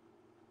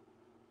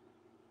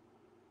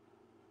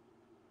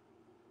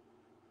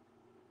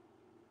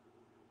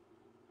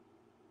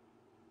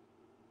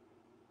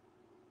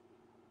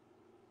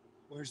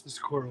 Where's the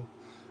squirrel?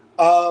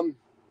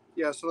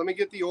 Yeah, so let me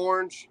get the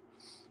orange.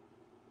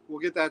 We'll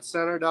get that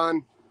center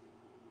done.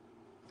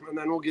 And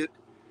then we'll get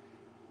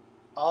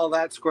all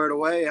that squared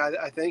away,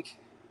 I think.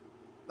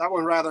 That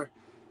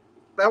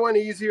one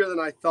easier than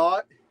I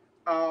thought.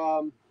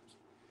 I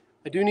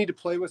do need to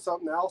play with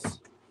something else.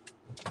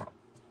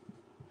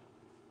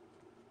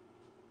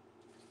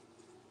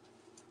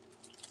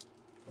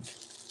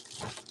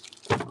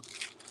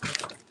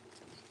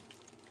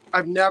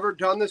 I've never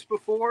done this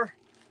before,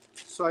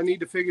 so I need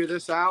to figure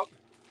this out.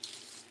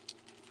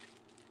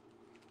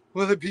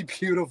 Will it be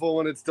beautiful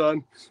when it's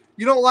done?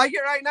 You don't like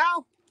it right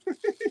now?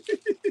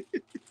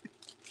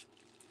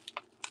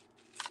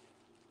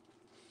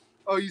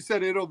 Oh, you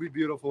said it'll be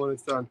beautiful when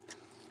it's done.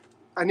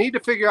 I need to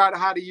figure out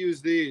how to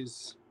use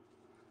these.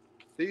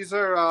 These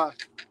are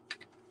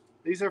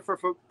for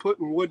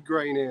putting wood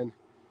grain in.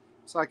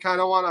 So I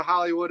kind of want to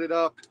Hollywood it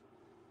up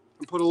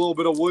and put a little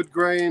bit of wood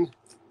grain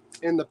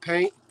in the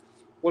paint.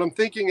 What I'm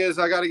thinking is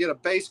I got to get a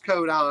base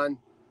coat on,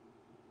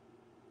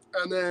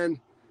 and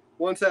then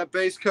once that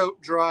base coat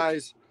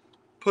dries,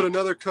 put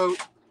another coat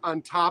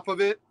on top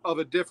of it of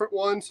a different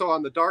one. So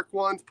on the dark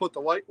ones, put the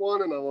light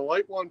one, and on the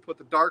light one, put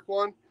the dark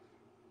one,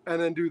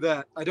 and then do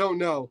that. I don't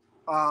know.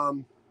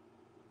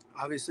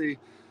 Obviously,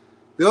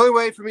 the only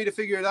way for me to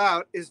figure it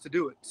out is to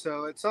do it.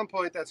 So at some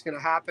point that's going to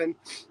happen,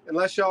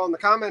 unless y'all in the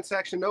comment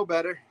section know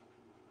better.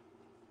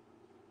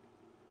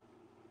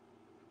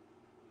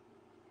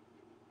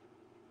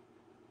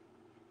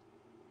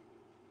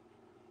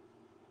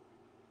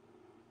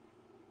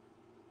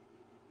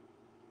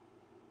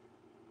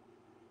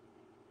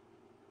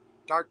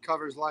 Dark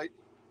covers light.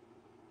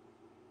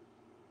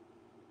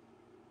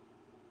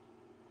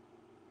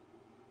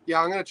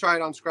 Yeah, I'm going to try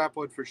it on scrap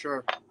wood for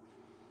sure.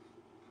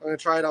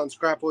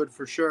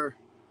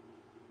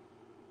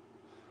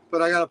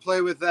 But I got to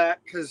play with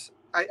that because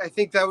I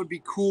think that would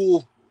be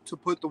cool to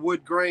put the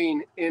wood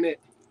grain in it,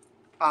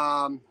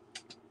 and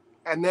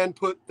then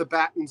put the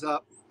battens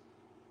up.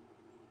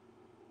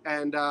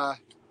 And I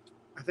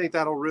think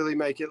that'll really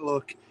make it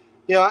look.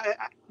 You know,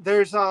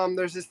 there's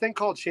this thing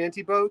called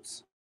shanty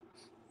boats.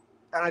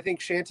 And I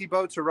think shanty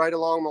boats are right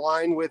along the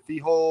line with the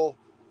whole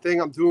thing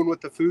I'm doing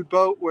with the food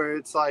boat, where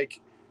it's like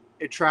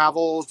it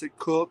travels, it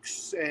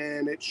cooks,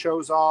 and it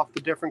shows off the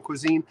different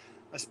cuisine,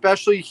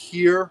 especially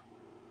here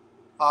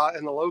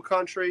in the Low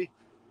Country,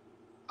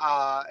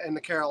 in the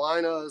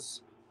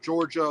Carolinas,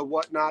 Georgia,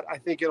 whatnot. I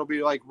think it'll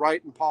be like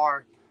right in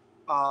par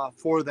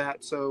for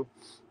that. So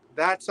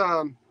that's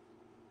you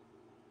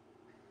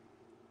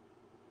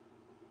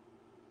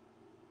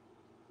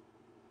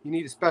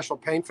need a special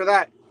paint for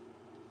that.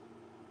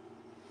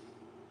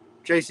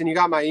 Jason, you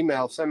got my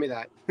email. Send me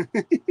that.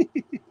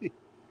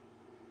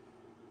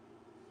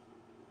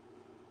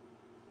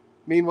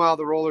 Meanwhile,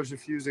 the rollers are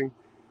fusing.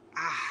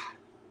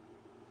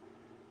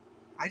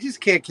 I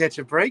just can't catch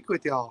a break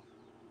with y'all.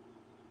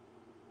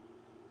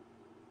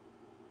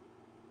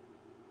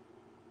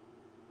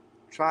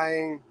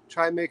 Try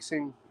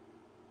mixing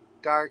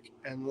dark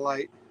and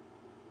light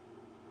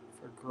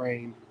for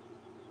grain.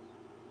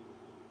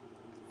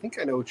 I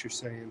think I know what you're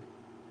saying.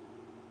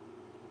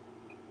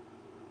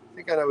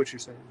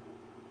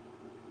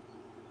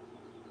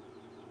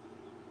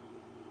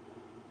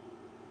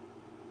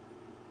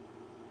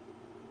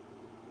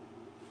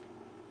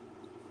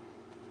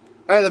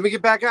 All right, let me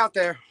get back out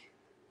there.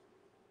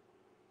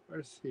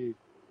 Where's he?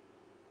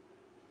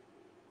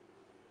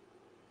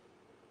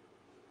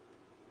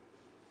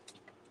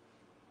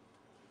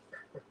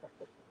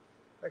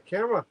 That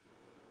camera.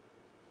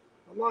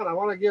 Come on, I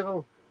want to give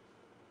him.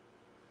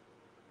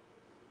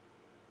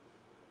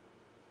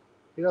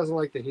 He doesn't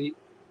like the heat.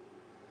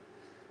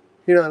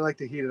 He doesn't like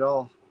the heat at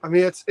all. I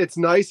mean, it's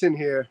nice in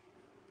here.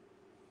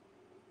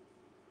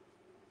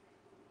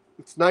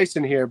 It's nice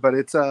in here, but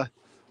it's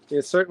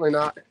certainly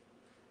not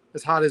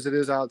as hot as it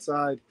is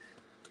outside.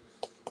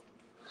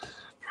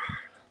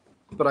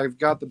 But I've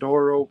got the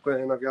door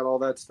open. I've got all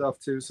that stuff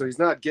too. So he's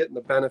not getting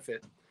the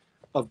benefit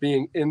of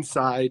being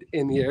inside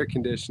in the air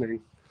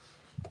conditioning.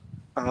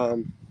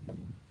 You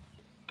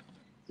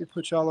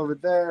put y'all over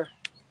there.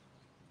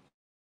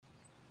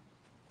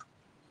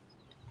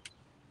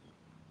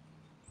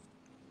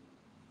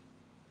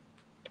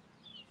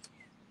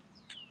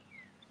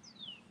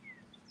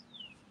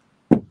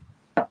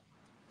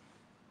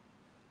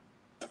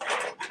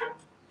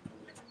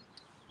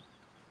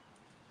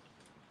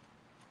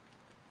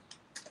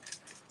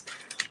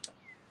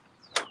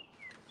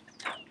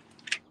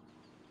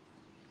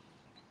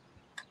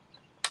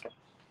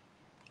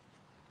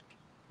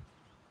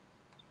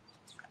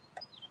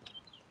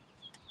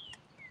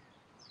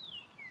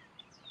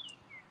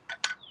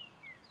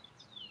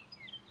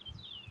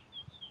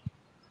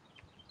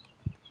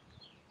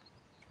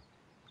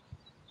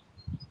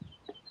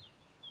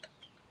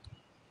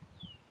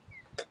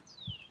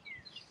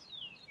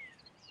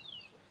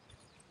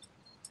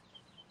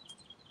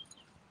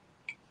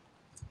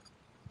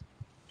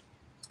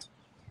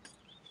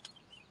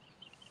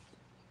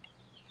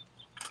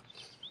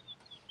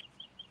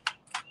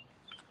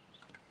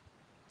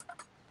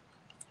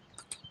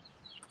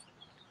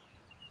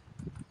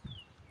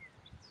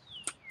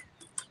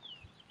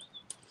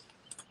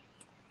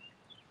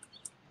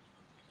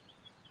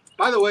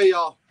 By the way,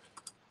 y'all,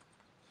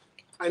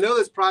 I know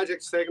this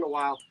project's taking a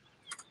while.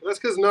 That's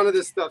because none of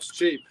this stuff's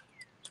cheap.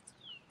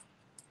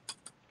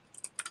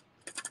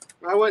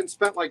 I went and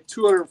spent like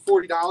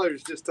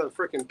 $240 just to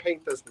freaking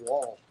paint this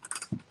wall.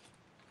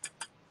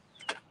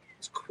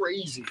 It's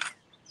crazy.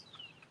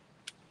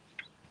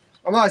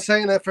 I'm not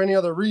saying that for any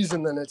other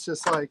reason than it's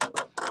just like,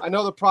 I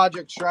know the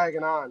project's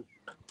dragging on.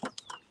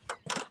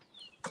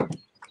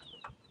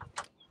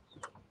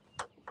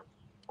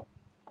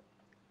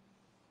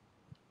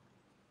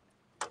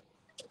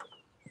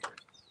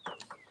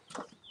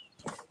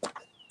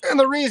 And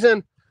the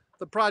reason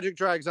the project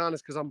drags on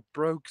is because I'm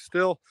broke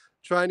still,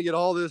 trying to get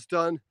all this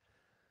done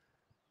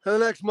in the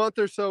next month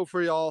or so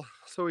for y'all,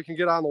 so we can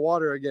get on the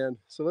water again.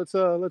 So let's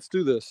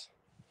do this.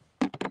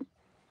 Can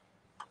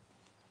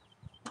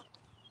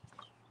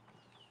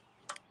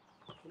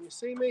you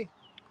see me?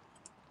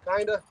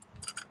 Kinda.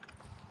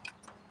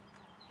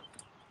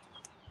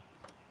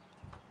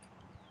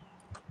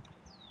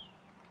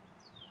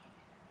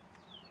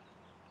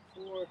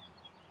 Four.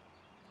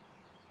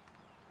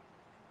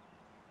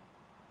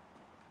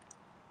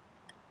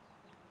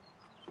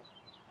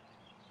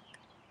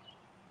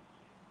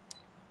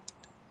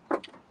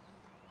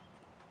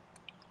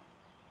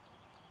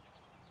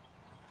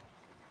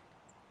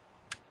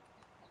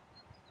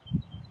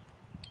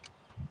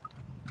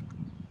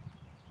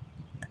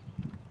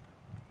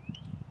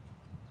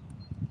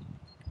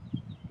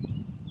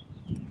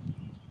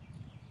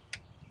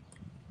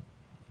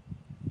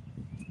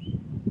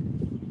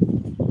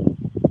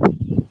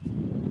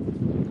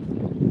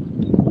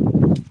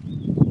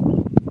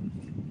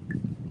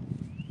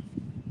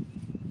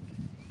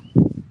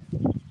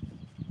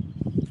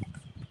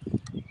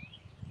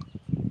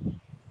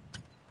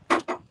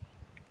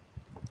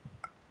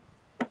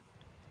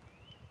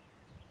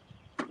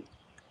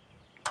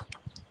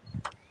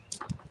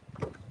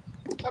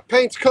 That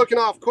paint's cooking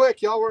off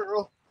quick. Y'all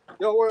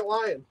weren't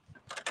lying.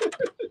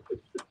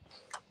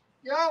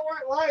 Y'all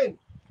weren't lying.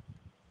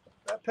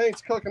 That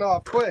paint's cooking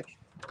off quick.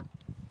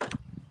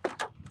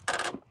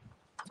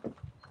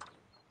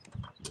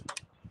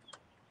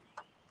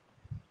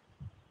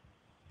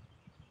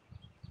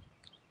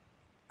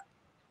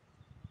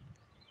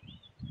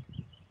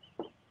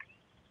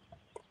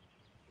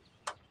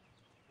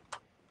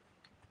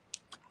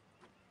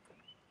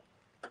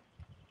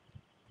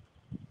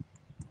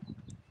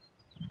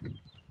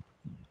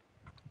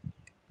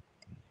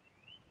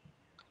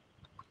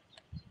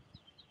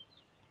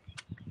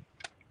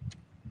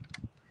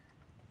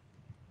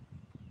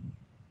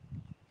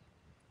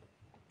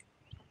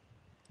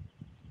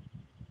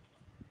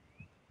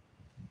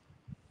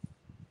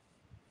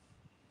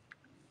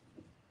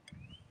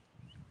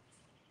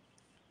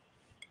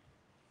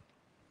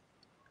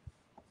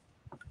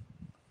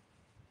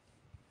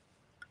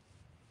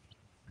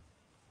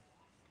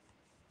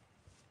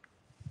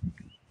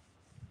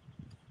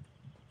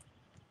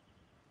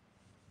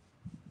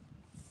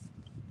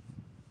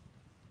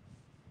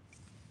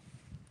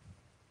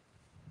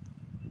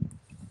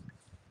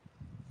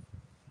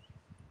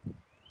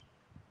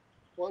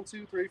 1,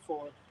 2, 3,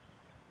 4.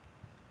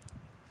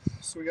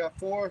 So we got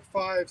 4,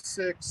 5,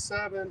 6,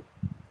 7,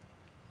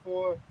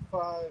 4,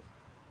 5,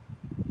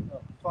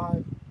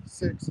 5,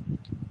 6,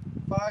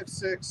 5,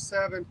 6,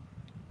 7,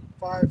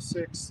 5,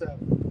 6,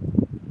 7.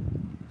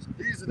 So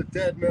these are the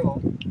dead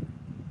middle.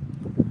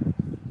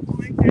 I'll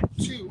make that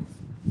 2.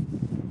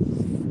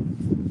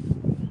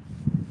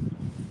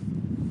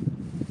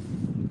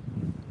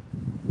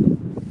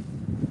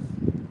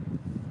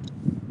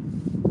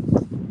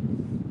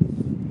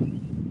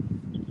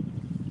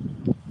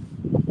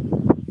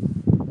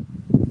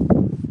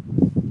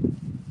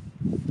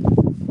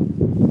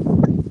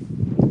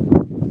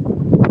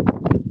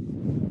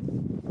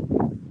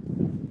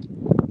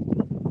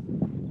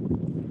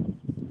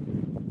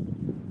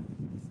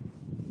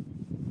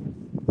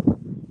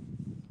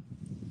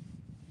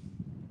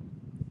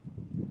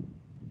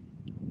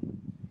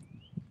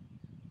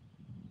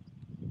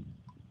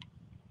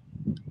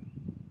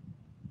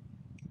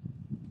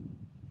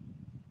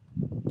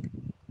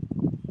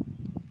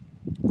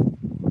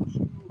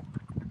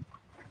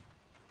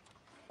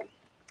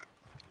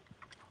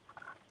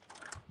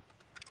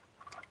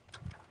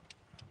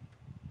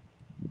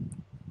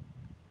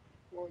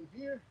 One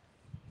here.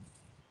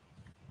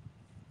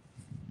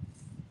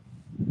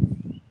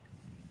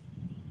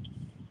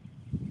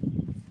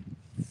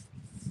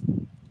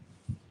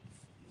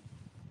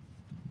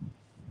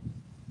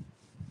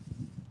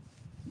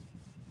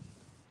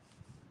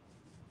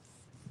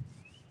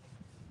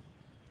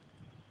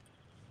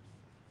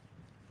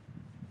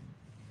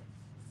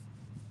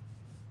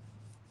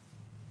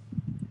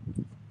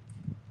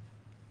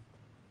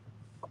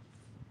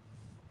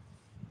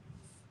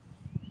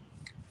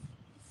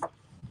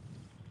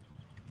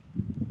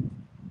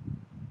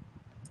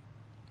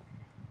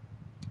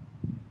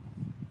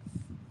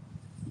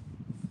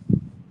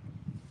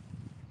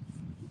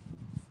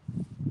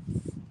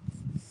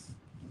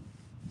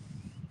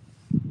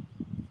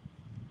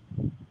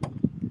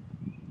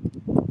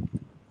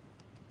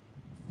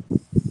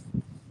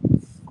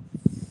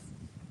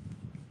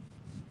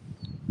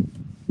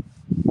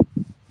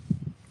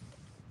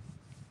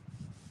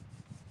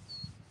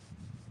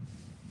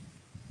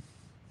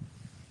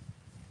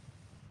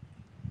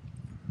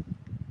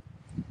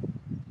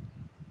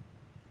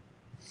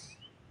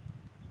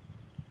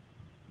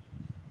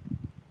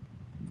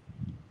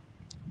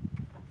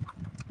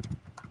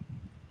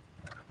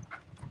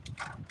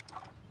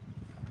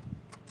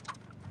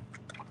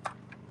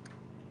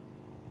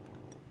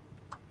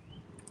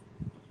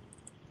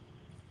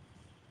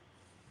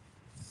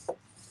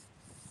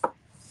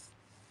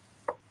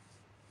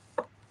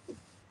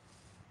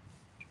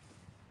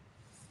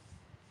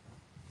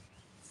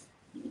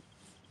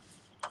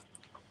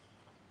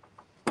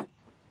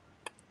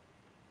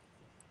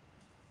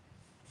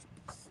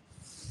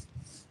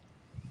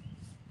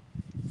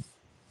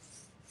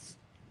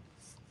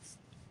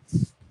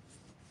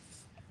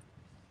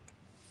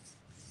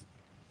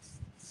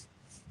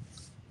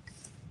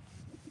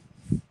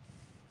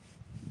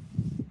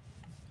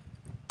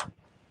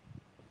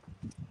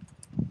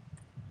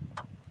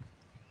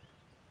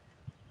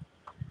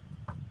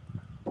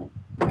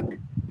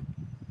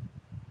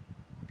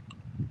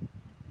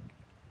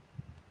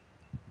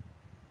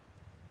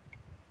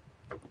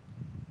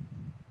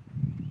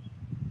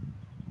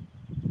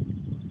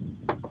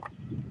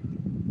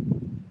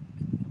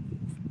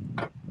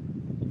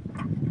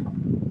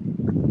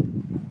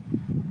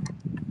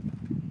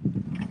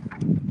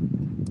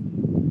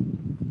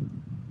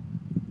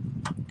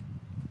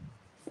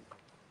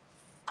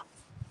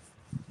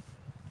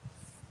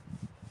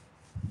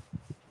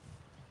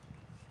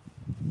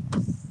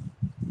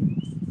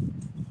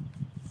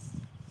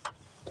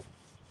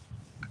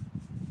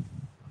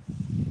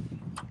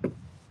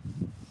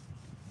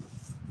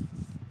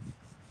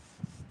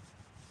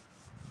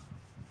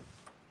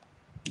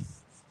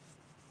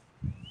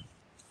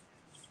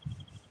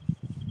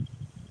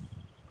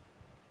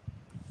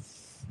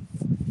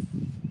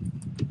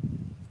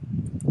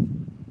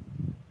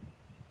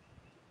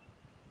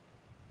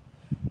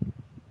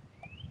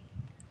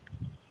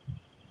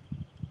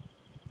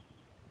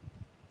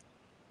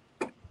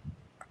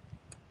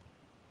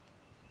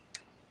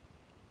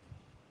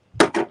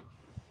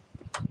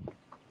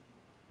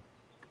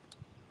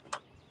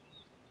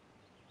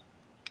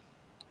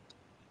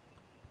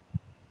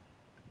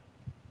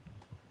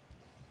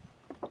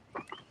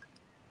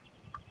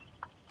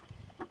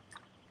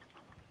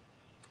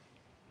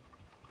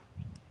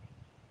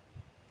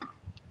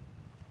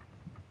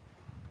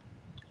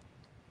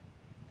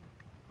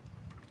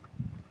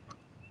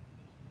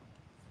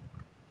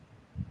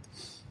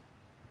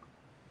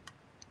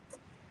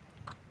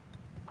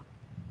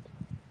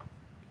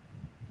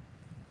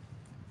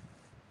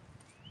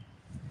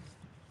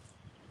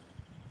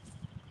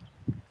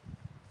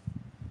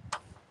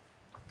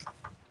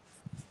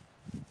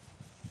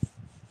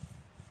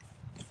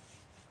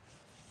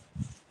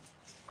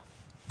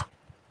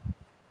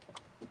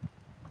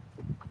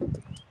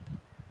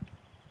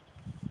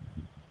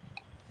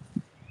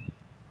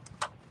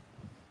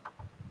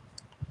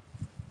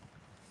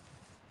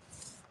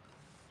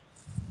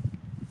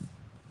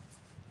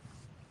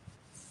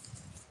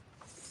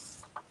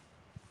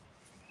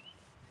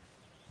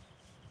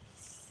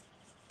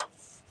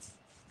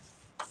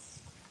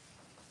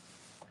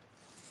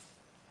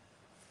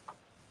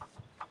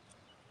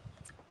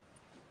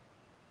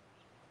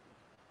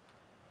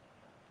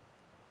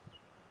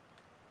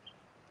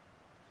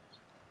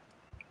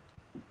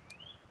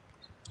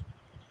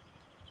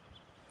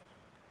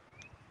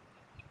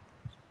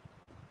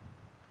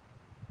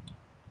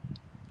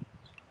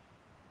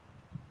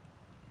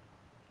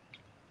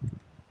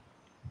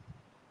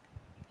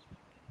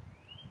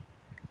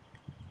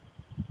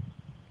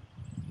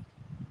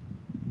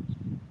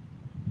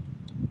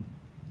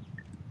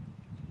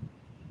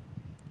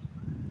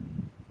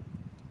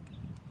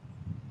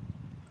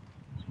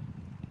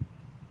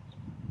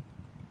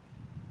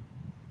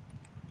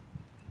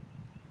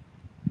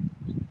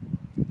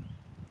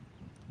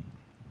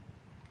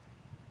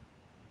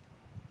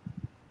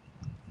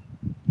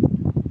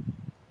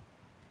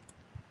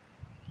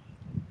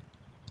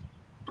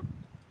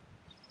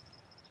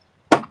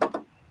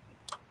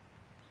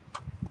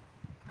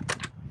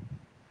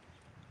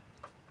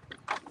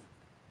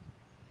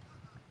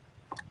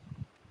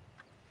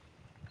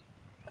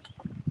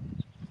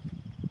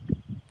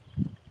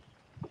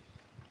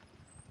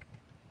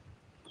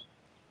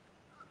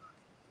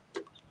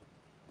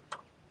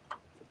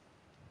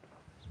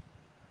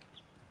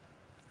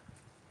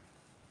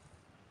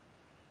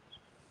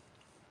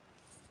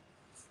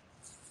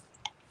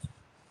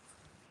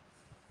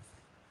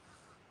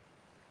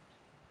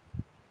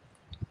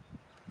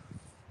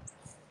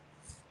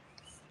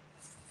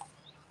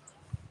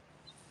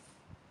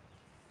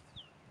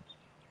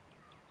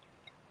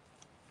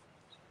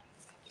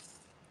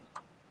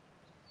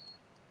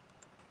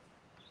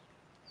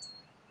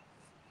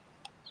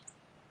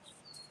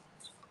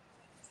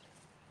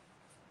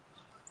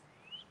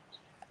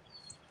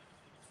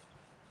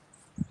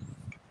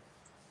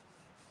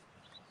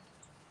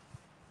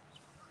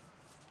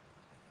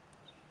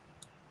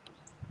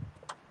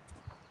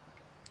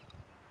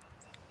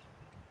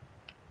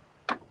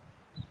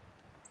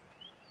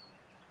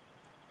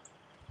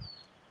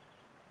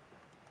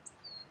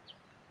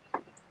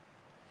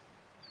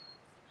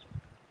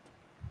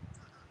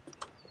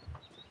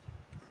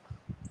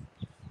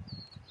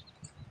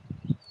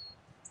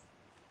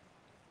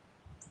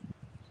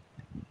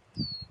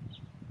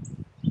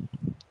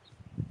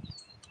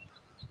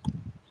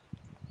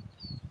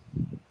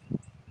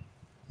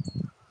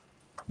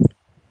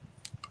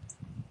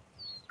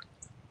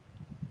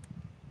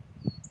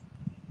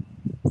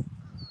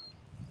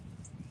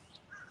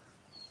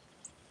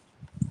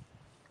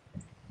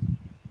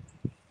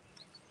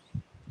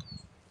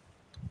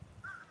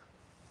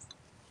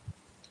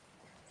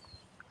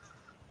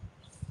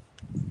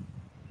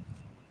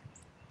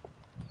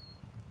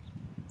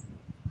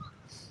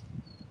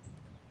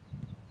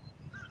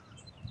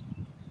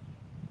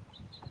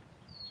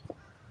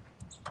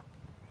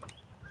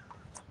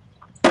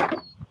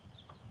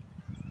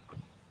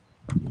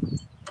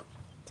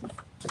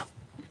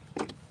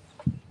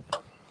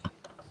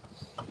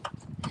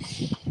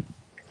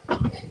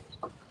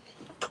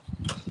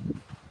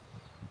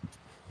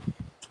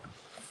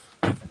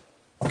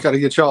 Got to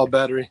get y'all a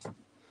battery.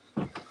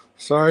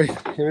 Sorry,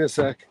 give me a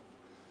sec.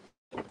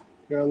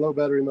 You're on low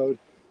battery mode.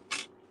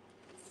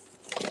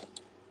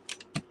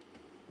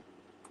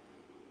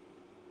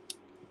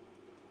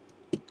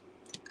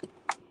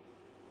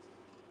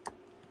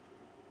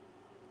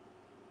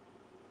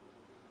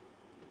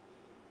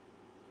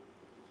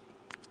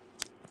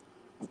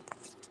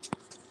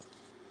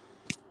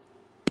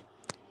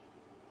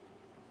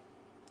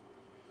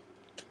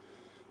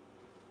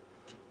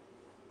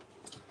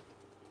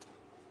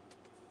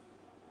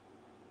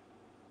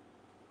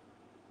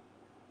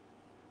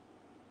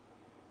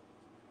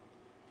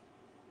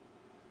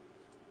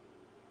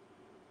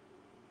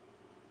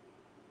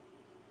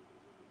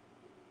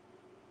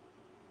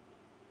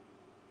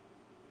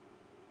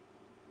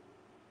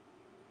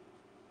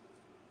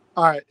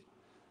 All right,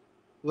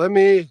 let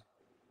me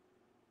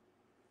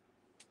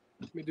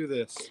do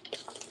this.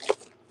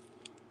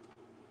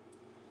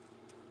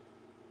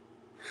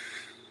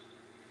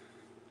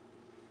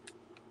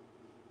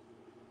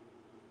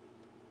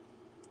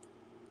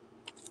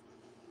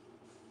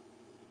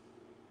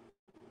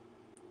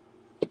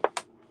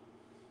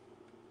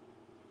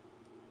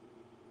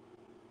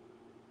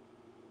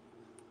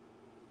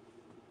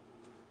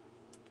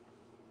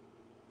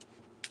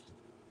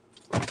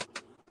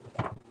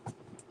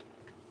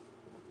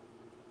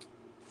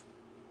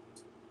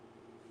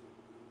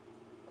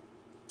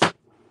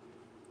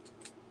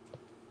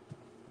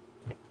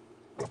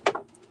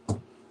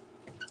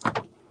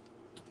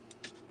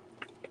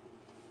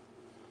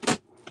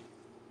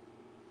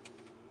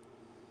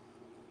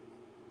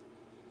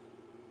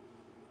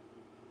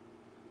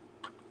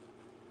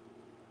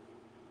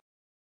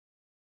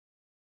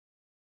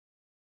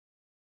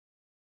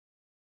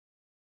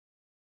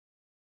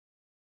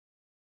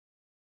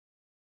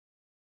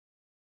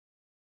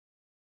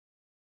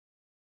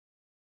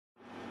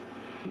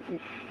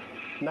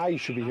 Now you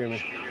should be hearing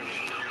me.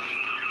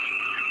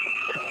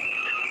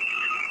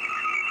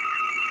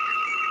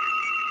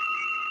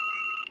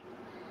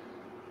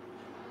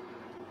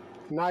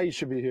 Now you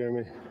should be hearing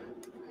me.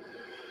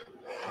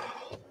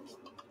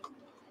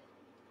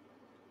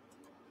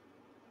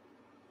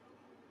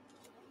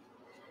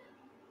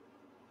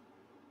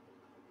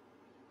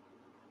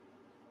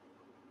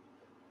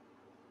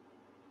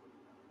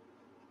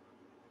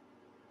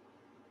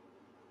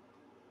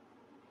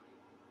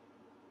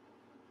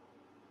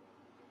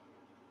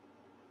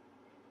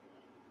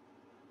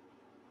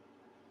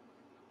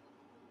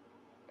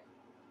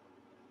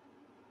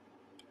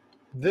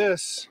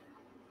 This,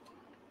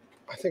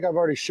 I think I've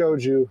already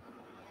showed you,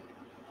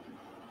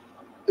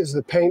 is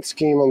the paint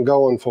scheme I'm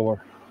going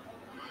for.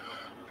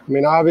 I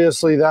mean,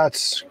 obviously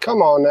that's,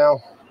 come on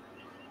now,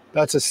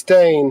 that's a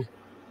stain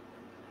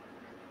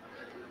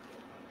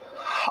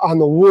on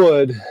the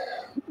wood,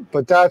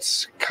 but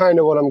that's kind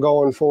of what I'm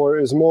going for,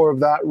 is more of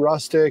that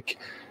rustic,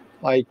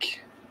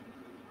 like,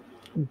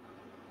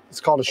 it's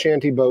called a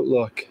shanty boat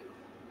look.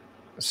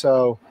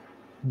 So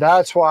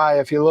that's why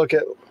if you look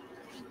at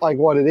like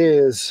what it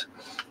is,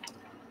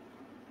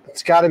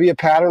 it's got to be a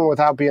pattern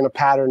without being a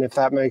pattern, if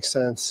that makes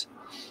sense.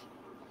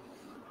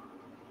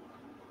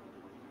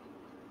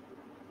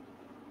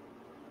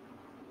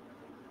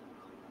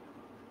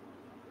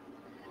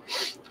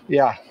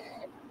 Yeah.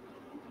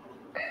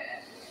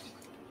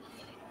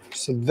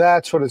 So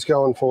that's what it's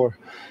going for.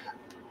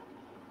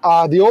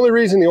 The only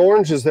reason the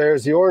orange is there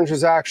is the orange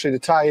is actually to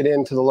tie it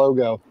into the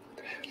logo,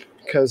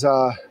 because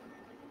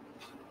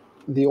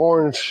the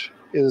orange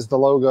is the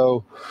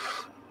logo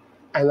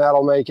and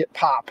that'll make it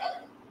pop.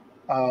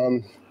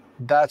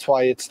 That's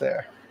why it's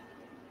there.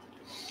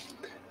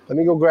 Let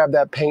me go grab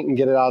that paint and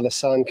get it out of the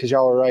sun, because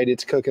y'all are right,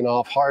 it's cooking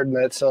off hard in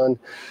that sun.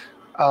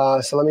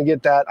 So let me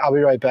get that. I'll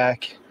be right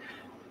back.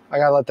 I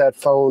gotta let that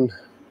phone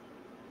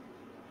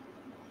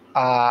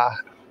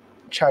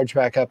charge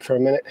back up for a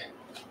minute.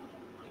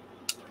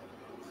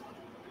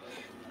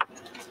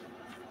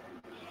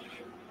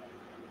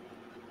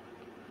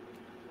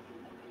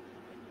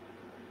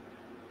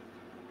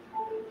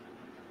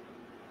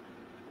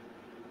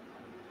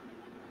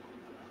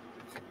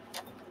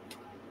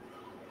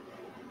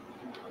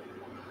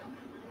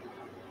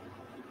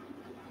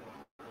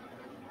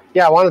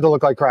 Yeah, I want it to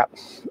look like crap.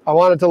 I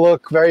want it to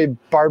look very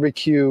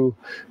barbecue,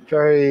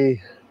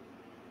 very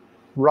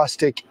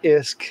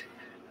rustic-esque,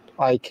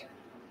 like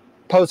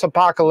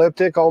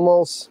post-apocalyptic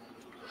almost.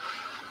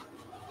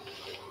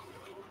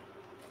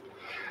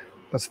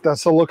 That's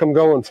the look I'm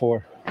going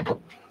for.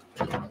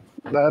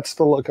 That's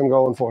the look I'm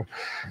going for.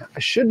 I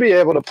should be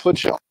able to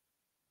put you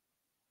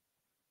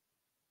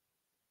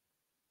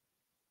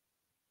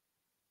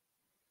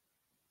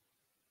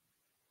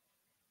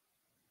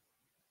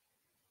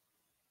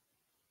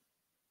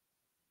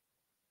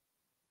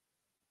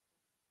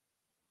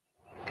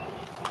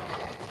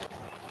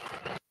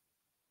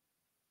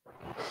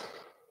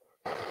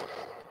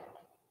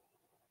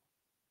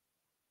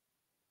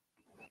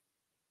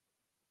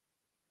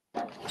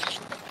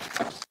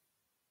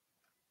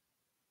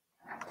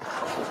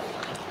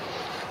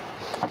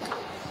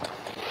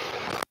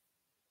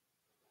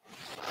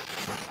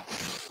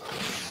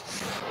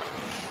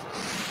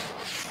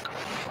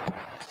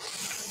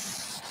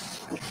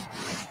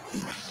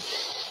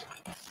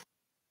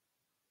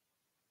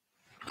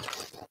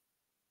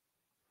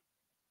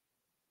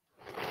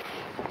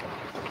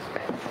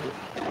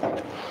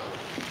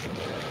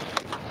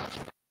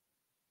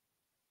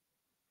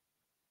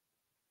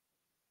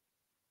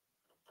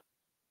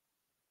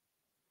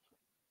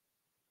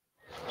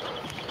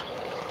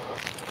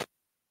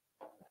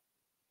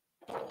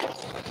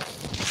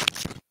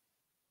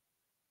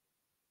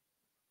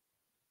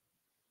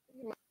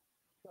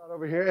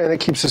Over here, and it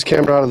keeps this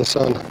camera out of the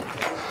sun.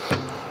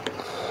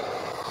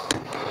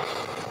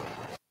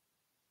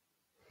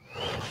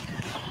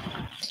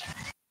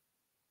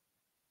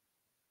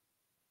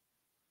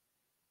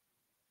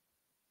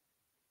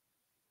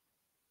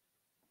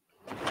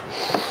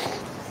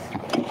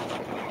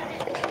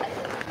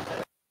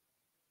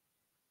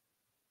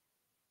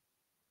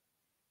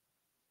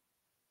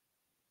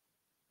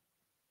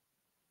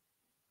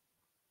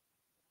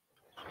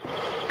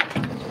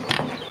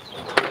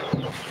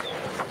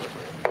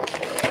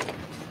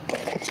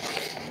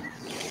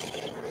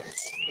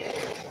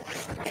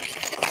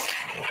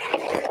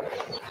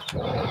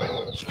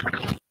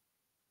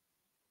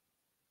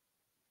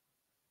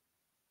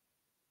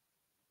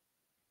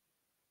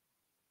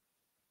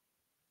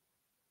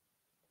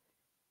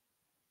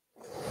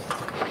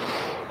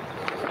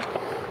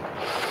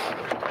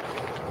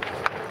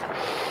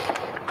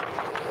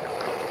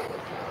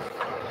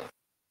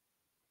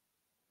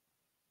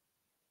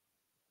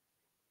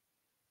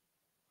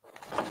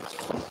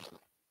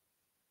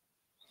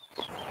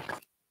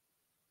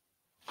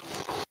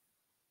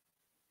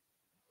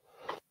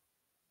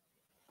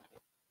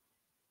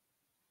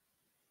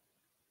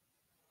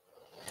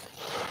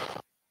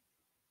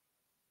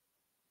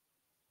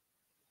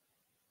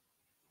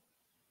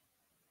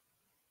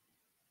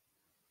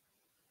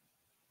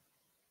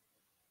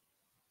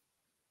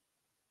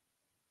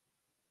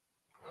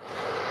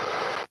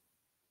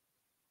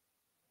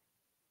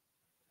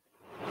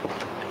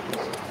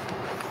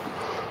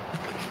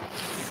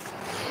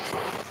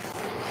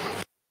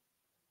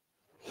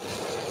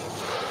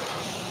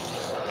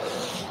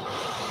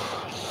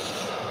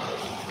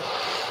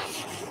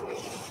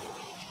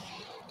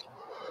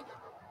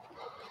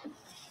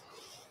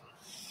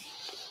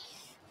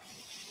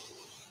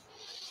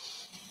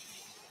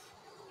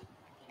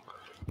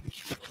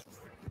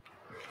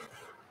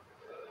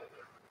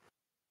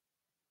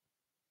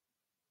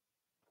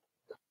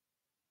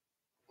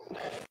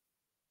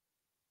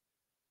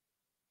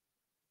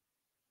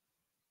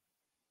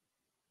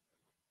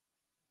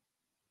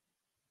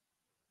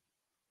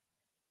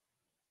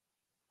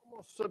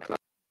 Almost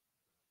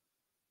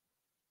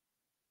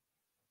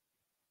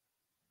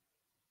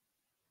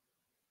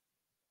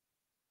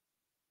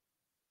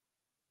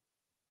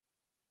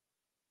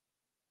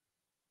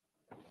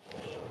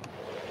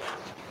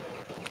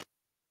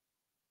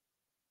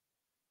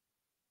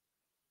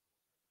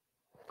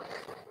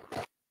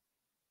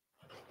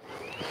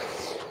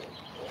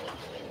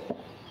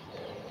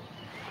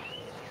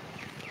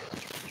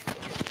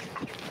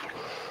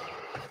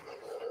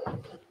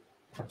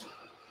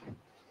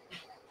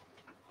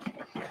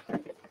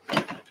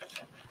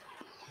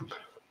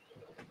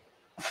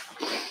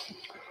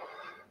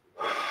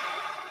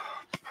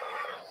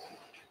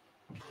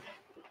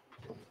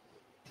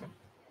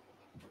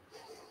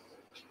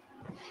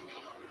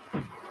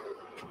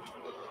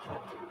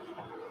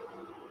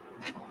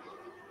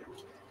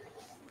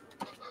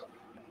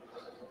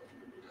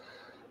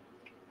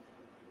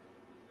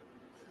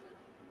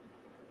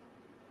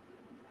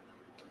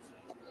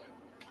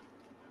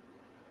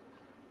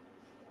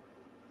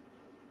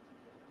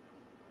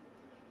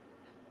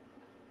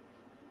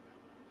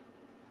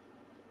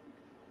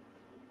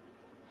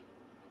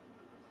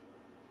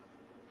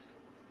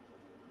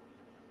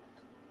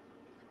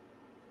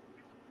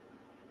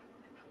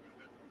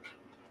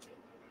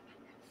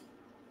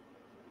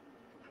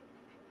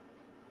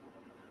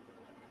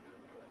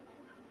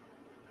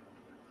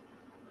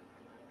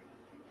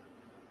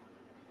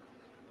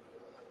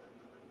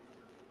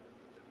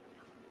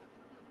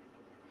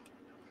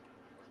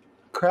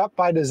crap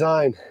by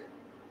design.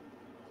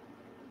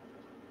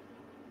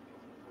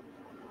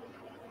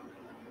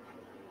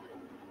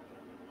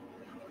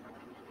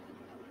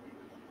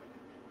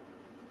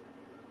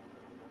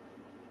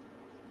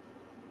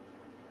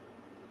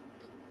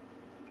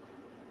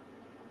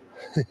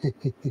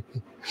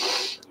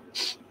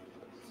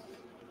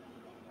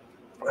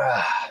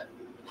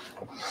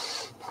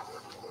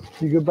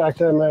 You go back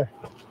down there.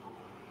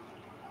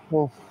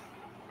 Well,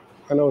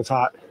 I know it's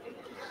hot.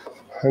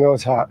 I know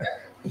it's hot.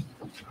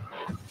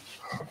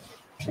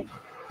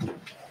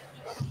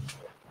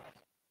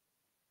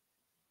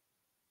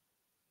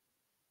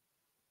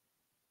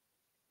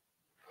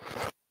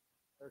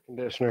 Air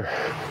conditioner.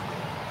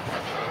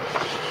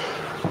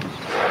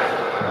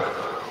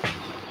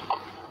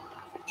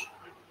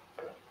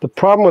 The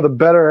problem with a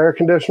better air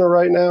conditioner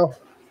right now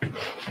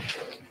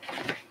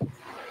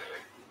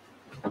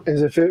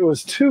is if it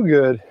was too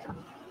good,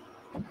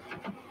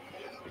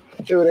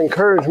 it would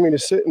encourage me to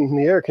sit in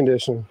the air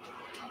conditioning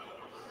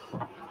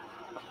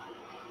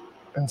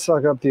and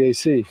suck up the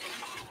AC.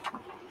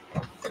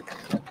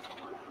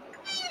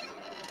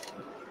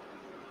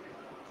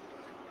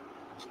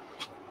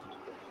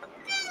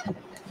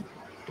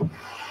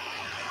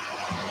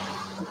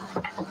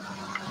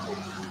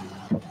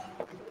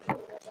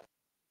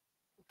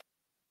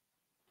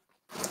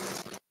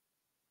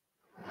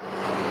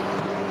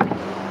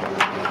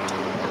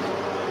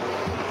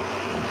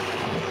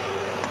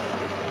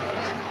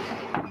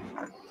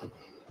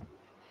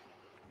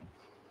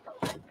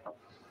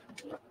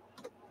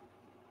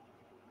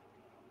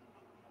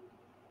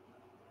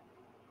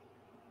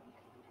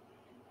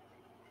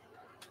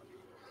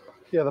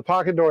 Yeah, the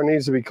pocket door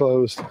needs to be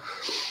closed.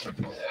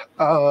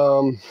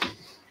 Problem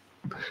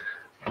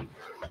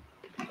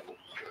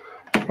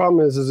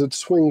is it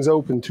swings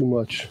open too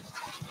much.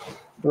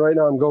 And right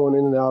now I'm going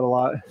in and out a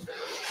lot.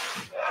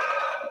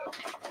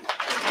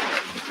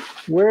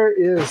 Where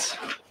is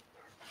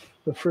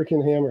the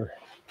freaking hammer?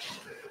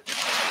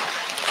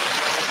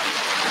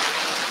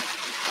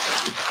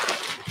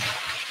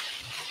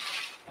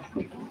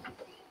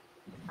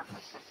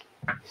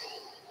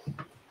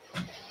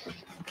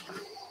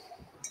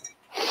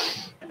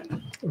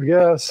 I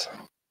guess.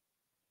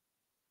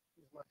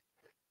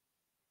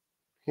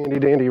 Handy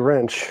dandy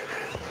wrench.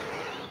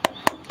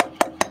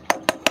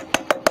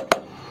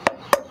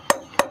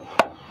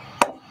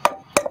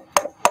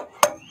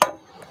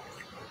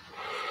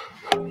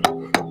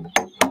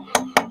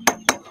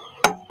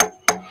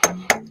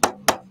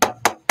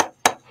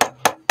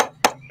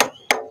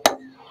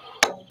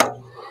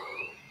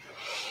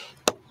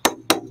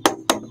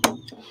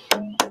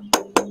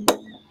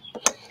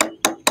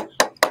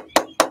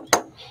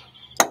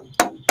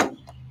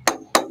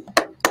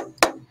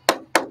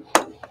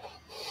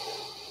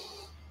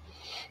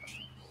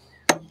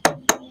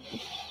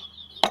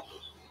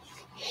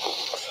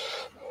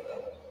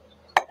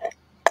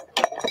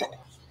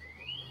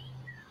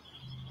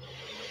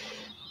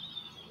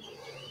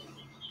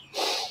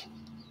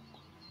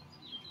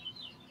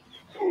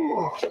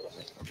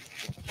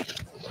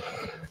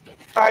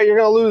 All right, you're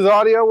going to lose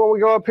audio when we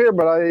go up here,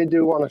 but I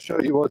do want to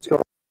show you what's going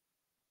on.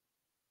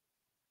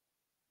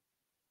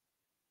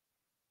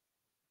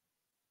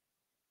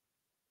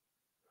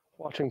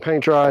 Watching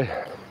paint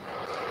dry.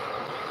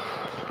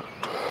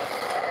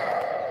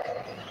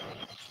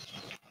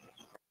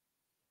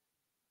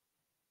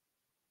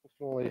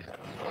 Only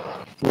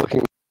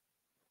looking.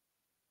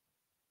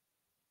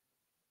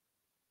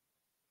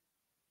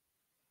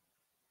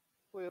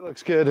 It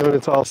looks good when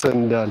it's all said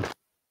and done.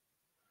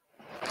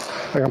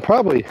 I can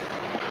probably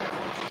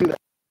do that.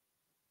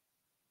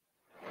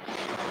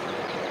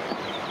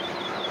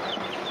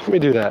 Let me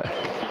do that.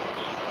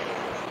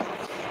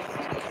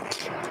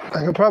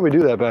 I can probably do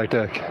that back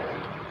deck.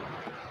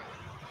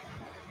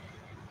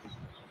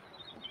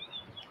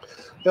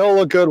 It'll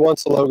look good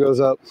once the logo's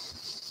up.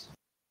 Once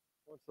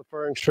the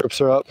furring strips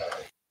are up.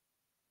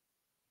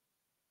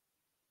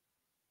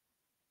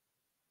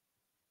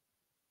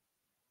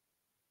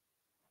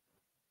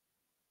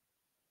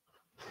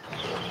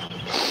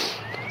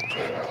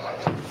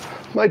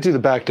 Might do the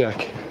back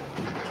deck.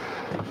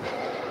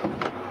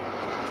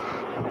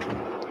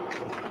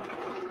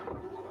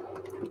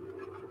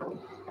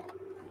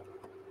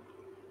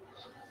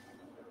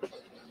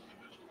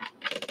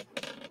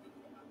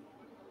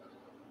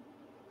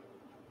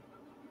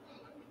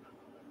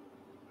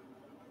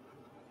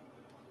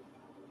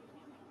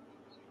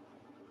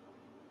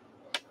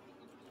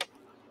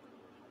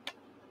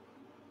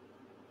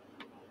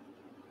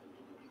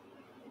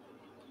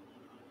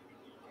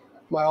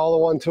 My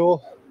all-in-one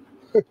tool.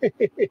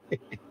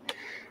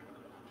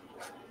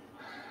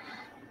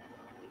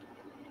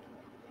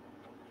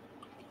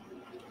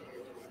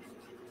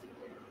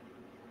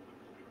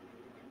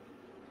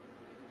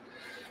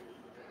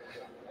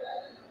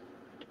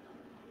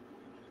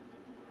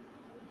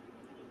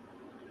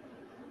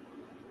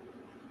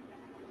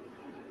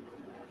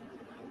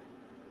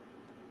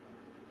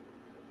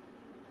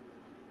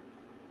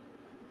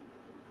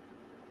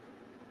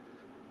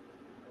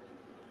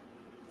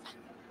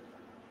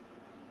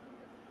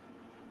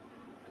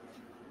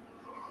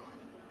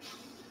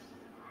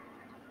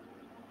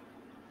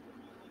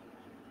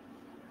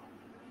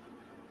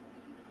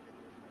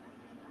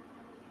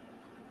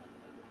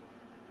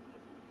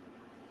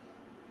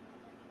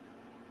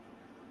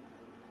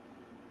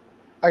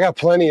 I got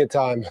plenty of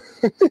time.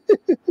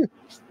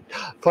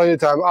 Plenty of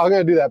time. I'm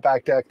going to do that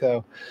back deck,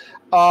 though.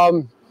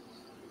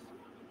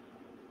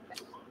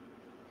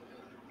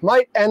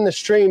 Might end the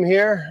stream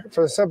here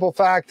for the simple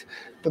fact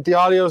that the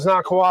audio is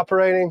not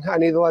cooperating. I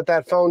need to let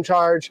that phone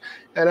charge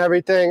and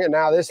everything. And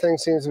now this thing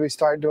seems to be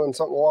starting doing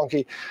something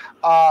wonky.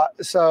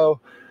 So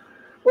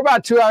we're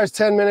about 2 hours,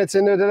 10 minutes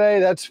into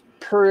today. That's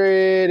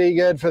pretty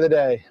good for the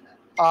day.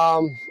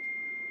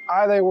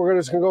 I think we're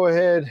just going to go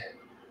ahead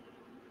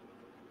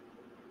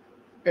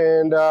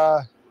and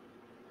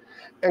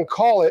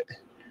call it.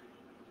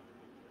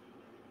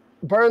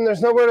 Burn,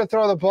 there's nowhere to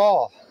throw the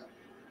ball.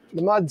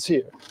 The mud's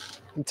here.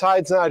 The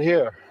tide's not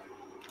here.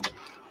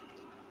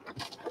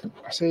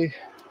 See?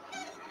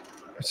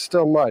 It's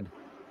still mud.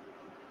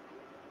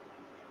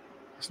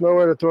 There's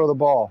nowhere to throw the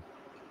ball.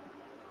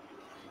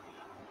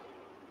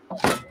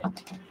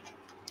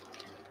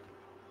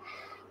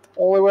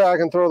 Only way I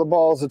can throw the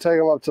ball is to take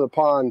them up to the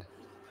pond.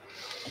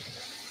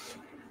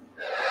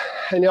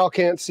 And y'all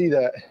can't see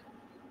that.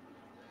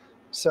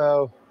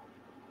 So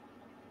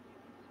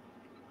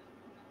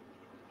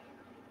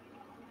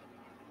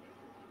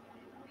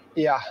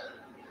yeah.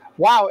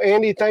 Wow,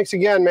 Andy, thanks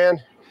again,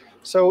 man.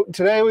 So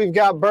today we've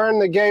got Burn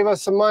that gave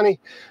us some money.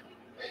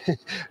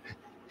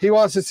 He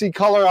wants to see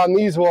color on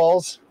these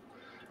walls.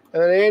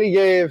 And then Andy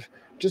gave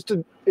just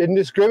an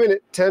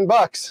indiscriminate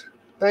 $10.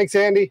 Thanks,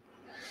 Andy.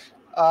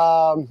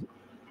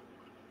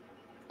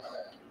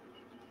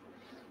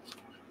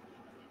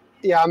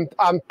 Yeah,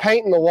 I'm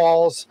painting the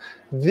walls.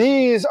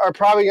 These are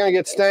probably going to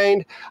get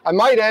stained. I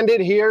might end it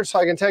here so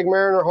I can take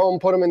Mariner home,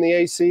 put them in the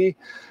AC.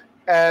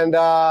 And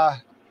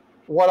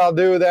what I'll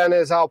do then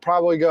is I'll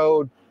probably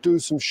go do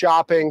some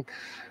shopping,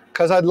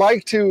 because I'd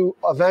like to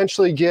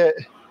eventually get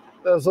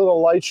those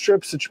little light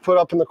strips that you put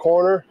up in the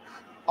corner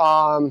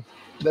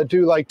that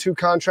do like 2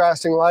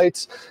 contrasting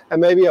lights,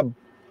 and maybe a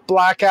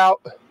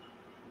blackout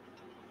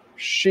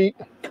sheet.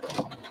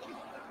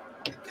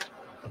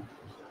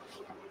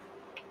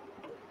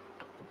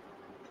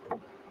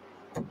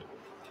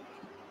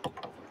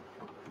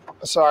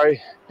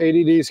 Sorry,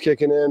 ADD's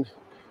kicking in.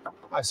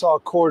 I saw a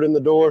cord in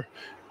the door.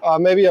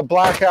 Maybe a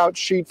blackout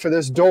sheet for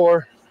this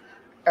door.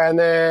 And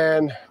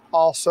then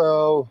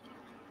also,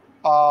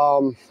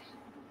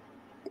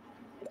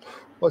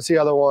 what's the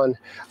other one?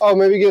 Oh,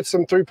 maybe get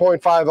some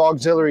 3.5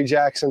 auxiliary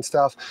jacks and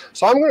stuff.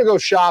 So I'm going to go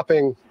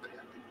shopping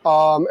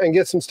and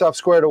get some stuff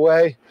squared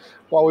away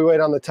while we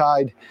wait on the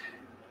tide.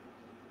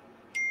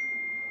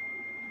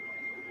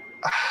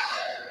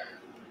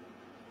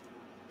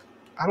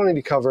 I don't need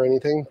to cover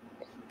anything.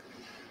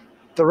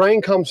 The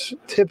rain comes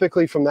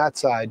typically from that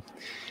side,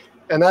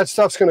 and that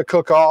stuff's going to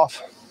cook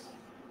off.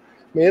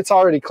 I mean, it's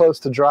already close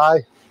to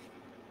dry.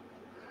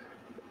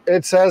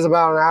 It says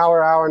about an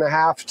hour, hour and a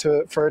half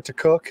for it to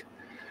cook.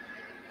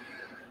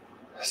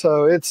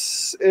 So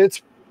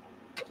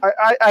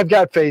I've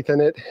got faith in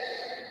it.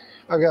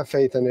 I've got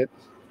faith in it.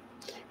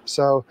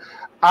 So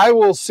I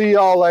will see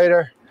y'all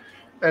later.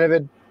 And if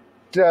it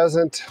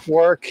doesn't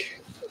work,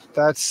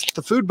 that's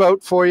the food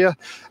boat for you.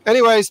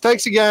 Anyways,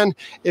 thanks again.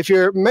 If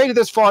you're made it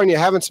this far and you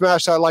haven't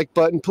smashed that like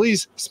button,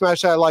 please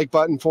smash that like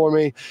button for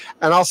me.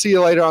 And I'll see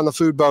you later on the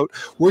food boat.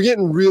 We're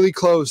getting really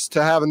close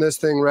to having this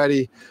thing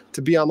ready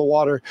to be on the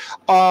water.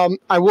 I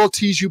will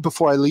tease you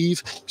before I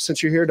leave.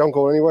 Since you're here, don't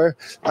go anywhere.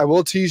 I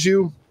will tease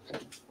you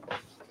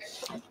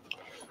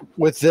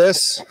with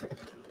this.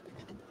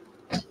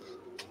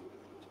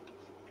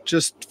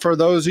 Just for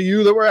those of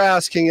you that were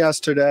asking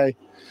yesterday,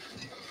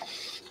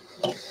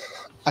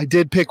 I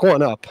did pick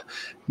one up.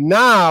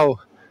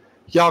 Now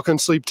y'all can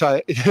sleep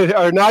tight,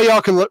 or now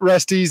y'all can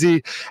rest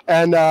easy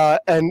and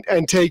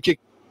take it.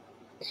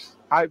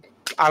 I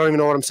don't even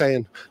know what I'm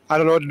saying. I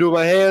don't know what to do with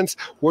my hands.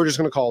 We're just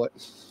gonna call it.